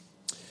Frazier.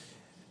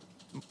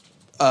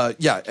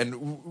 Yeah,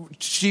 and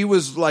she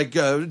was like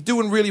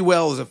doing really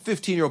well as a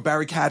 15-year-old.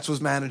 Barry Katz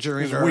was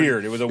managing her.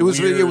 Weird. It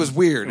was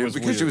weird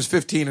because she was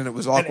 15 and it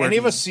was awkward. Had any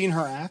of us seen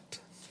her act?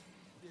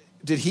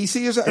 Did he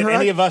see her? Did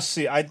any of us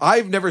see?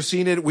 I've never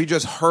seen it. We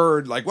just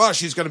heard like, well,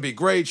 she's going to be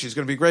great. She's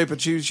going to be great,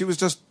 but she was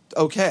just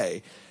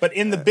okay. But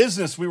in the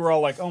business, we were all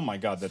like, oh my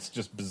God, that's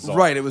just bizarre.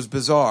 Right, it was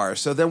bizarre.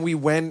 So then we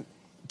went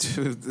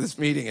to this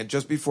meeting, and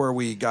just before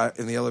we got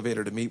in the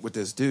elevator to meet with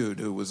this dude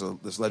who was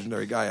this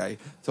legendary guy, I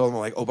told him,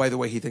 like, oh, by the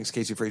way, he thinks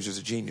Casey Frazier's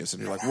a genius.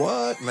 And you're like,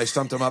 what? And I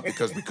stumped him up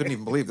because we couldn't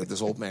even believe that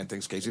this old man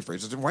thinks Casey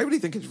Frazier's a genius. Why would he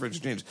think Casey Frazier's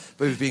a genius?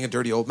 But he was being a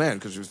dirty old man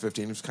because he was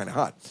 15. He was kind of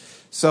hot.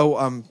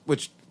 So,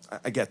 which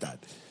I get that.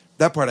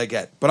 That part I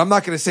get. But I'm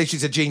not going to say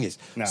she's a genius.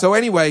 No. So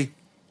anyway,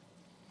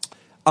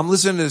 I'm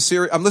listening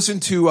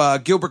to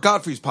Gilbert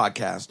Gottfried's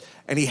podcast,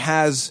 and he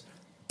has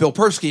Bill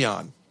Persky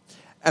on.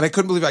 And I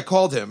couldn't believe I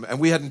called him, and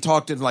we hadn't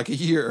talked in like a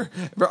year.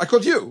 I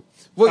called you,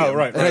 William. Oh,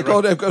 right. And I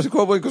called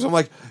William because I'm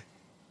like,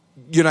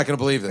 you're not going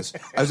to believe this.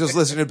 I was just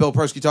listening to Bill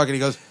Persky talking. He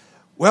goes,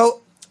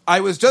 well, I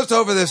was just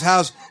over this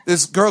house.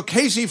 This girl,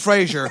 Casey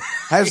Frazier,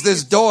 has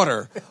this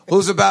daughter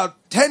who's about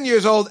 10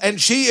 years old,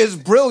 and she is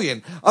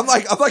brilliant. I'm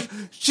like,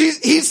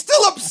 he's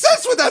still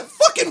obsessed with that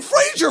fucking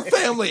Frazier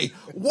family.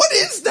 What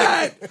is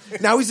that?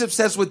 Now he's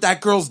obsessed with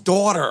that girl's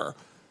daughter.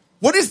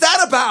 What is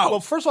that about? Well,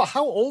 first of all,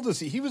 how old is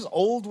he? He was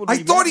old when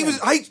I thought he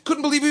was. I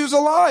couldn't believe he was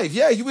alive.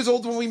 Yeah, he was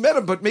old when we met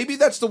him. But maybe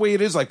that's the way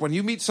it is. Like when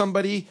you meet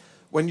somebody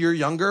when you're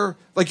younger,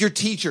 like your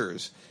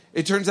teachers.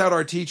 It turns out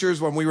our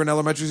teachers, when we were in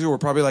elementary school, were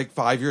probably like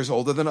 5 years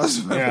older than us.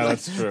 Yeah,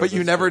 that's true. But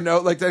you never know.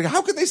 Like,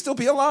 how could they still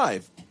be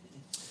alive?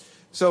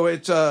 So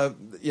it's,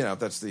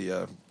 that's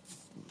the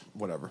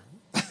whatever.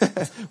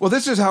 Well,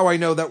 this is how I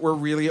know that we're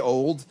really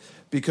old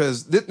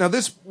because now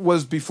this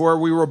was before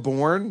we were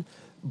born.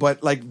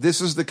 But, like,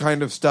 this is the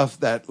kind of stuff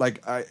that,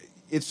 like,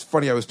 it's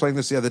funny. I was playing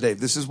this the other day.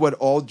 This is what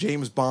all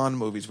James Bond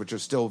movies, which are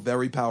still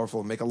very powerful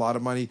and make a lot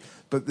of money,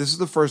 but this is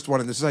the first one,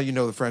 and this is how you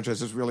know the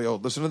franchise is really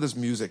old. Listen to this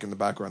music in the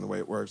background, the way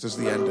it works. This is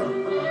the ending.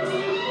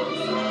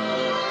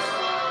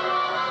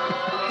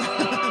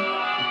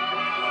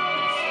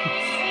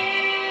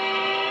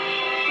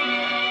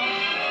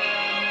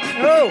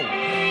 Oh!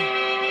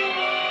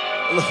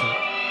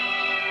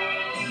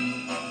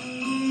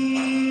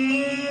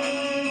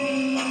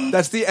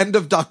 That's the end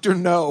of Dr.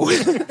 No.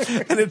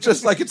 And it's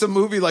just like, it's a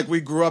movie like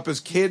we grew up as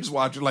kids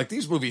watching, like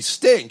these movies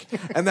stink.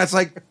 And that's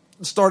like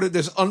started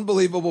this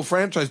unbelievable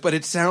franchise, but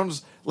it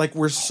sounds like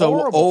we're so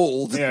horrible.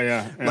 Old.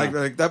 Yeah.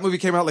 Like that movie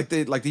came out like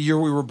the year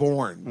we were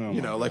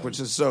born, God. which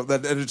is so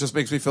that, and it just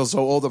makes me feel so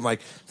old. I'm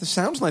like, this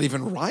sounds not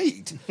even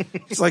right.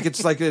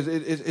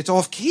 It's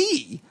off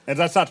key. And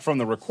that's not from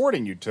the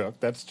recording you took.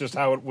 That's just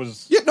how it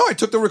was. Yeah, no, I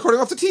took the recording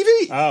off the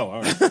TV. Oh,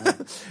 all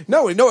right.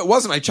 No, it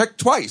wasn't. I checked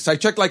twice. I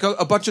checked like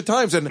a bunch of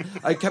times, and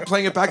I kept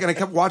playing it back, and I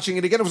kept watching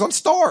it again. It was on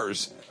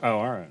Stars. Oh,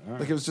 all right.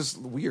 Like it was just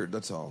weird.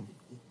 That's all.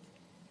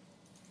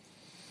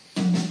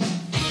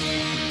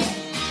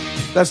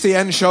 That's the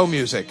end show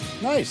music.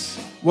 Nice.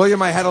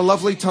 William, I had a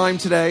lovely time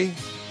today.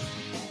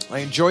 I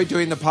enjoyed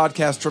doing the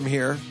podcast from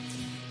here.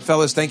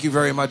 Fellas, thank you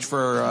very much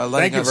for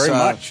letting us. Thank you very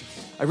much.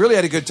 I really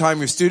had a good time.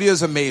 Your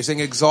studio's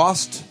amazing.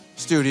 Exhaust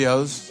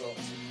Studios.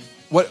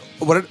 What?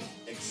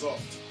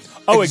 Exalt.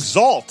 Oh,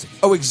 Exalt.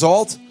 Oh,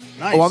 Exalt?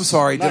 Nice. Oh, I'm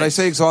sorry. Did I Nice.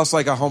 say exhaust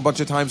like a whole bunch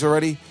of times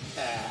already?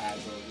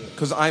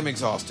 Because I'm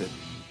exhausted.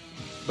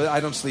 But I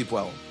don't sleep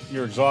well.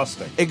 You're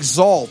exhausting.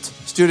 Exalt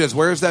Studios.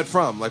 Where is that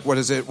from? Like, what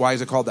is it? Why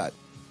is it called that?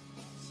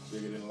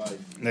 Bigger than life.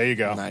 There you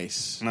go.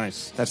 Nice.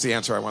 That's the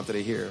answer I wanted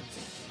to hear.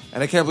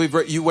 And I can't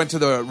believe you went to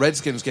the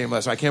Redskins game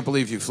last night. I can't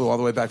believe you flew all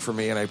the way back for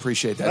me, and I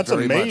appreciate that That's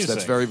very much. amazing.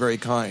 That's very, very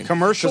kind.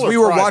 Commercial Because we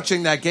or were private?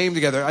 watching that game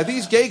together.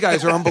 These gay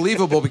guys are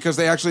unbelievable because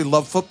they actually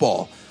love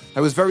football.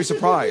 I was very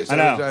surprised. I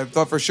know. I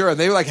thought for sure. And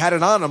they like had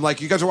it on. I'm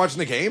like, you guys are watching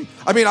the game?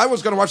 I mean, I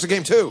was going to watch the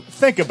game too.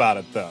 Think about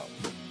it, though.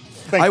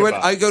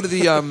 I go to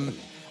the...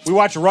 we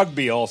watch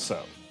rugby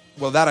also.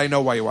 Well, that I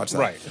know why you watch that.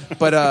 Right.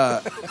 But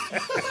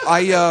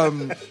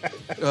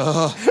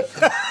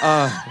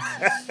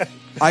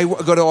I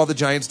go to all the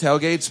Giants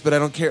tailgates, but I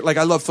don't care. Like,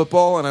 I love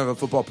football, and I have a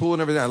football pool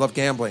and everything. I love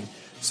gambling.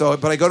 So,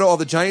 but I go to all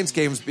the Giants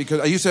games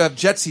because I used to have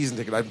Jets season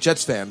ticket. I'm a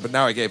Jets fan, but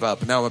now I gave up.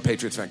 And now I'm a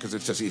Patriots fan because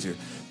it's just easier.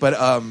 But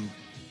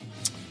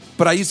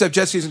I used to have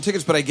Jets season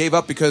tickets, but I gave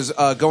up because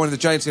going to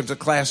the Giants games is a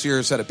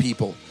classier set of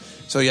people.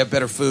 So you have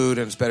better food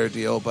and it's a better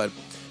deal. But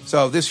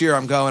so this year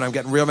I'm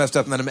getting real messed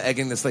up, and then I'm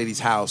egging this lady's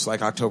house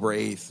like October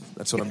 8th.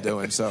 That's what I'm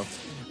doing. So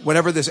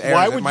whenever this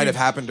airs, it might have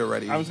happened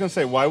already. I was going to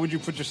say, why would you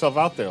put yourself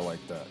out there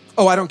like that?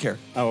 Oh, I don't care.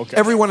 Oh, okay.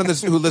 Everyone who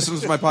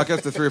listens to my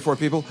podcast, the 3 or 4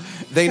 people,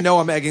 they know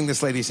I'm egging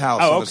this lady's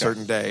house on a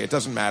certain day. It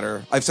doesn't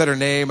matter. I've said her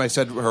name. I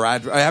said her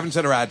address. I haven't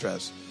said her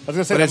address. I was going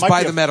to say, but it's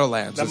by the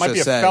Meadowlands. That might be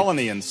a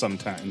felony in some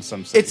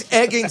cities. It's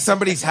egging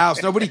somebody's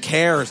house. Nobody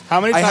cares. How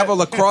many I have a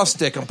lacrosse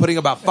stick. I'm putting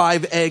about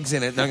 5 eggs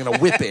in it, and I'm going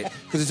to whip it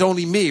because it's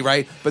only me,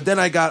 right? But then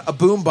I got a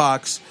boom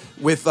box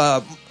with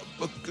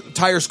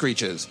tire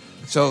screeches.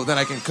 So then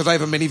I can, because I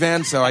have a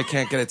minivan, so I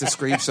can't get it to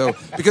screech. So,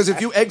 because if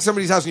you egg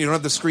somebody's house and you don't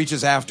have the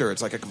screeches after,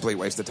 it's like a complete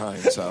waste of time.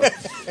 So,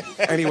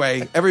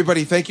 anyway,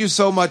 everybody, thank you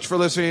so much for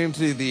listening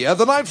to the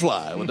Night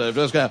Fly with Dave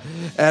Driscoll.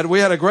 And we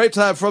had a great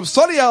time from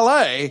sunny LA.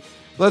 Ladies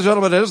and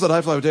gentlemen, it is the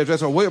Night Fly with Dave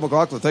Driscoll. William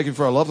McLaughlin, thank you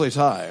for a lovely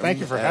time. Thank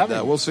you for having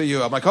me. We'll see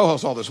you, my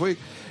co-host all this week.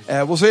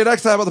 And we'll see you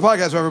next time on the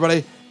podcast,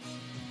 everybody.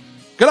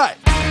 Good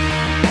night.